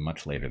probably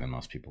much later than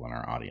most people in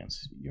our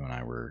audience. You and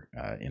I were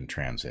in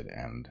transit,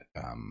 and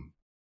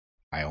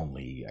I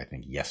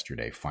think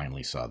yesterday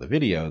finally saw the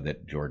video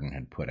that Jordan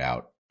had put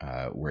out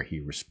where he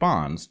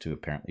responds to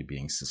apparently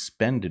being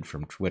suspended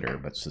from Twitter,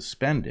 but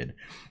suspended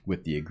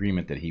with the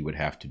agreement that he would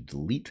have to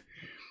delete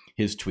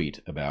his tweet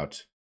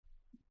about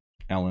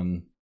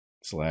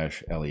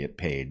Ellen/Elliot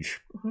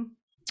Page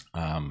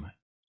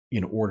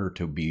in order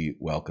to be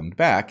welcomed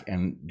back.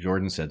 And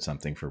Jordan said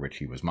something for which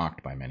he was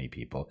mocked by many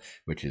people,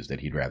 which is that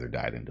he'd rather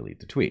die than delete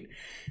the tweet.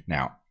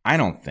 Now, I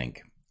don't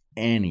think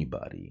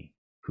anybody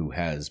who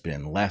has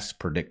been less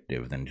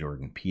predictive than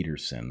Jordan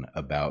Peterson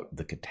about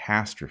the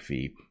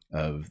catastrophe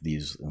of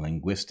these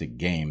linguistic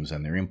games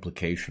and their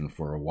implication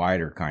for a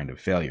wider kind of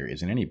failure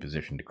is in any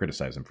position to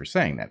criticize him for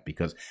saying that,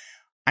 because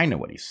I know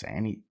what he's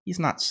saying. He's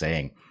not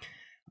saying,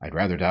 I'd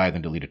rather die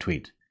than delete a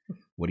tweet.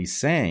 What he's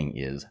saying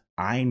is,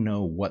 I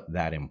know what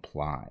that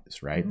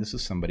implies, right? This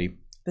is somebody...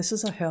 This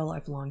is a hill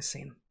I've long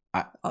seen.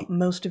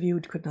 Most of you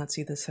could not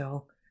see this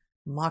hill.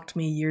 Mocked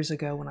me years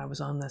ago when I was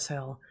on this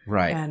hill.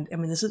 Right. And I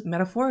mean, this is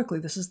metaphorically,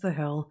 this is the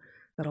hill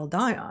that I'll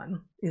die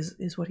on,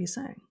 is what he's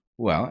saying.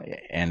 Well,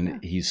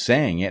 and he's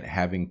saying it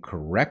having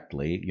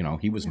correctly,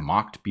 he was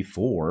mocked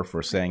before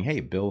for saying, hey,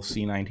 Bill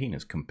C-19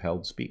 is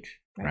compelled speech,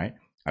 right?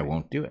 I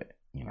won't do it.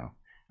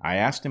 I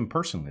asked him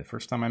personally the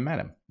first time I met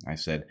him. I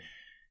said,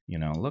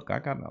 look, I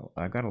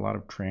got a lot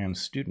of trans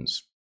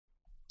students.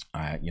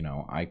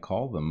 I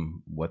call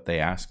them what they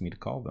asked me to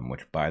call them,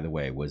 which, by the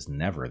way, was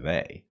never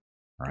they,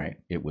 right?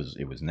 It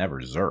was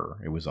never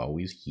Zer. It was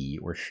always he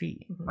or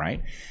she,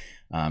 right?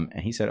 And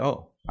he said,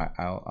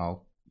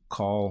 I'll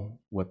call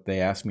what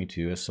they asked me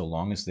to, so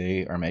long as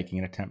they are making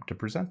an attempt to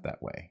present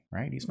that way,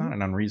 right? He's not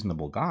an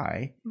unreasonable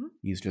guy.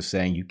 He's just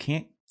saying you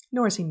can't.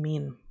 Nor is he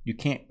mean. You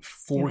can't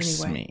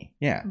force me.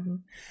 Yeah.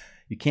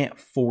 You can't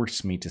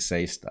force me to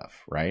say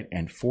stuff, right?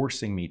 And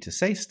forcing me to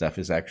say stuff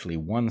is actually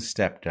one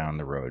step down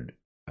the road,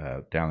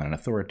 down an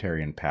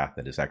authoritarian path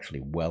that is actually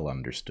well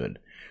understood.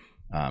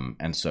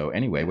 And so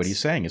anyway, what he's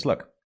saying is,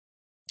 look,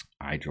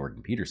 I,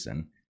 Jordan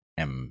Peterson,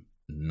 am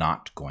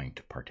not going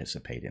to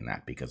participate in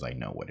that because I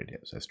know what it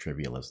is. As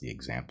trivial as the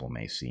example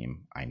may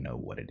seem, I know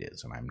what it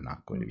is, and I'm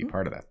not going to be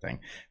part of that thing,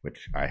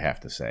 which I have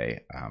to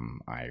say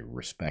I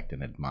respect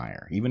and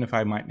admire, even if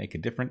I might make a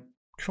different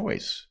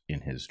choice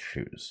in his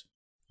shoes,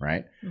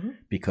 right?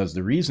 Because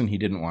the reason he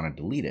didn't want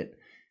to delete it,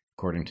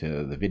 according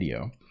to the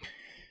video,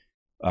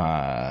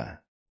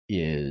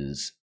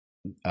 is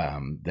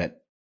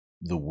that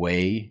the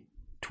way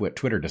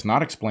Twitter does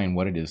not explain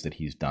what it is that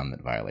he's done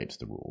that violates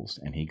the rules,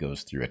 and he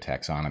goes through a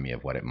taxonomy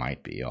of what it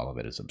might be. All of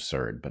it is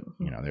absurd, but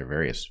there are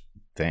various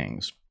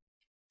things.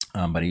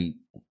 But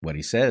what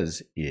he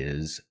says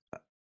is,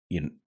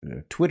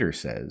 Twitter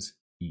says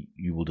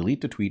you will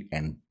delete the tweet,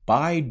 and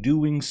by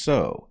doing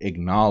so,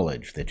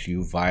 acknowledge that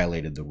you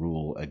violated the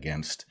rule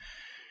against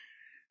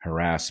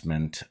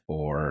harassment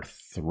or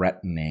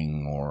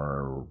threatening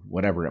or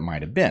whatever it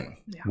might have been.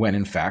 When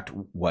in fact,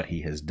 what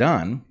he has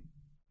done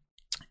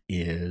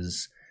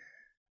is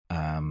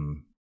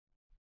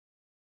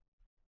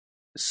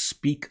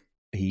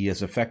he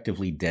is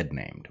effectively dead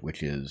named,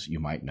 which is, you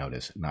might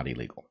notice, not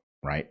illegal,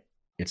 right?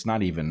 It's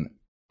not even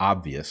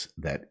obvious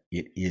that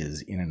it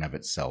is in and of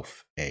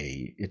itself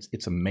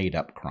it's a made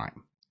up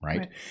crime,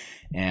 right?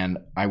 And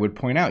I would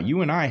point out,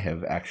 you and I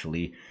have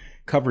actually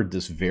covered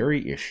this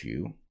very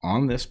issue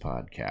on this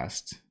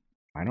podcast.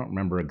 I don't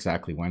remember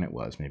exactly when it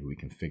was. Maybe we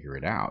can figure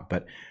it out.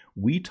 But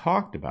we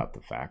talked about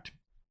the fact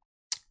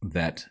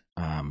that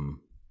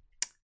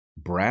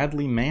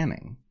Bradley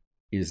Manning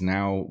is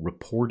now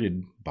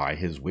reported by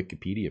his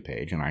Wikipedia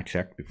page, and I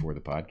checked before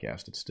the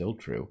podcast, it's still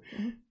true.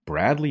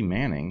 Bradley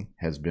Manning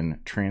has been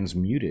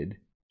transmuted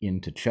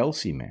into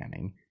Chelsea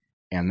Manning,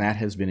 and that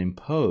has been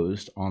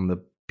imposed on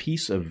the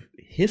piece of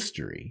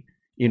history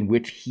in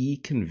which he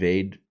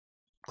conveyed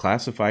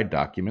classified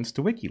documents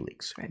to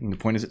WikiLeaks. And the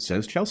point is, it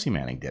says Chelsea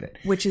Manning did it.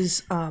 Which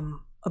is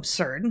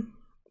absurd,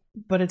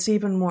 but it's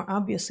even more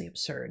obviously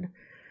absurd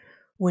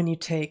when you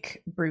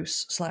take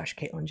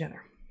Bruce/Caitlyn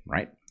Jenner.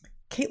 Right.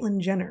 Caitlyn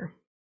Jenner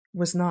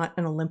was not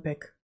an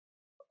Olympic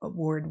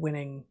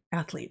award-winning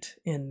athlete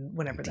in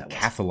whenever that was.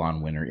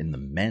 Decathlon winner in the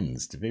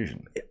men's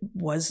division. It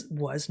was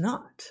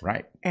not.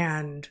 Right.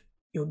 And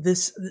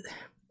it's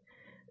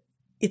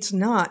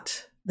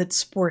not that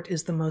sport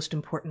is the most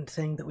important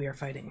thing that we are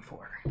fighting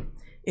for.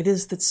 It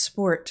is that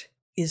sport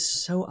is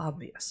so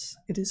obvious.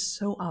 It is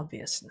so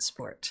obvious in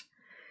sport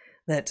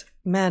that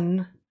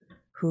men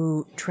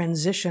who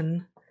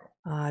transition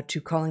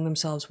to calling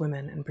themselves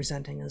women and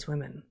presenting as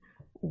women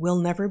will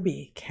never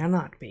be,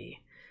 cannot be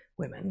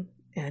women.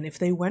 And if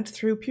they went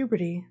through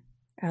puberty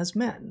as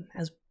men,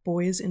 as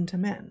boys into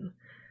men,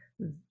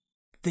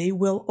 they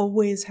will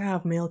always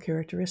have male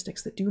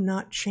characteristics that do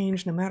not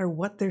change no matter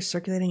what their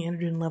circulating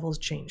androgen levels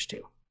change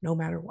to, no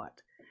matter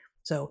what.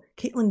 So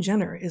Caitlyn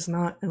Jenner is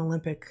not an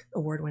Olympic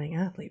award-winning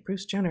athlete.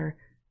 Bruce Jenner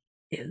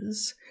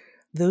is.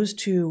 those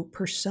two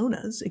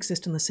personas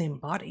exist in the same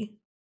body,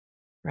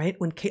 right?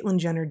 When Caitlyn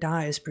Jenner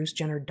dies, Bruce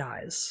Jenner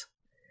dies.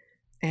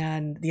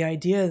 And the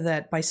idea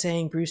that by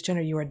saying Bruce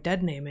Jenner, you are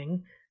dead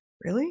naming,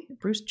 really?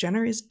 Bruce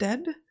Jenner is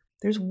dead?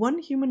 There's one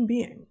human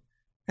being,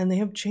 and they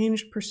have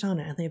changed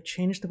persona, and they have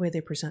changed the way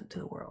they present to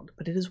the world,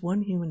 but it is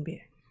one human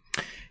being.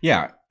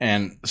 Yeah,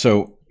 and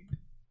so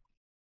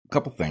a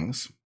couple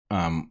things.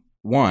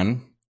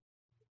 One,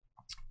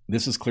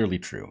 this is clearly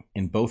true.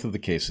 In both of the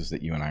cases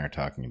that you and I are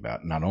talking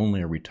about, not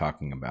only are we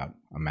talking about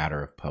a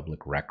matter of public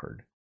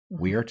record,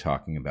 we are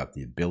talking about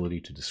the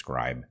ability to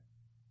describe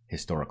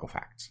historical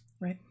facts.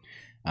 Right.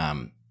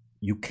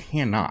 You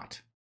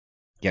cannot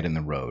get in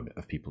the road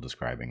of people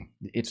describing.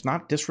 It's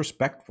not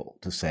disrespectful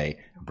to say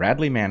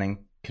Bradley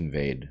Manning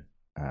conveyed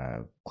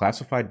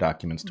classified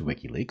documents to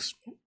WikiLeaks,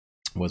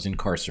 was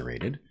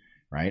incarcerated,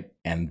 right,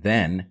 and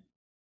then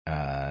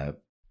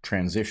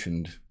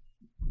transitioned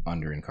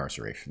under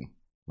incarceration,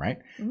 right?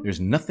 There's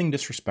nothing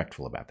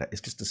disrespectful about that.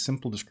 It's just a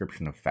simple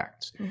description of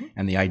facts.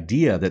 And the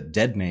idea that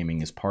dead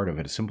naming is part of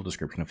it, a simple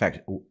description of facts,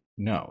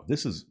 no,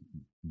 this is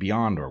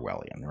beyond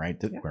Orwellian,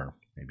 right? Where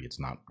maybe it's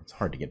not, it's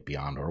hard to get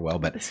beyond Orwell,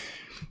 but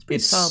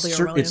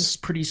it's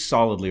pretty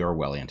solidly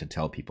Orwellian to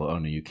tell people, oh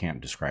no, you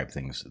can't describe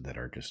things that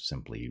are just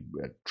simply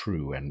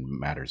true and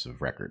matters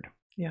of record.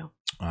 Yeah.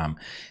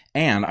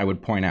 And I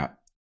would point out,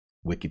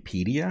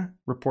 Wikipedia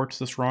reports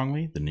this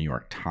wrongly. The New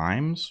York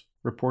Times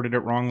reported it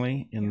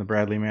wrongly in the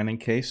Bradley Manning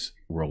case.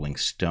 Rolling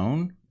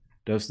Stone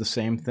does the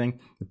same thing.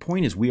 The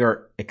point is, we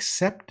are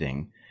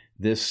accepting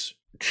this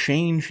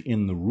change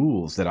in the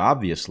rules that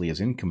obviously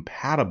is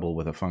incompatible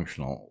with a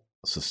functional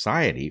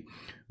society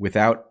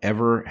without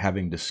ever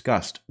having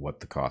discussed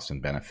what the costs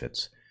and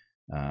benefits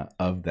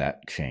of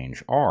that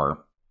change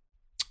are.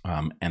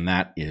 And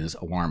that is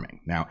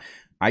alarming. Now,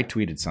 I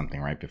tweeted something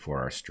right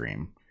before our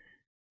stream.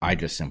 I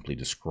just simply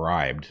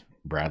described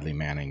Bradley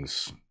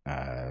Manning's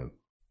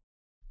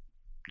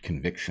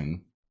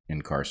conviction,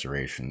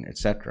 incarceration,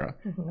 etc.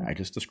 I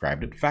just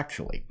described it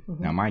factually.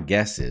 Now, my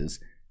guess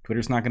is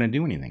Twitter's not going to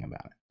do anything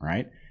about it,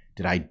 right?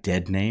 Did I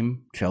dead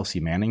name Chelsea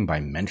Manning by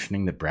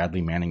mentioning that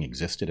Bradley Manning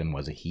existed and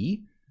was a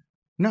he?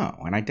 No,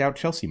 and I doubt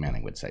Chelsea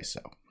Manning would say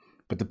so.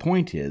 But the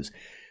point is,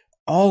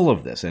 all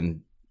of this,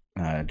 and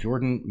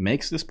Jordan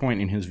makes this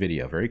point in his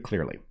video very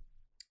clearly,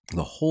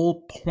 the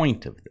whole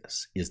point of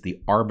this is the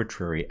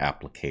arbitrary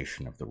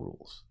application of the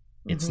rules.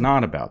 It's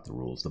not about the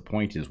rules. The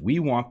point is, we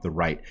want the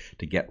right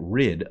to get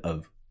rid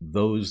of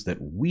those that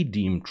we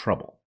deem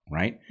trouble,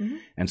 right?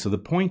 And so the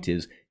point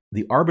is,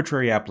 the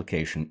arbitrary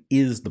application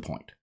is the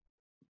point,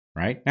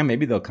 right? And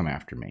maybe they'll come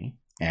after me.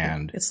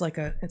 And it's like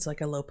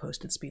a low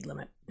posted speed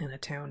limit in a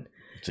town.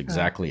 It's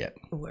exactly it.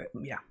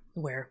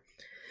 Where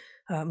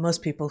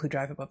most people who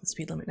drive above the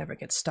speed limit never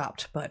get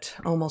stopped, but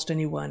almost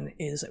anyone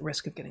is at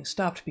risk of getting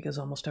stopped because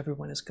almost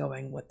everyone is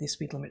going what the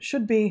speed limit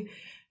should be.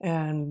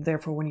 And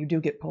therefore, when you do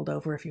get pulled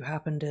over, if you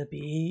happen to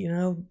be,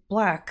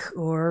 black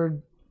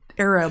or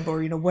Arab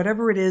or,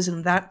 whatever it is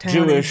in that town,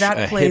 Jewish, in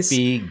that place,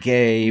 hippie,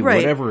 gay, right,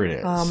 whatever it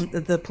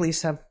is, the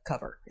police have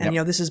cover. And,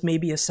 this is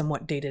maybe a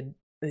somewhat dated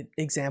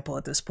example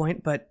at this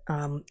point, but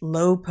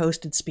low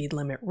posted speed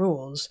limit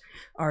rules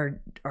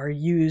are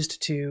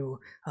used to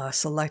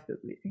so that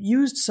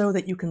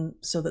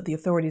the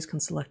authorities can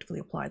selectively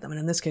apply them. And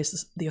in this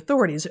case, the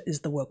authorities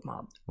is the woke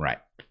mob. Right.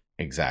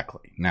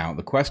 Exactly. Now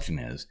the question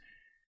is,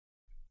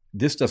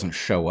 this doesn't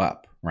show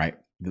up, right?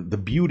 The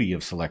beauty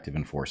of selective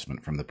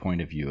enforcement from the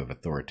point of view of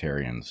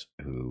authoritarians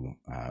who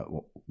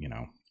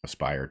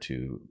aspire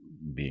to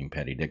being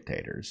petty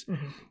dictators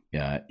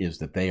is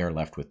that they are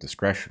left with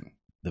discretion.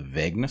 The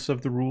vagueness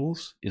of the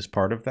rules is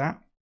part of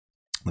that.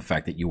 The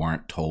fact that you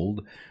aren't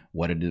told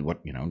what it is,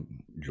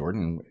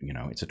 Jordan,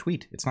 it's a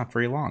tweet. It's not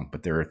very long,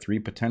 but there are 3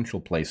 potential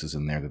places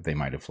in there that they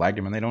might have flagged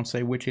him, and they don't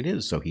say which it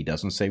is. So he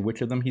doesn't say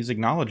which of them he's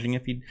acknowledging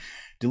if he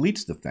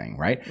deletes the thing,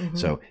 right?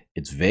 So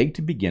it's vague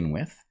to begin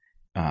with.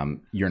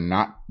 You're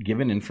not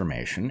given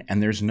information,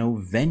 and there's no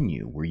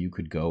venue where you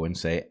could go and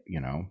say,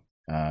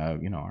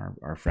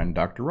 our friend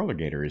Dr.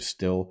 Rollergator is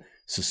still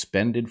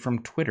suspended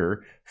from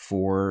Twitter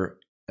for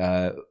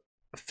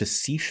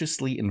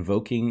facetiously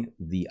invoking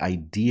the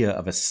idea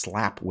of a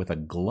slap with a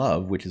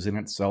glove, which is in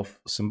itself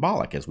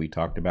symbolic, as we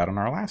talked about on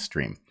our last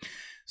stream.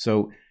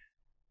 So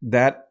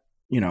that,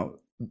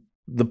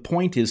 the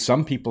point is,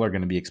 some people are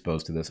going to be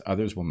exposed to this,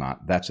 others will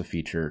not. That's a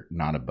feature,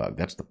 not a bug.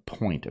 That's the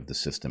point of the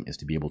system, is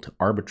to be able to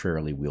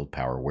arbitrarily wield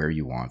power where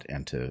you want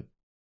and to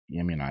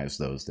immunize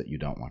those that you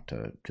don't want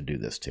to do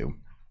this to,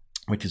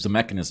 which is a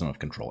mechanism of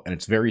control. And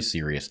it's very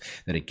serious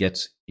that it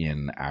gets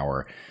in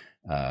our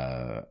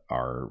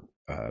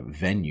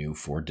venue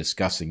for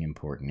discussing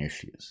important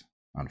issues,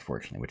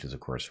 unfortunately, which is,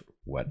 of course,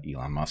 what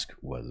Elon Musk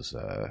was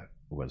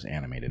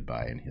animated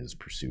by in his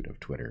pursuit of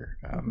Twitter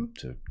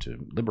to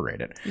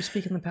liberate it. You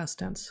speak in the past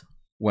tense.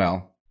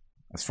 Well,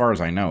 as far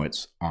as I know,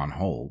 it's on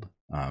hold.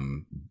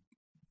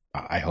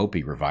 I hope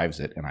he revives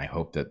it, and I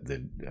hope that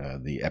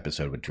the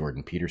episode with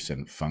Jordan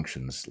Peterson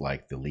functions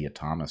like the Leah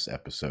Thomas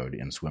episode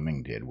in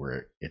Swimming did,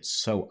 where it's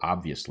so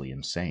obviously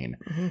insane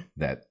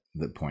that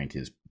the point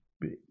is,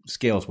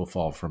 scales will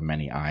fall from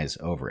many eyes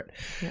over it.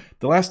 Yeah.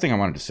 The last thing I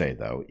wanted to say,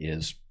 though,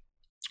 is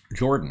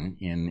Jordan,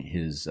 in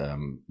his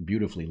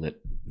beautifully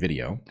lit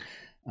video.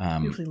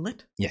 Beautifully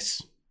lit?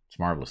 Yes. It's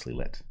marvelously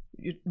lit.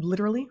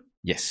 Literally?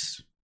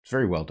 Yes. It's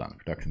very well done.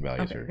 Production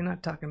values are... You're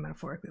not talking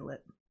metaphorically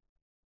lit.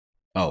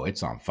 Oh,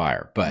 it's on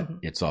fire, but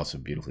it's also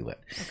beautifully lit.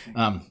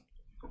 Okay.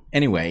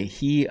 Anyway,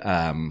 he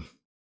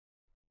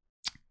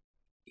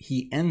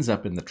ends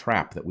up in the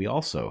trap that we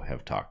also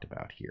have talked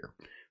about here,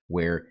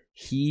 where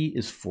he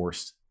is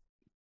forced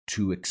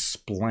to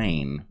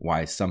explain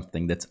why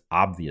something that's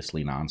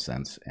obviously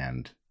nonsense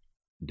and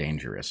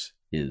dangerous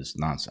is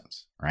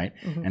nonsense, right?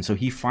 And so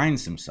he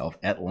finds himself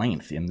at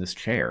length in this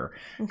chair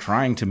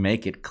trying to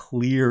make it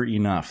clear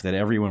enough that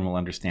everyone will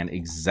understand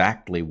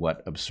exactly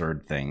what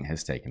absurd thing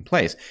has taken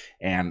place.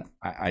 And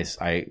I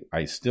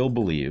still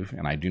believe,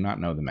 and I do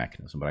not know the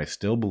mechanism, but I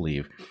still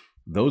believe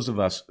those of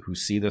us who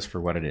see this for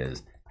what it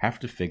is have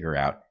to figure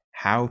out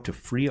how to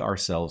free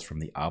ourselves from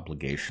the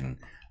obligation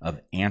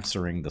of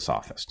answering the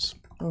sophists,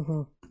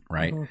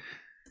 right?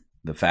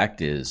 The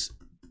fact is,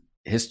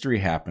 history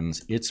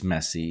happens. It's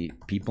messy.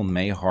 People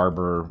may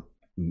harbor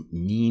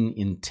mean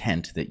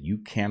intent that you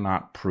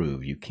cannot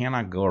prove. You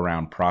cannot go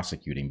around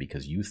prosecuting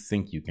because you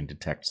think you can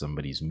detect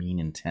somebody's mean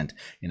intent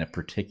in a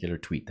particular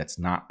tweet. That's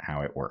not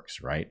how it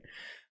works, right?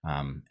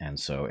 And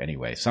so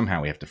anyway,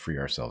 somehow we have to free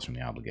ourselves from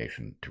the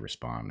obligation to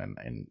respond. And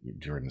in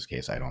Jordan's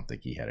case, I don't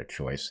think he had a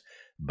choice,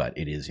 but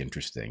it is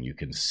interesting. You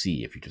can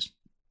see, if you just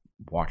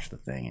watch the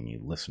thing and you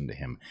listen to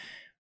him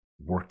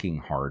working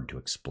hard to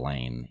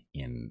explain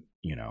in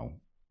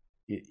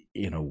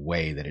a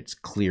way that it's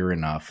clear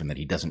enough and that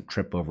he doesn't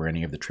trip over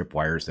any of the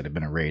tripwires that have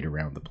been arrayed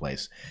around the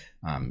place.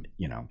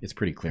 It's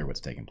pretty clear what's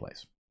taking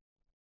place.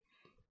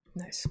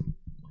 Nice.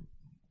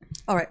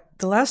 All right.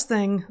 The last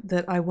thing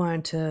that I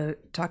wanted to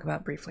talk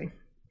about briefly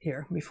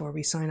here before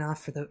we sign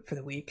off for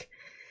the week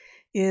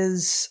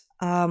was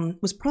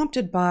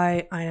prompted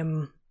by, I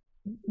am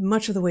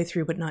much of the way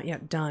through, but not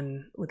yet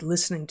done with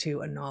listening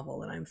to a novel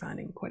that I'm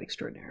finding quite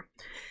extraordinary.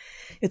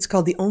 It's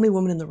called The Only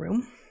Woman in the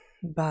Room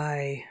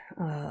by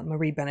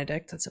Marie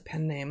Benedict. That's a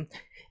pen name.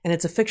 And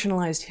it's a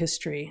fictionalized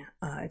history.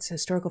 It's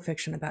historical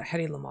fiction about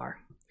Hedy Lamarr,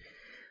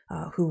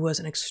 who was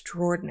an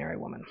extraordinary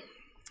woman.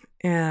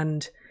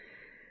 And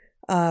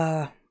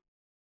let's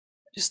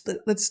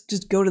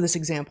just go to this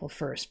example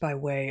first by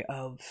way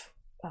of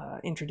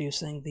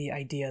introducing the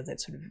idea that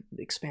sort of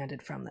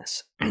expanded from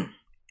this.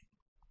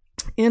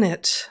 In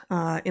it,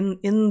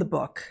 in the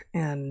book,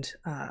 and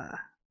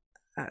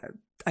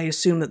I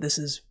assume that this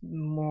is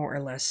more or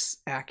less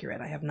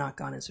accurate. I have not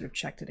gone and sort of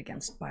checked it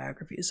against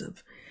biographies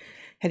of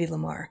Hedy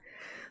Lamarr.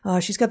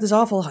 She's got this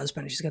awful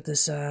husband. She's got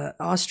this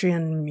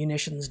Austrian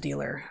munitions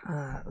dealer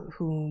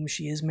whom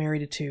she is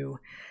married to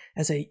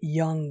as a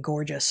young,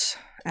 gorgeous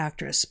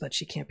actress, but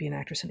she can't be an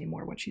actress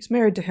anymore when she's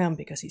married to him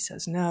because he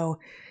says no.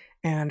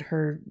 And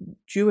her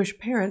Jewish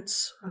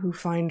parents, who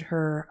find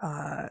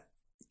her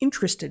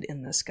interested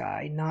in this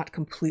guy, not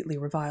completely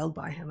reviled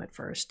by him at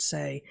first,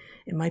 say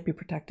it might be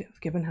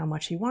protective, given how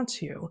much he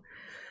wants you.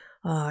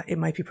 It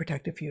might be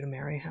protective for you to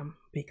marry him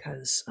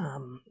because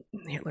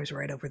Hitler's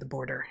right over the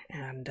border,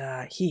 and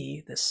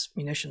he, this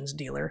munitions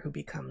dealer who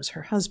becomes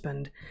her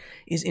husband,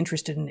 is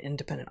interested in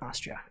independent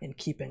Austria, in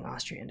keeping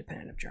Austria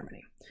independent of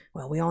Germany.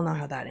 Well, we all know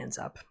how that ends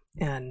up,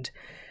 and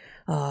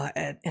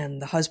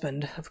the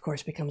husband, of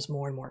course, becomes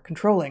more and more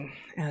controlling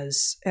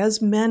as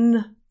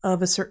men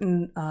of a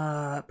certain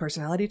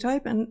personality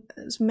type, and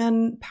as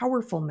men,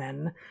 powerful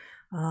men,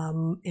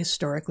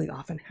 historically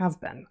often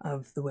have been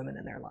of the women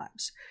in their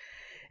lives.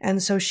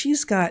 And so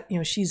she's got,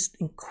 she's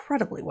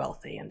incredibly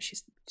wealthy and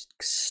she's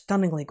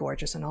stunningly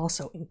gorgeous and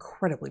also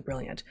incredibly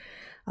brilliant.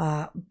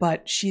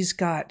 But she's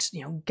got,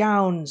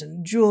 gowns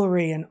and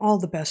jewelry and all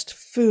the best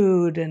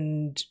food,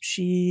 and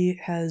she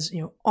has,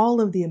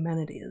 all of the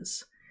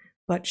amenities,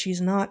 but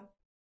she's not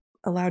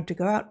allowed to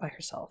go out by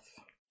herself,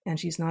 and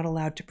she's not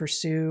allowed to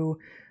pursue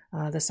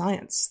the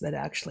science that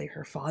actually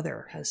her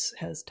father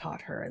has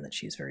taught her and that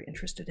she's very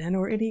interested in,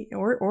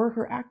 or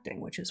her acting,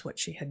 which is what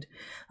she had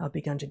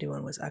begun to do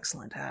and was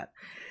excellent at.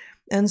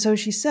 And so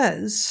she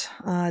says,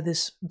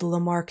 the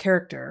Lamarr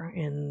character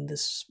in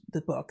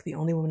the book, The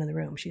Only Woman in the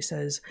Room, she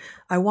says,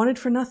 "I wanted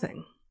for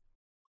nothing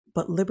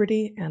but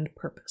liberty and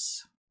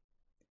purpose."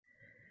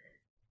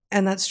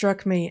 And that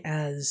struck me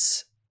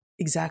as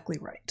exactly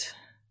right,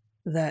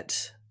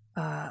 that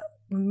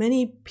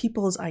many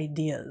people's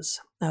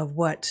ideas of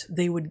what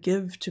they would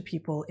give to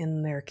people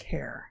in their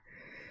care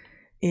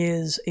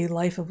is a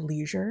life of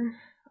leisure.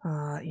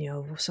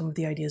 Some of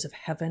the ideas of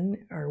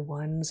heaven are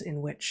ones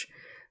in which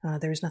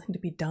there's nothing to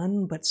be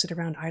done but sit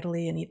around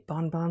idly and eat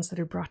bonbons that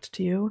are brought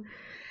to you.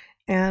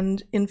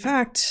 And in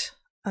fact,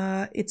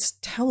 it's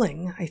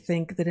telling, I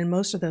think, that in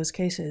most of those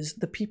cases,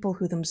 the people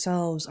who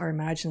themselves are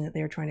imagining that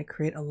they are trying to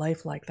create a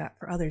life like that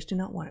for others do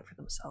not want it for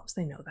themselves.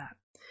 They know that.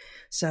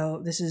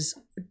 So this is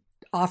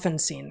often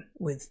seen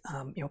with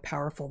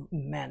powerful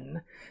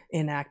men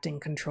enacting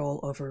control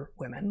over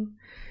women.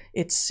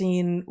 It's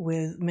seen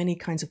with many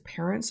kinds of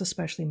parents,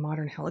 especially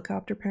modern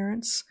helicopter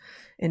parents,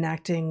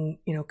 enacting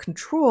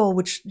control,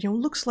 which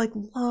looks like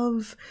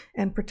love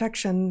and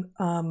protection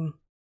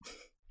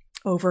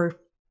over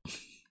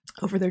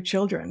their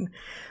children,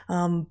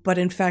 but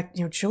in fact,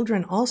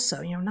 children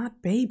also,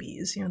 not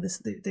babies.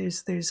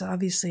 There's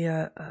obviously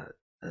a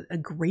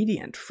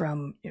gradient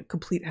from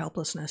complete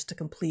helplessness to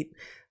complete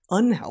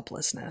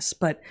unhelplessness,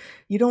 but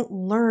you don't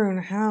learn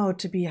how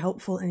to be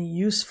helpful and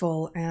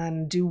useful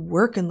and do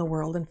work in the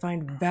world and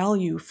find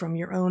value from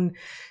your own,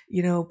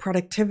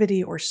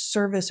 productivity or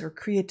service or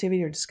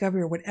creativity or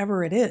discovery or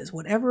whatever it is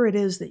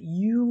that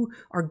you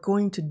are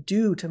going to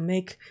do to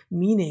make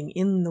meaning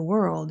in the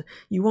world.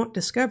 You won't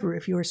discover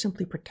if you are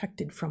simply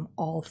protected from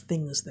all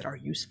things that are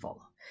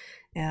useful.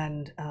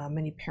 And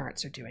many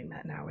parents are doing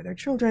that now with their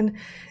children.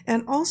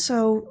 And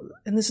also,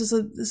 and this is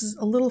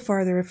a little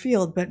farther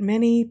afield, but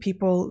many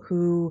people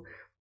who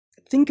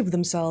think of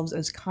themselves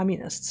as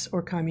communists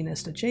or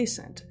communist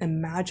adjacent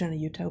imagine a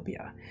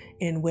utopia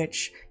in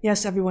which,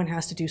 yes, everyone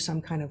has to do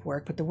some kind of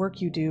work, but the work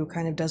you do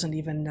kind of doesn't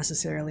even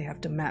necessarily have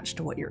to match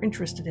to what you're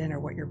interested in or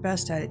what you're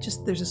best at.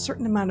 There's a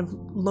certain amount of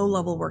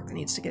low-level work that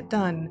needs to get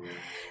done,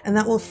 and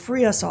that will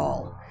free us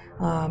all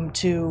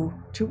to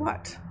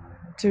what?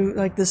 To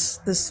like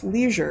this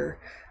leisure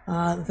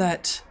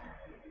that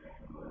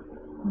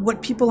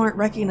what people aren't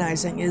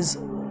recognizing is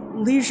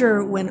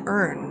leisure when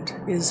earned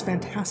is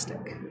fantastic,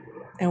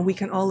 and we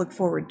can all look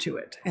forward to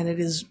it, and it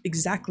is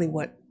exactly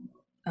what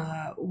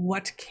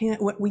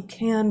we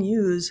can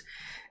use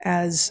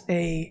as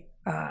a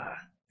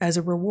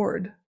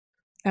reward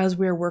as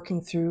we're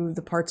working through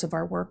the parts of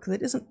our work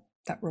that isn't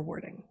that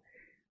rewarding.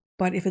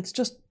 But if it's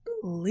just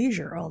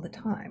leisure all the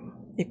time,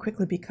 it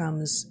quickly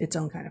becomes its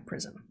own kind of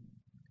prison.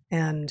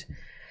 And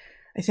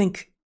I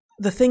think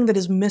the thing that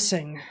is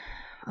missing,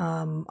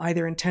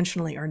 either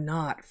intentionally or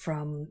not,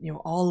 from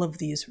all of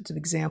these sorts of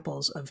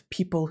examples of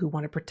people who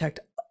want to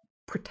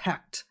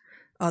protect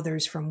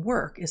others from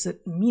work, is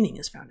that meaning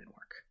is found in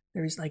work.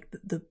 There's like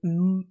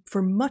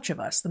for much of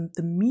us,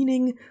 the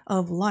meaning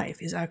of life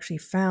is actually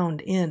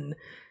found in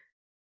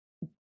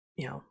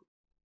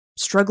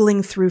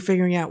struggling through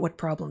figuring out what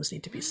problems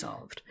need to be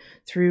solved,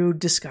 through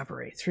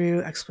discovery,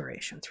 through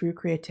exploration, through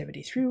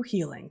creativity, through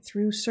healing,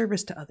 through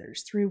service to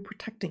others, through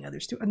protecting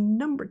others, through a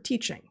number of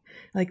teaching.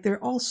 Like there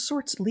are all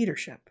sorts of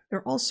leadership. There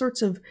are all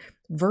sorts of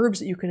verbs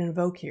that you can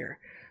invoke here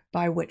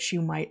by which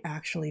you might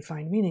actually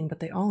find meaning, but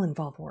they all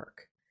involve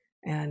work.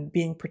 And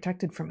being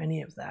protected from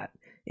any of that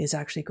is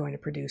actually going to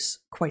produce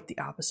quite the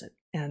opposite.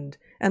 And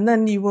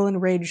then you will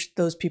enrage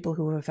those people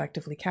who have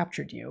effectively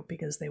captured you,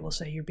 because they will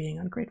say you're being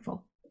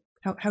ungrateful.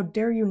 How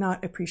dare you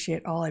not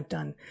appreciate all I've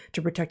done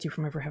to protect you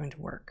from ever having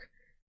to work?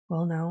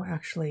 Well, no,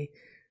 actually,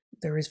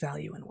 there is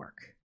value in work.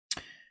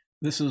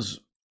 This is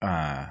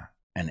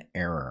an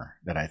error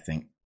that I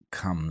think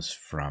comes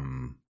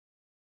from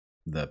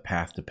the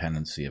path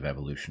dependency of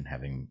evolution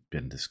having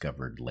been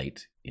discovered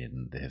late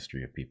in the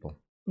history of people.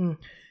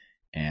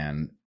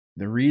 And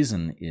the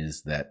reason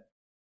is that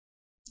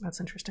that's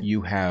interesting.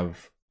 You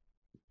have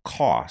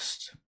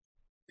cost,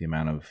 the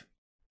amount of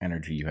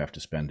energy you have to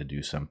spend to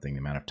do something, the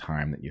amount of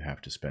time that you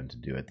have to spend to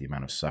do it, the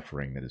amount of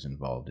suffering that is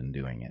involved in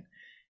doing it.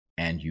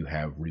 And you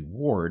have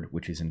reward,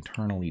 which is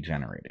internally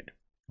generated,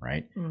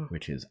 right?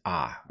 Which is,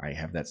 I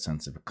have that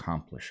sense of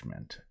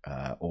accomplishment,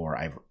 or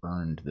I've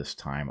earned this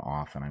time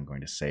off and I'm going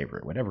to savor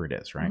it, whatever it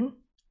is, right?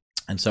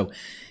 And so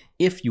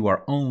if you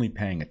are only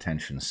paying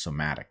attention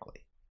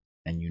somatically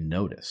and you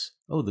notice,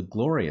 the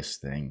glorious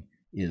thing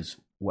is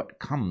what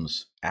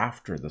comes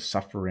after the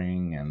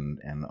suffering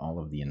and all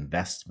of the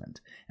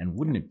investment. And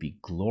wouldn't it be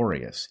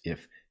glorious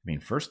if,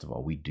 first of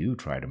all, we do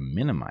try to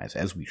minimize,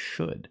 as we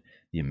should,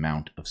 the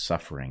amount of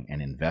suffering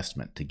and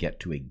investment to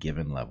get to a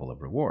given level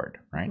of reward,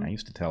 right? I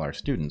used to tell our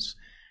students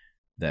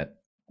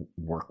that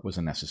work was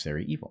a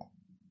necessary evil.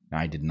 Now,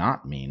 I did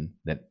not mean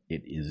that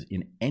it is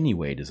in any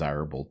way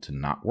desirable to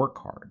not work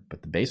hard.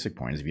 But the basic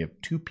point is if you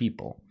have two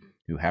people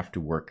who have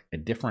to work a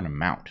different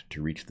amount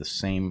to reach the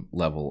same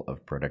level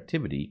of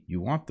productivity,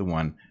 you want the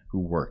one who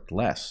worked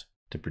less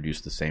to produce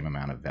the same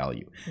amount of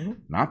value.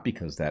 Not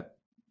because that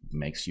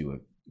makes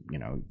you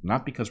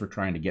not because we're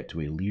trying to get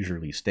to a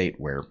leisurely state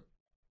where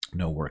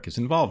no work is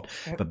involved,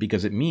 but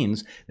because it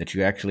means that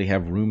you actually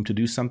have room to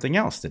do something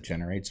else that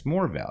generates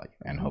more value.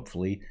 And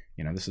hopefully,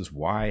 this is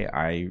why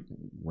I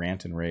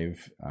rant and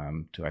rave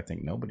to, I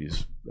think,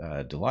 nobody's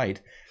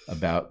delight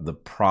about the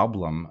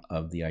problem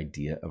of the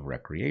idea of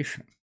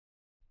recreation.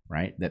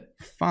 Right? That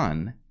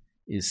fun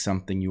is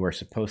something you are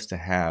supposed to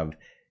have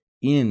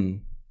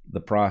in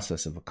the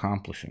process of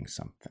accomplishing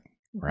something,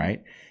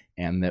 right?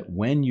 And that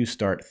when you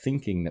start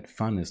thinking that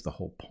fun is the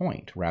whole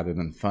point, rather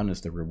than fun is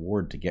the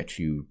reward to get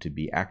you to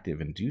be active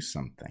and do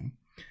something,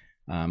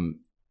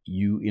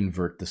 you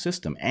invert the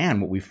system. And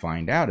what we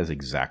find out is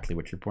exactly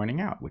what you're pointing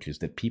out, which is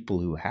that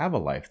people who have a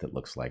life that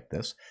looks like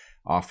this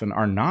often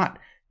are not,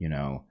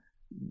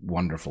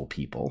 wonderful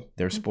people.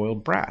 They're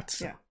spoiled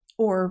brats. Yeah.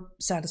 Or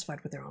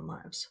satisfied with their own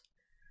lives.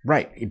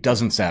 Right. It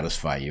doesn't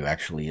satisfy you.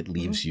 Actually, it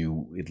leaves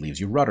you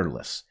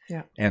rudderless.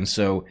 Yeah. And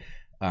so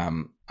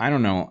I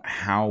don't know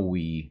how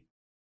we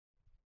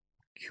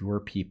cure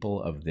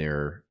people of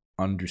their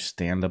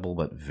understandable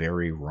but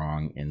very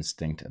wrong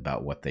instinct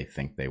about what they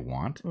think they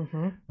want.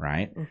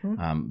 Right.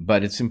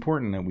 But it's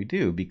important that we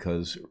do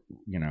because,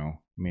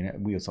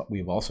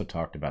 we've also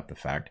talked about the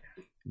fact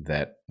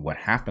that what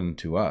happened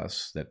to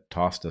us that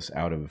tossed us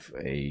out of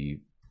a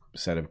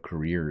set of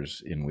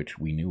careers in which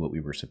we knew what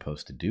we were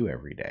supposed to do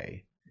every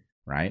day,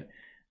 right?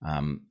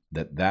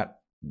 That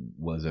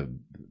was a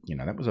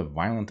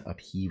violent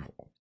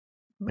upheaval,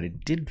 but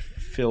it did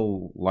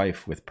fill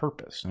life with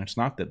purpose. And it's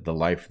not that the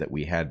life that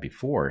we had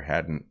before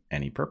hadn't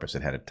any purpose.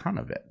 It had a ton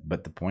of it.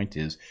 But the point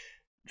is,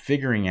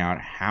 figuring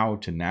out how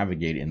to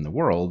navigate in the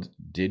world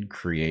did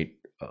create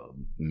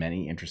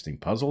many interesting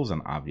puzzles,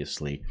 and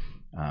obviously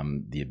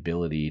the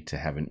ability to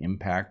have an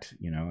impact,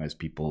 as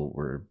people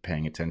were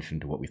paying attention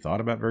to what we thought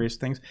about various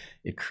things,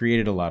 it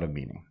created a lot of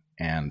meaning.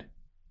 And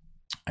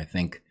I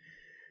think,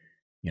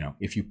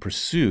 if you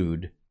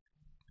pursued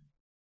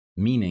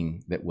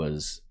meaning that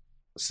was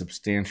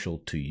substantial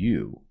to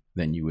you,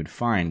 then you would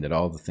find that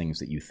all the things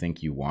that you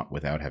think you want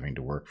without having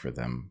to work for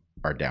them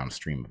are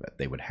downstream of it.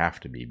 They would have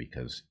to be,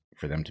 because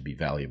for them to be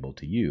valuable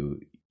to you,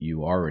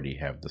 you already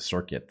have the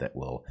circuit that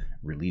will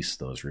release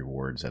those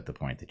rewards at the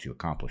point that you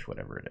accomplish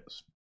whatever it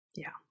is.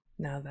 Yeah,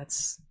 no,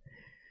 that's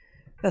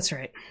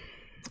right.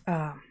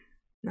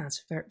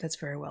 That's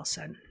very well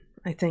said.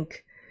 I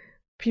think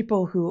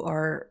people who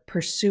are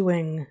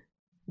pursuing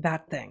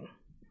that thing,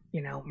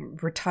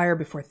 retire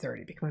before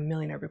 30, become a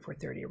millionaire before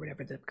 30, or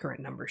whatever the current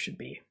number should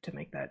be to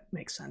make that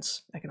make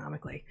sense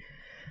economically.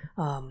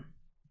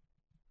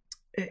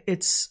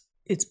 It's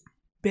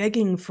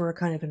begging for a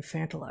kind of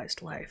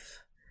infantilized life,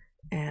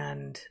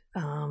 and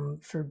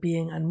for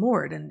being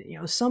unmoored. And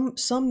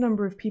some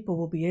number of people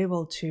will be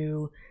able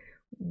to,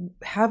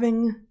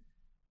 having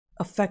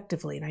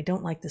effectively, and I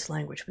don't like this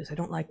language because I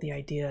don't like the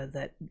idea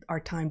that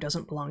our time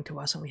doesn't belong to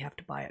us and we have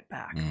to buy it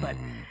back. But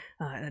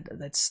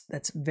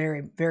that's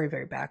very, very,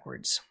 very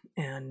backwards,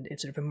 and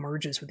it sort of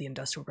emerges with the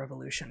Industrial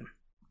Revolution.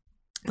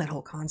 That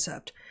whole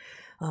concept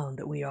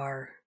that we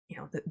are,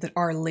 that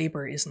our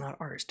labor is not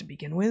ours to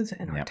begin with,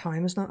 and our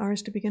time is not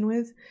ours to begin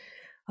with.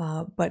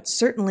 But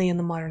certainly in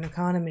the modern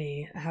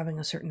economy, having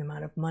a certain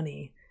amount of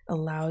money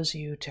allows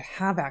you to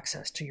have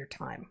access to your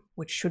time,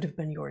 which should have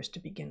been yours to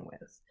begin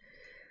with.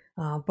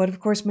 But of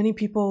course, many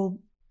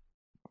people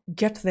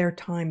get their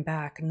time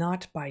back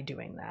not by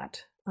doing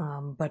that,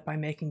 but by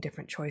making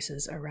different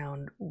choices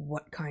around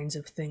what kinds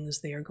of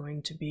things they are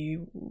going to be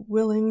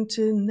willing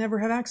to never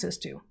have access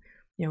to.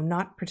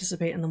 Not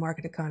participate in the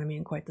market economy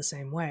in quite the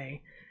same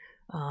way,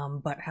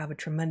 but have a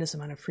tremendous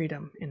amount of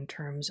freedom in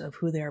terms of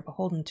who they are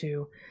beholden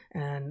to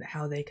and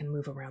how they can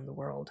move around the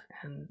world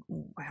and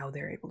how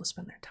they're able to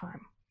spend their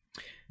time.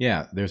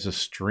 Yeah, there's a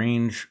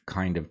strange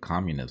kind of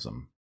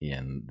communism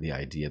in the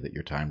idea that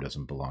your time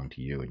doesn't belong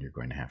to you and you're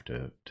going to have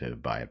to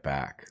buy it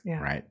back,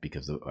 right?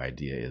 Because the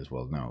idea is,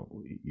 well, no,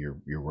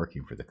 you're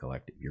working for the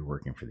collective, you're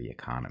working for the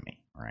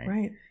economy, right?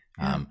 Right.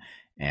 Yeah.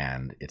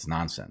 And it's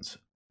nonsense.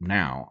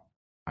 Now,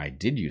 I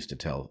did used to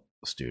tell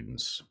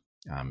students,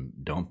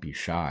 don't be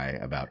shy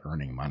about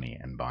earning money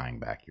and buying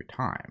back your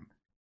time.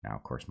 Now,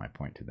 of course, my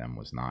point to them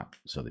was not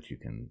so that you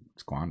can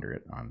squander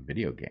it on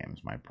video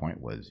games. My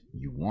point was,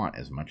 you want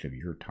as much of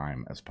your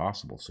time as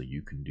possible so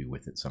you can do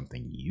with it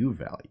something you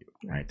value,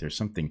 right? There's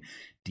something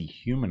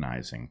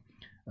dehumanizing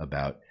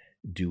about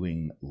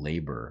doing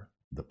labor,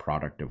 the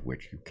product of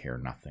which you care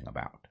nothing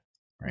about,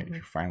 right? If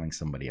you're filing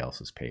somebody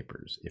else's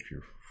papers, if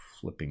you're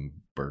flipping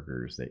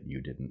burgers that you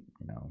didn't,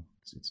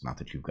 it's not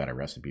that you've got a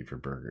recipe for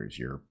burgers,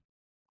 you're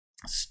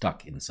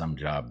stuck in some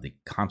job, the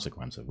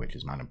consequence of which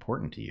is not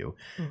important to you.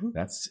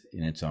 That's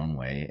in its own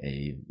way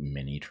a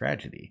mini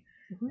tragedy.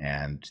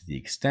 And to the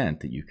extent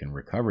that you can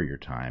recover your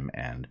time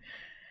and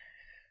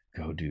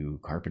go do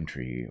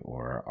carpentry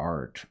or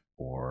art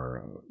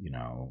or,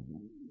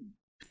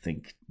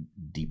 think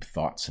deep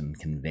thoughts and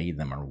convey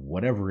them, or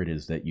whatever it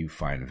is that you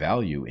find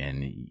value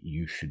in,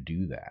 you should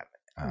do that.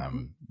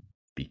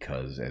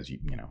 Because as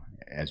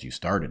you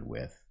started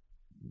with,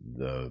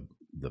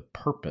 the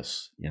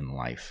purpose in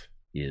life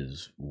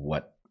is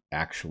what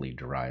actually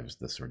derives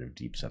the sort of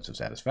deep sense of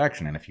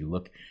satisfaction. And if you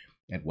look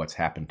at what's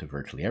happened to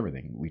virtually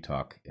everything, we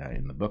talk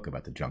in the book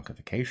about the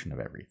junkification of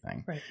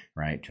everything,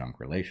 right? Junk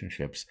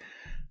relationships,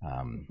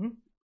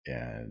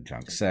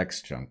 junk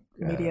sex, junk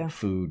media,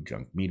 food,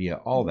 junk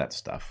media, all that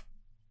stuff.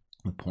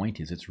 The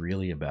point is, it's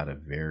really about a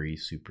very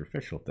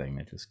superficial thing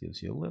that just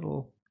gives you a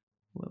little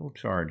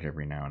charge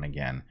every now and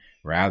again,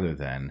 rather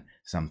than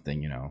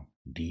something,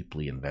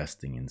 deeply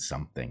investing in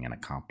something and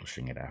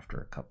accomplishing it after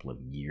a couple of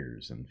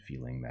years and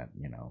feeling that,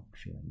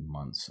 feeling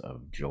months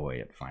of joy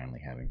at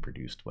finally having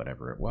produced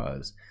whatever it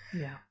was.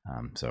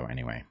 So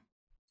anyway,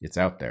 it's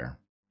out there,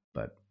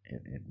 but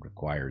it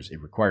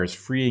requires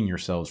freeing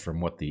yourselves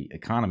from what the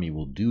economy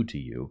will do to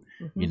you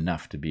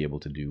enough to be able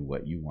to do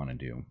what you want to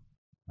do.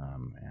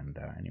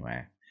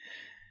 Anyway,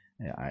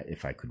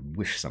 if I could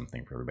wish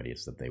something for everybody,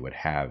 it's that they would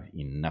have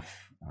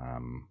enough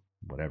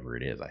whatever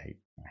it is, I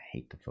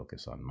hate to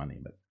focus on money,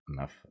 but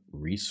enough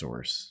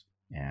resource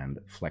and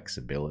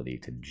flexibility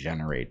to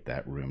generate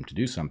that room to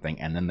do something,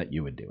 and then that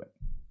you would do it.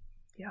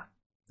 Yeah,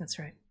 that's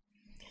right.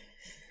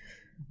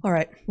 All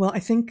right. Well, I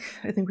think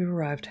we've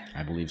arrived.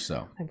 I believe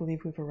so. I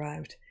believe we've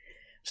arrived.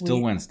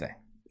 Still Wednesday.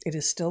 It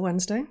is still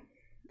Wednesday.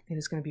 It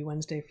is going to be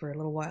Wednesday for a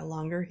little while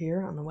longer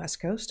here on the West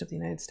Coast of the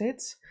United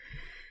States.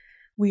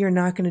 We are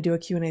not going to do a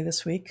Q&A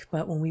this week,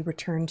 but when we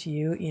return to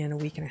you in a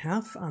week and a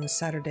half on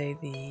Saturday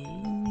the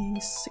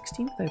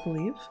 16th, I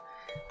believe,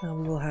 we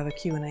will have a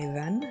Q&A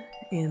then.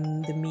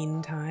 In the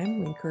meantime,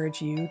 we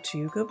encourage you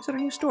to go visit our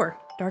new store,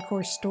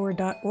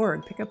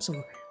 DarkHorseStore.org. Pick up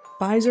some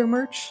Pfizer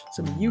merch,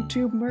 some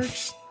YouTube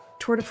merch,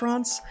 Tour de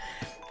France,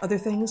 other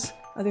things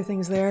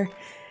there.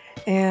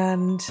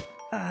 And,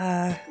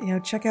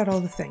 check out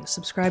all the things.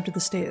 Subscribe to the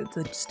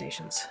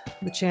stations,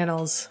 the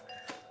channels.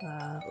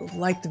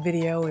 Like the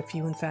video if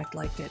you in fact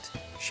liked it.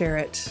 Share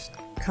it.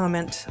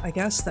 Comment, I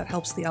guess. That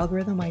helps the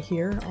algorithm, I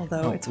hear,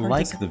 although it's hard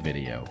like to the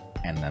video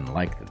and then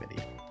like the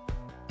video.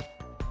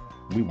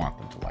 We want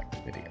them to like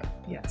the video.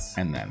 Yes.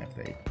 And then if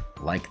they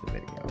like the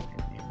video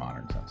in the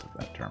modern sense of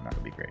that term, that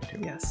would be great too.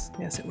 Yes,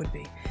 it would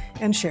be.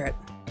 And share it.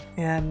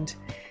 And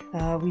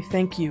we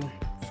thank you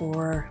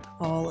for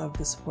all of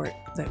the support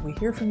that we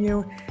hear from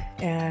you,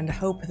 and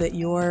hope that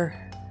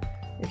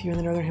if you're in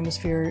the Northern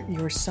Hemisphere,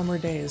 your summer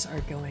days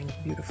are going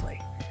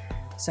beautifully.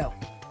 So,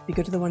 be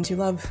good to the ones you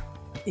love,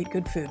 eat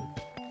good food,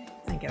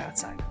 and get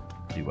outside.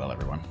 Be well,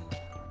 everyone.